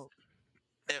 He's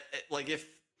like if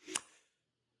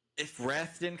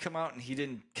Wrath didn't come out and he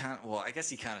didn't I guess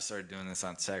he kind of started doing this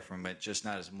on Sacrament, just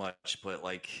not as much. But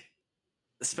like,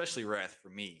 especially Wrath for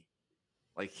me,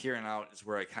 like Hearing Out is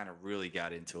where I kind of really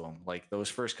got into him. Like those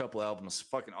first couple albums,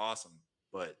 fucking awesome,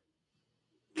 but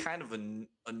kind of a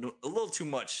little too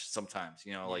much sometimes,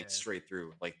 you know, like straight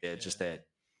through like that, just that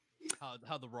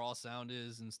how the raw sound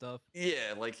is and stuff.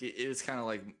 Yeah, like it was kind of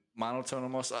like monotone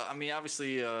almost. I mean,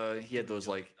 obviously he had those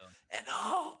like and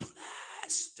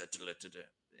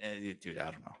dude,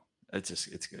 I don't know.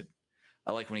 It's good.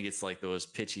 I like when he gets like those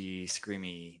pitchy,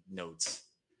 screamy notes.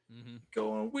 Mm-hmm.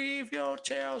 Go and weave your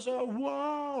tales of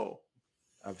woe.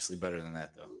 Obviously better than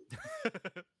that though.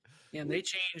 Yeah, they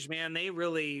changed, man. They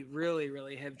really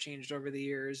have changed over the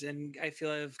years, and I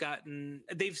feel they've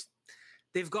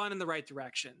gone in the right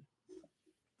direction.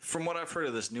 From what I've heard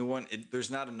of this new one,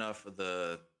 there's not enough of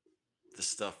the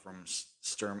stuff from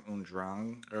Sturm und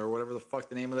Drang or whatever the fuck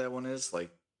the name of that one is.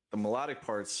 Like the melodic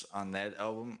parts on that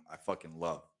album, I fucking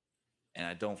love, and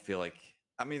I don't feel like.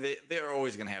 I mean, they are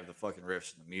always gonna have the fucking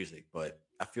riffs and the music, but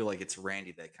I feel like it's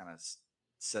Randy that kind of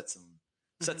sets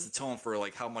the tone for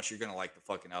like how much you're gonna like the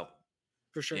fucking album.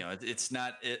 For sure. You know, it's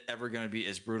not ever gonna be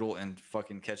as brutal and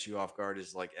fucking catch you off guard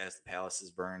as like As the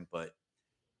Palaces Burn, but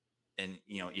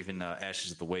you know, even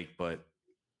Ashes of the Wake, but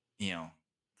you know,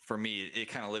 for me, it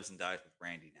kind of lives and dies with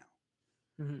Randy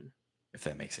now. Mm-hmm. If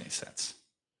that makes any sense.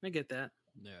 I get that.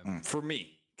 Yeah. For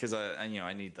me, because I you know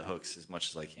I need the hooks as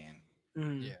much as I can.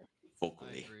 Mm-hmm. Yeah.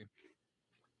 Vocally. I agree.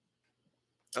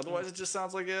 Otherwise, it just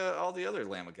sounds like all the other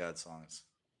Lamb of God songs.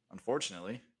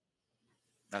 Unfortunately,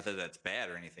 not that that's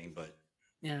bad or anything, but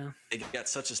yeah, it got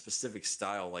such a specific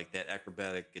style, like that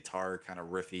acrobatic guitar kind of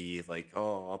riffy, like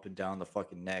up and down the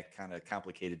fucking neck, kind of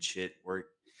complicated shit, where you're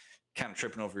kind of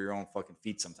tripping over your own fucking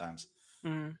feet sometimes.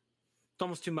 Mm-hmm. It's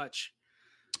almost too much.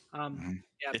 Yeah,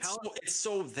 it's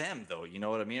so them though, you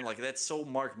know what I mean? Like that's so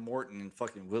Mark Morton and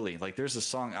fucking Willie. Like there's a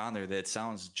song on there that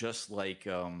sounds just like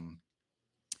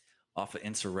off of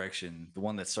Insurrection, the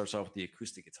one that starts off with the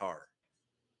acoustic guitar.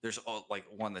 There's like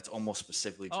one that's almost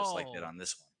specifically just like that on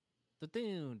this one.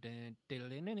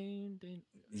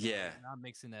 Yeah, I'm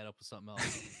mixing that up with something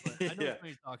else. But I know what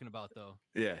you're talking about, though.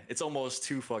 Yeah, it's almost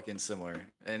too fucking similar.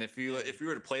 And if you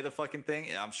were to play the fucking thing,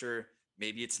 I'm sure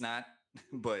maybe it's not,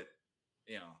 but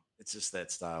it's just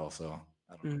that style. So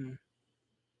I don't know.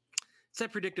 It's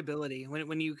that predictability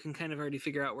when you can kind of already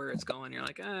figure out where it's going. You're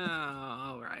like, oh,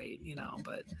 all right,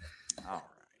 but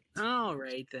all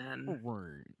right then.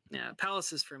 Yeah,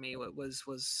 Palaces for me was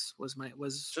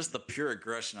just the pure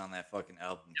aggression on that fucking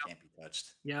album can't be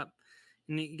touched. Yep.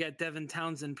 And you got Devin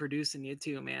Townsend producing you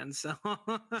too, man. So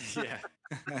yeah.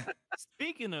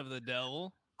 Speaking of the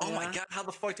devil. Oh my god, how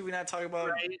the fuck do we not talk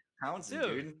about Townsend,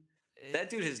 dude? That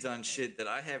dude has done shit that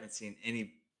I haven't seen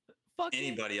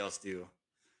anybody else do.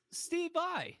 Steve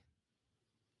Vai.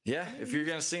 Yeah, if you're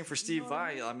gonna sing for Steve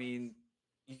Vai, I mean,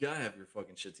 you gotta have your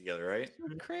fucking shit together, right?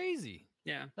 Crazy.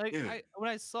 Yeah. Like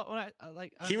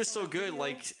he was so good.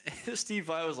 Like Steve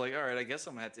Vai was like, all right, I guess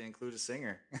I'm gonna have to include a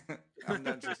singer. I'm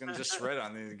not just gonna shred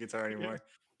on the guitar anymore.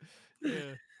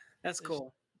 Yeah, that's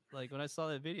cool. Like when I saw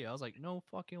that video, I was like, no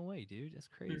fucking way, dude. That's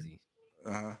crazy.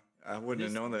 I wouldn't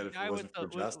have known that if it wasn't for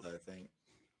Justa, I think.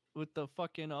 With the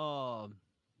fucking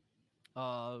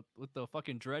with the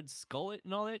fucking Dread Skullet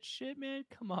and all that shit, man.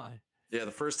 Come on. Yeah,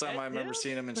 the first time I remember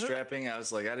seeing him in strapping, I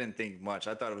was like, I didn't think much.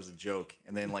 I thought it was a joke.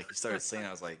 And then like he started saying,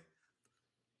 I was like,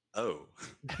 oh,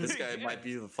 this guy might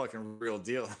be the fucking real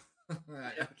deal.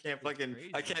 I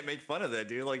can't make fun of that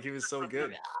dude. Like he was so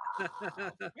good.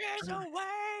 There's a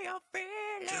way of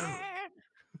feeling.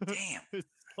 Damn. It's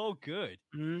so good.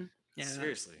 Mm-hmm. Yeah.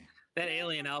 Seriously. That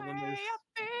Alien album is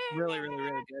really, really,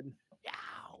 really good.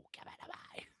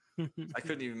 I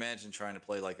couldn't even imagine trying to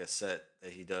play like a set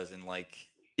that he does in like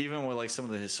even with like some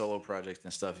of his solo projects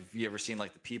and stuff. If you ever seen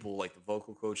like the people like the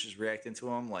vocal coaches reacting to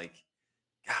him, like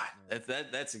God,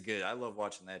 that's a good. I love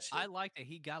watching that shit. I like that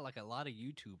he got like a lot of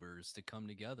YouTubers to come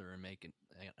together and make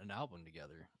an album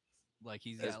together. Like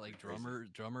he's got like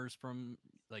drummers from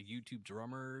like YouTube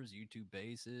drummers, YouTube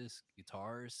bassists,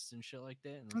 guitarists, and shit like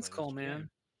that. And that's cool, man.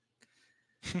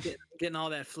 Getting all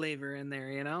that flavor in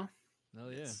there, Oh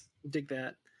yeah, dig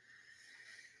that.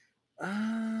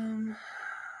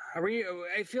 Are we?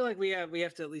 I feel like we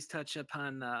have to at least touch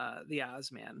upon the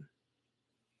Ozman.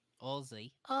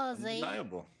 Ozzy.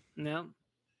 Undeniable. No.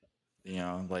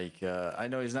 Like I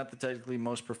know he's not the technically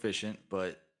most proficient,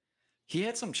 but he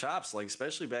had some chops, like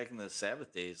especially back in the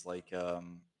Sabbath days, like Hole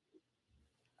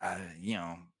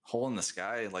in the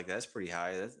Sky, like that's pretty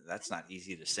high. That's not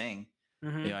easy to sing.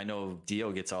 Mm-hmm. I know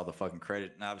Dio gets all the fucking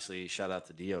credit, and obviously shout out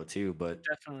to Dio too, but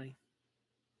definitely.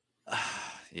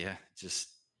 Yeah, just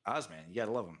Ozman, you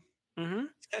gotta love him. Mm-hmm.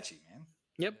 It's catchy, man.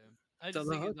 Yep. I just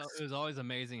think it was always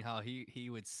amazing how he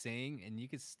would sing and you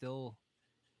could still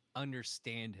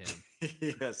understand him.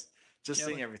 Yes. Just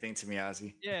sing everything to me,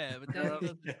 Ozzy. Yeah, but then he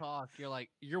doesn't talk.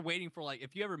 You're waiting for like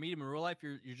if you ever meet him in real life,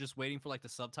 you're just waiting for like the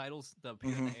subtitles to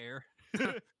appear in the air.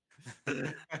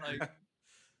 Like,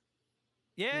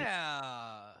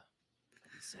 yeah.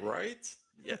 Right?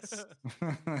 Yes.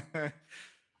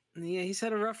 Yeah, he's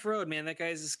had a rough road, man. That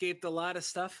guy's escaped a lot of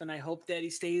stuff, and I hope that he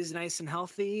stays nice and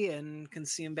healthy and can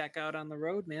see him back out on the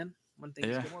road, man. One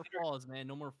thing. No more falls, man.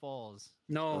 No more falls.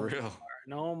 No,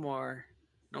 no more.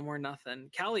 No more nothing.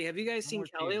 Kelly, have you guys seen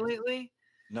Kelly lately?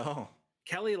 No.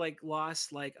 Kelly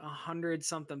lost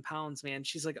 100-something pounds, man.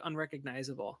 She's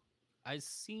unrecognizable. I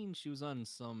seen she was on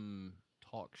some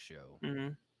talk show,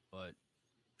 but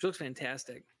she looks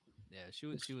fantastic. Yeah, she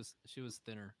was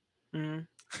thinner. Mm-hmm.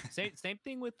 Same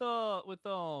thing with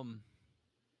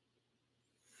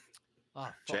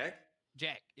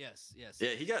Jack, yes. Yeah,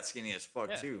 he got skinny as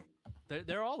fuck too.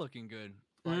 They're all looking good.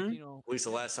 Mm-hmm. At least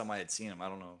the last time I had seen him, I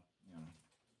don't know.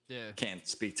 Yeah, can't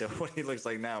speak to what he looks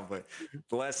like now, but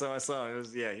the last time I saw him,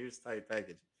 he was tight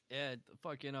package. Yeah,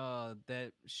 fucking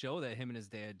that show that him and his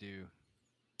dad do.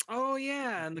 Oh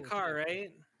yeah, in the car,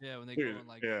 right? Yeah, when they go on a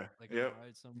ride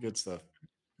somewhere. Good stuff.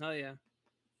 Oh yeah.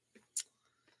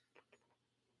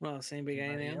 Well, anybody got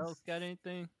anything else? Got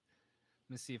anything?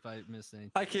 Let me see if I missed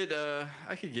anything. I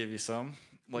could give you some.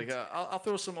 I'll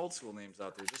throw some old school names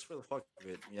out there just for the fuck of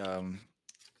it.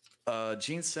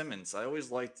 Gene Simmons. I always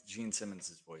liked Gene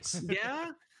Simmons' voice.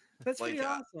 Yeah, that's pretty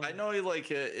awesome. I know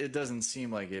it doesn't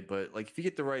seem like it, but if you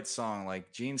get the right song,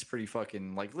 Gene's pretty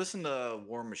fucking listen to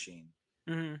War Machine.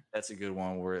 Mm-hmm. That's a good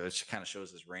one where it kind of shows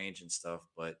his range and stuff,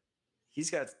 but. He's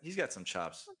got some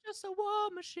chops. I'm just a war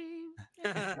machine.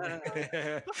 I'm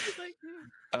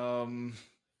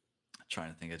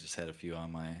trying to think. I just had a few on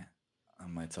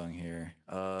my tongue here.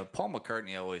 Paul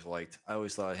McCartney I always liked. I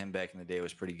always thought him back in the day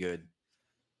was pretty good.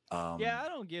 Yeah, I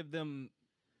don't give them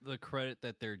the credit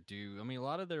that they're due. I mean, a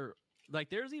lot of their like,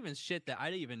 there's even shit that I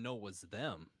didn't even know was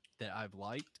them that I've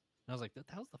liked. And I was like, "That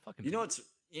hell's the fucking." You know, it's.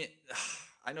 Yeah,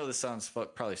 I know this sounds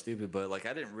probably stupid, but like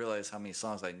I didn't realize how many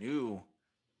songs I knew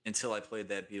until I played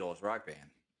that Beatles Rock Band.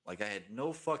 Like I had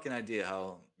no fucking idea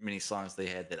how many songs they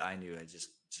had that I knew. I just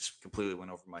completely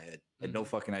went over my head. I had no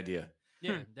fucking idea.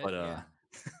 Yeah, but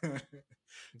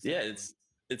yeah,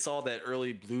 it's all that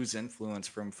early blues influence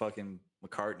from fucking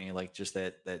McCartney. Like just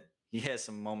that he has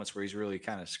some moments where he's really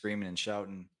kind of screaming and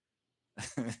shouting,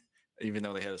 even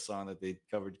though they had a song that they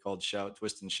covered called "Shout,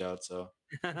 Twist and Shout." So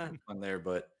on there,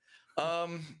 but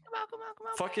come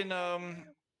on, fucking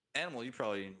Animal, you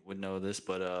probably would know this,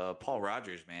 but Paul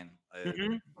Rogers, man,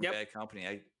 Bad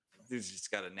Company. Dude's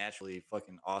just got a naturally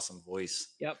fucking awesome voice.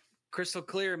 Yep, crystal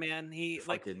clear, man. He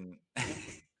fucking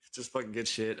just fucking good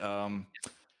shit.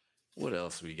 What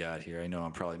else we got here? I know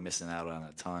I'm probably missing out on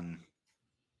a ton.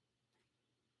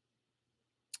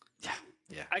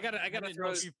 Yeah. I gotta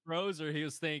throw. He froze or he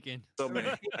was thinking. So many.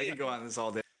 I can go on this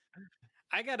all day.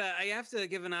 I have to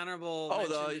give an honorable.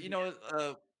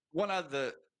 One of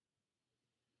the.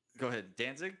 Go ahead,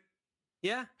 Danzig.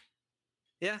 Yeah.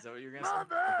 Is that what you're gonna say?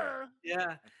 Okay.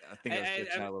 Yeah. I think I was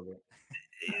a little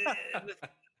bit.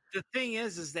 The thing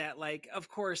is that like, of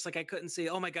course, like I couldn't say,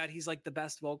 oh my God, he's like the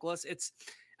best vocalist. It's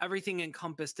everything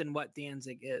encompassed in what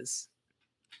Danzig is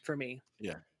for me.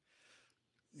 Yeah.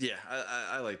 Yeah.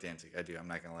 I like Danzig. I do. I'm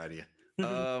not going to lie to you.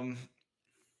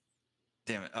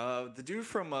 Damn it. The dude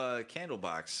from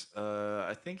Candlebox,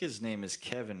 I think his name is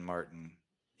Kevin Martin.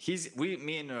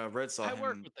 Me and Red saw him. I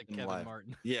work with the Kevin live.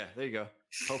 Martin. Yeah, there you go.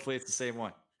 Hopefully it's the same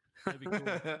one. That'd be cool.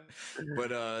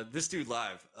 But this dude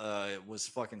live was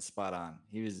fucking spot on.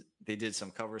 They did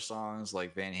some cover songs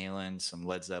like Van Halen, some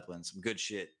Led Zeppelin, some good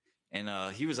shit. And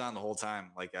he was on the whole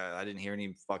time. Like I didn't hear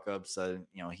any fuck ups.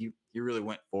 He really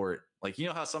went for it. Like, you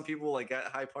know how some people like got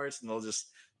high parts and they'll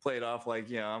just play it off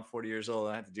like, I'm 40 years old.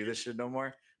 I have to do this shit no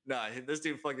more. Nah, this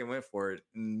dude fucking went for it.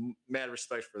 And mad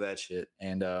respect for that shit.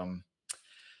 And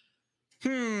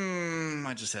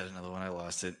I just had another one. I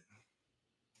lost it.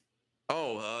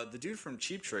 Oh, the dude from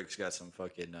Cheap Trick's got some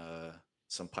fucking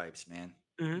some pipes, man.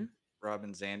 Mm-hmm.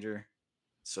 Robin Zander.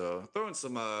 So throwing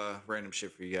some random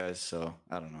shit for you guys. So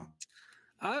I don't know.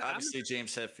 Obviously,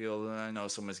 James Hetfield. I know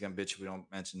someone's gonna bitch if we don't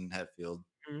mention Hetfield.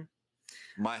 Mm-hmm.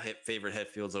 My favorite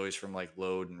Hetfield's always from like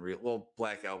Load and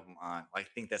Black Album on. I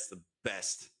think that's the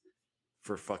best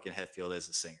for fucking Hetfield as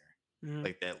a singer. Mm-hmm.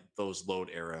 Like those Load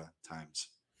era times.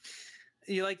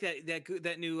 You like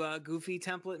that new Goofy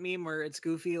template meme where it's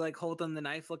Goofy like holding the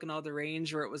knife, looking all the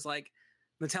range, where it was like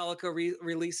Metallica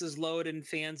releases Load and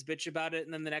fans bitch about it,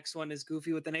 and then the next one is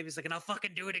Goofy with the knife. He's like, and I'll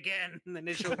fucking do it again. And then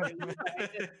it shows. I've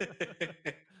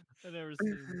never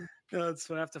seen it. That's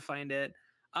what I have to find it.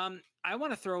 I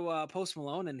want to throw Post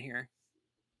Malone in here.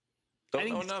 Don't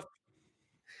know enough.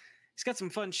 He's got some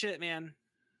fun shit, man.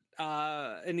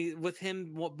 And with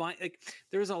him,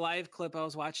 there was a live clip I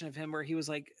was watching of him where he was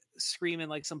like screaming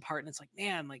like some part, and it's like,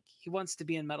 man, like he wants to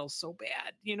be in metal so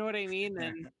bad. You know what I mean?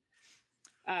 And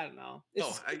I don't know.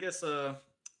 I guess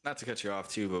not to cut you off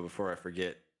too, but before I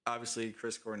forget, obviously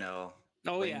Chris Cornell,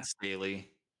 Lane Staley.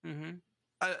 Mm-hmm.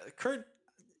 Kurt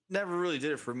never really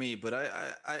did it for me, but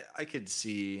I could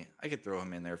throw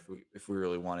him in there if we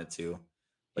really wanted to.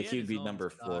 Like he'd be number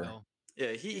 4.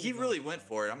 Yeah, he really went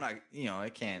for it. I'm not, I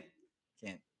can't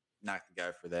knock the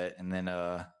guy for that. And then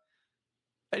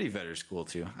Eddie Vedder's cool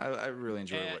too. I really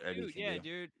enjoy what Eddie can do. Yeah,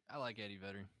 dude, I like Eddie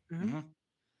Vedder. Mm-hmm.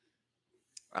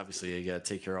 Obviously, you got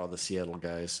to take care of all the Seattle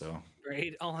guys. So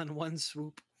right, all in one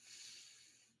swoop.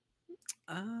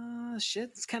 Shit,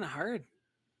 it's kind of hard.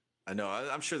 I know.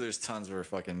 I'm sure there's tons we're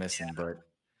fucking missing, but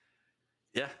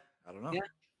yeah, I don't know. Yeah,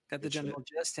 got the general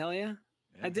gist. Hell yeah,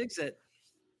 I digs it.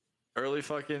 Early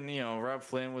fucking, Rob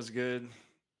Flynn was good.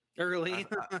 Early.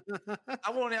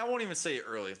 I won't even say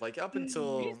early. Like up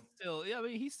until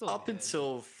he's still up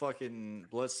until fucking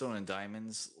Bloodstone and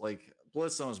Diamonds. Like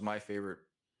Bloodstone is my favorite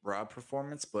Rob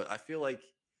performance, but I feel like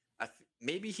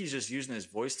maybe he's just using his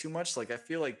voice too much. Like I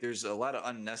feel like there's a lot of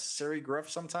unnecessary gruff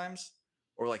sometimes,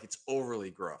 or like it's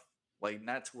overly gruff. Like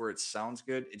not to where it sounds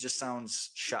good. It just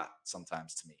sounds shot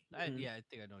sometimes to me. I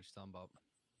think I know what you're talking about.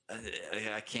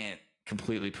 I can't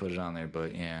completely put it on there,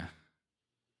 but yeah.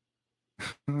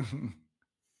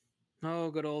 Oh,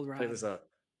 good old Rob. Check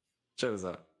this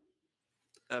out.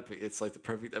 Epic. It's like the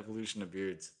perfect evolution of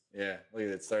beards. Yeah, look at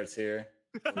it. Starts here.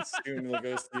 Soon it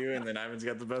goes to you, and then Ivan's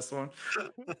got the best one.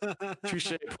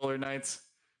 Touche, Polar Nights.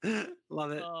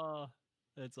 Love it. Oh,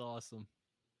 that's awesome.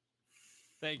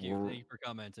 Thank you. Thank you for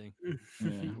commenting.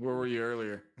 Yeah. Where were you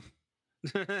earlier?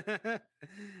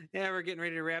 Yeah, we're getting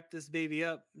ready to wrap this baby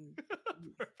up.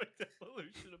 Perfect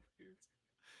evolution of beards.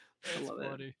 That's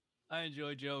funny. I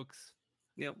enjoy jokes.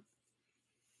 Yep.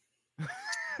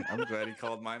 I'm glad he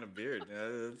called mine a beard.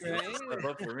 That's a step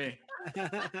up for me.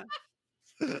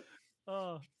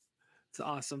 Oh, it's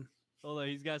awesome. Hold on,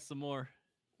 he's got some more.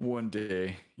 One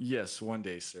day. Yes, one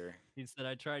day, sir. He said,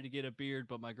 I tried to get a beard,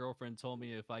 but my girlfriend told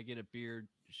me if I get a beard,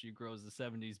 she grows the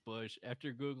 70s bush.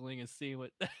 After Googling and seeing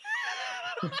what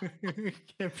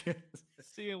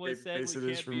seeing what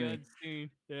sadly can't be unseen.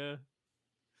 Yeah.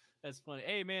 That's funny.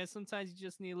 Hey man, sometimes you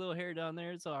just need a little hair down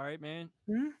there. It's all right, man.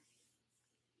 Mm-hmm.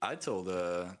 I told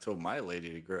my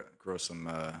lady to grow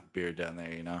some beard down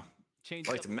there, you know.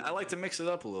 I like to mix it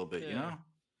up a little bit, you know.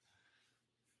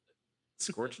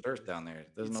 Scorched earth down there.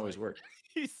 It doesn't always work.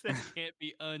 He said can't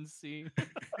be unseen.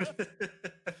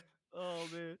 Oh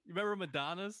man. You remember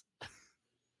Madonna's?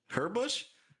 Her bush?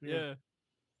 Yeah.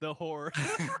 The horror.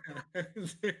 Yeah,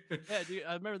 dude.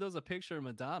 I remember there was a picture of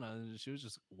Madonna and she was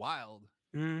just wild.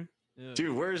 Mm-hmm. Yeah.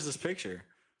 Dude, where is this picture?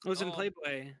 It was in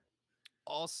Playboy.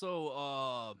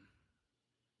 Also,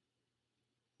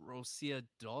 Rosario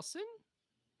Dawson?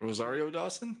 Rosario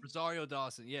Dawson? Rosario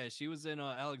Dawson. Yeah, she was in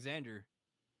Alexander.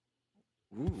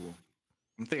 Ooh.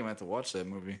 I'm thinking I have to watch that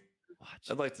movie.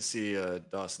 I'd like to see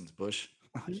Dawson's Bush.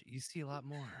 You see a lot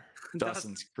more.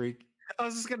 Dawson's Creek. I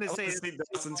was just gonna say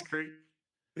Dawson's Creek.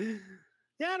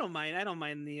 Yeah, I don't mind. I don't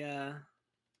mind the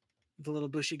little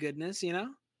bushy goodness, you know?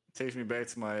 Takes me back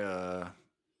to my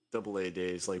AA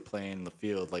days, like playing in the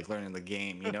field, like learning the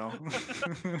game, you know?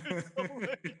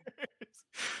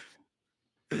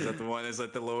 Is that the one? Is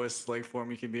that the lowest like form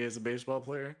you can be as a baseball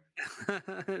player?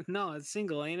 No, it's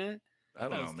single, ain't it? I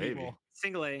don't know, maybe.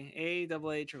 Single A,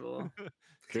 AA, triple.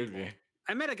 Could be.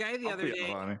 I met a guy the other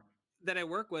day that I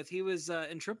work with. He was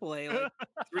in AAA like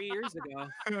 3 years ago.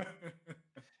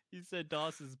 He said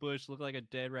Dawson's Bush looked like a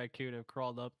dead raccoon have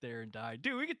crawled up there and died.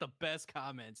 Dude, we get the best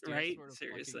comments, dude. Right?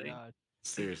 Seriously.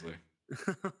 Seriously.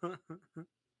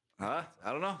 Huh?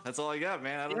 I don't know. That's all I got,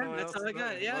 man. I don't know. That's all I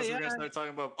got. Yeah, we're gonna start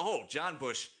talking about. Oh, John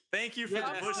Bush. Thank you for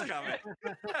the Bush comment.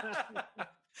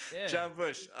 Yeah. John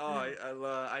Bush. Oh,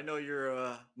 I know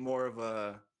you're more of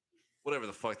a whatever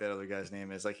the fuck that other guy's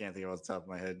name is. I can't think of it off the top of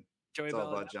my head. It's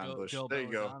all about John Bush. There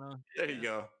you go. There you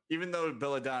go. Even though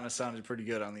Belladonna sounded pretty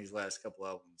good on these last couple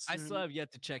albums, I still have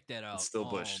yet to check that out. It's still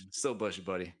Bush. Still Bushy,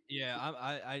 buddy. Yeah,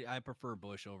 I prefer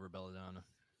Bush over Belladonna.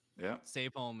 Yeah.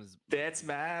 Safe Home is. That's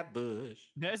my Bush.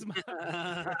 That's my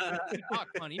Hawk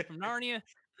Honey from Narnia.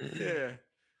 Yeah.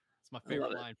 It's my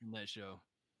favorite line from that show.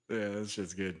 Yeah, that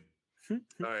shit's good. All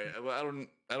right. Well,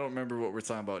 I don't remember what we're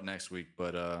talking about next week,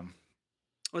 but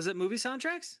was it movie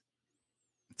soundtracks?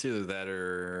 It's either that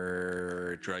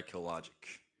or Dry Kill Logic.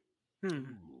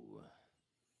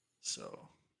 So,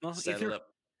 well, saddle up.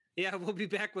 Yeah, we'll be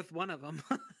back with one of them.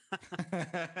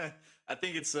 I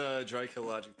think it's Dry Kill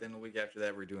Logic. Then the week after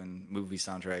that, we're doing movie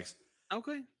soundtracks.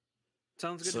 Okay.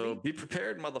 Sounds good. So be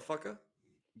prepared, motherfucker.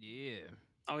 Yeah.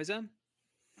 Always on.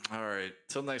 All right.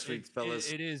 Till next week,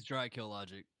 fellas. It is Dry Kill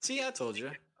Logic. See, I told you.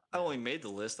 I only made the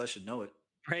list. I should know it.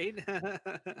 Right?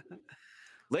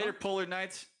 Later, Polar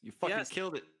Knights. You fucking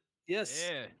killed it. Yes.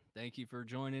 Yeah. Thank you for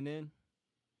joining in.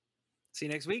 See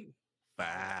you next week.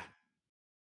 Bye.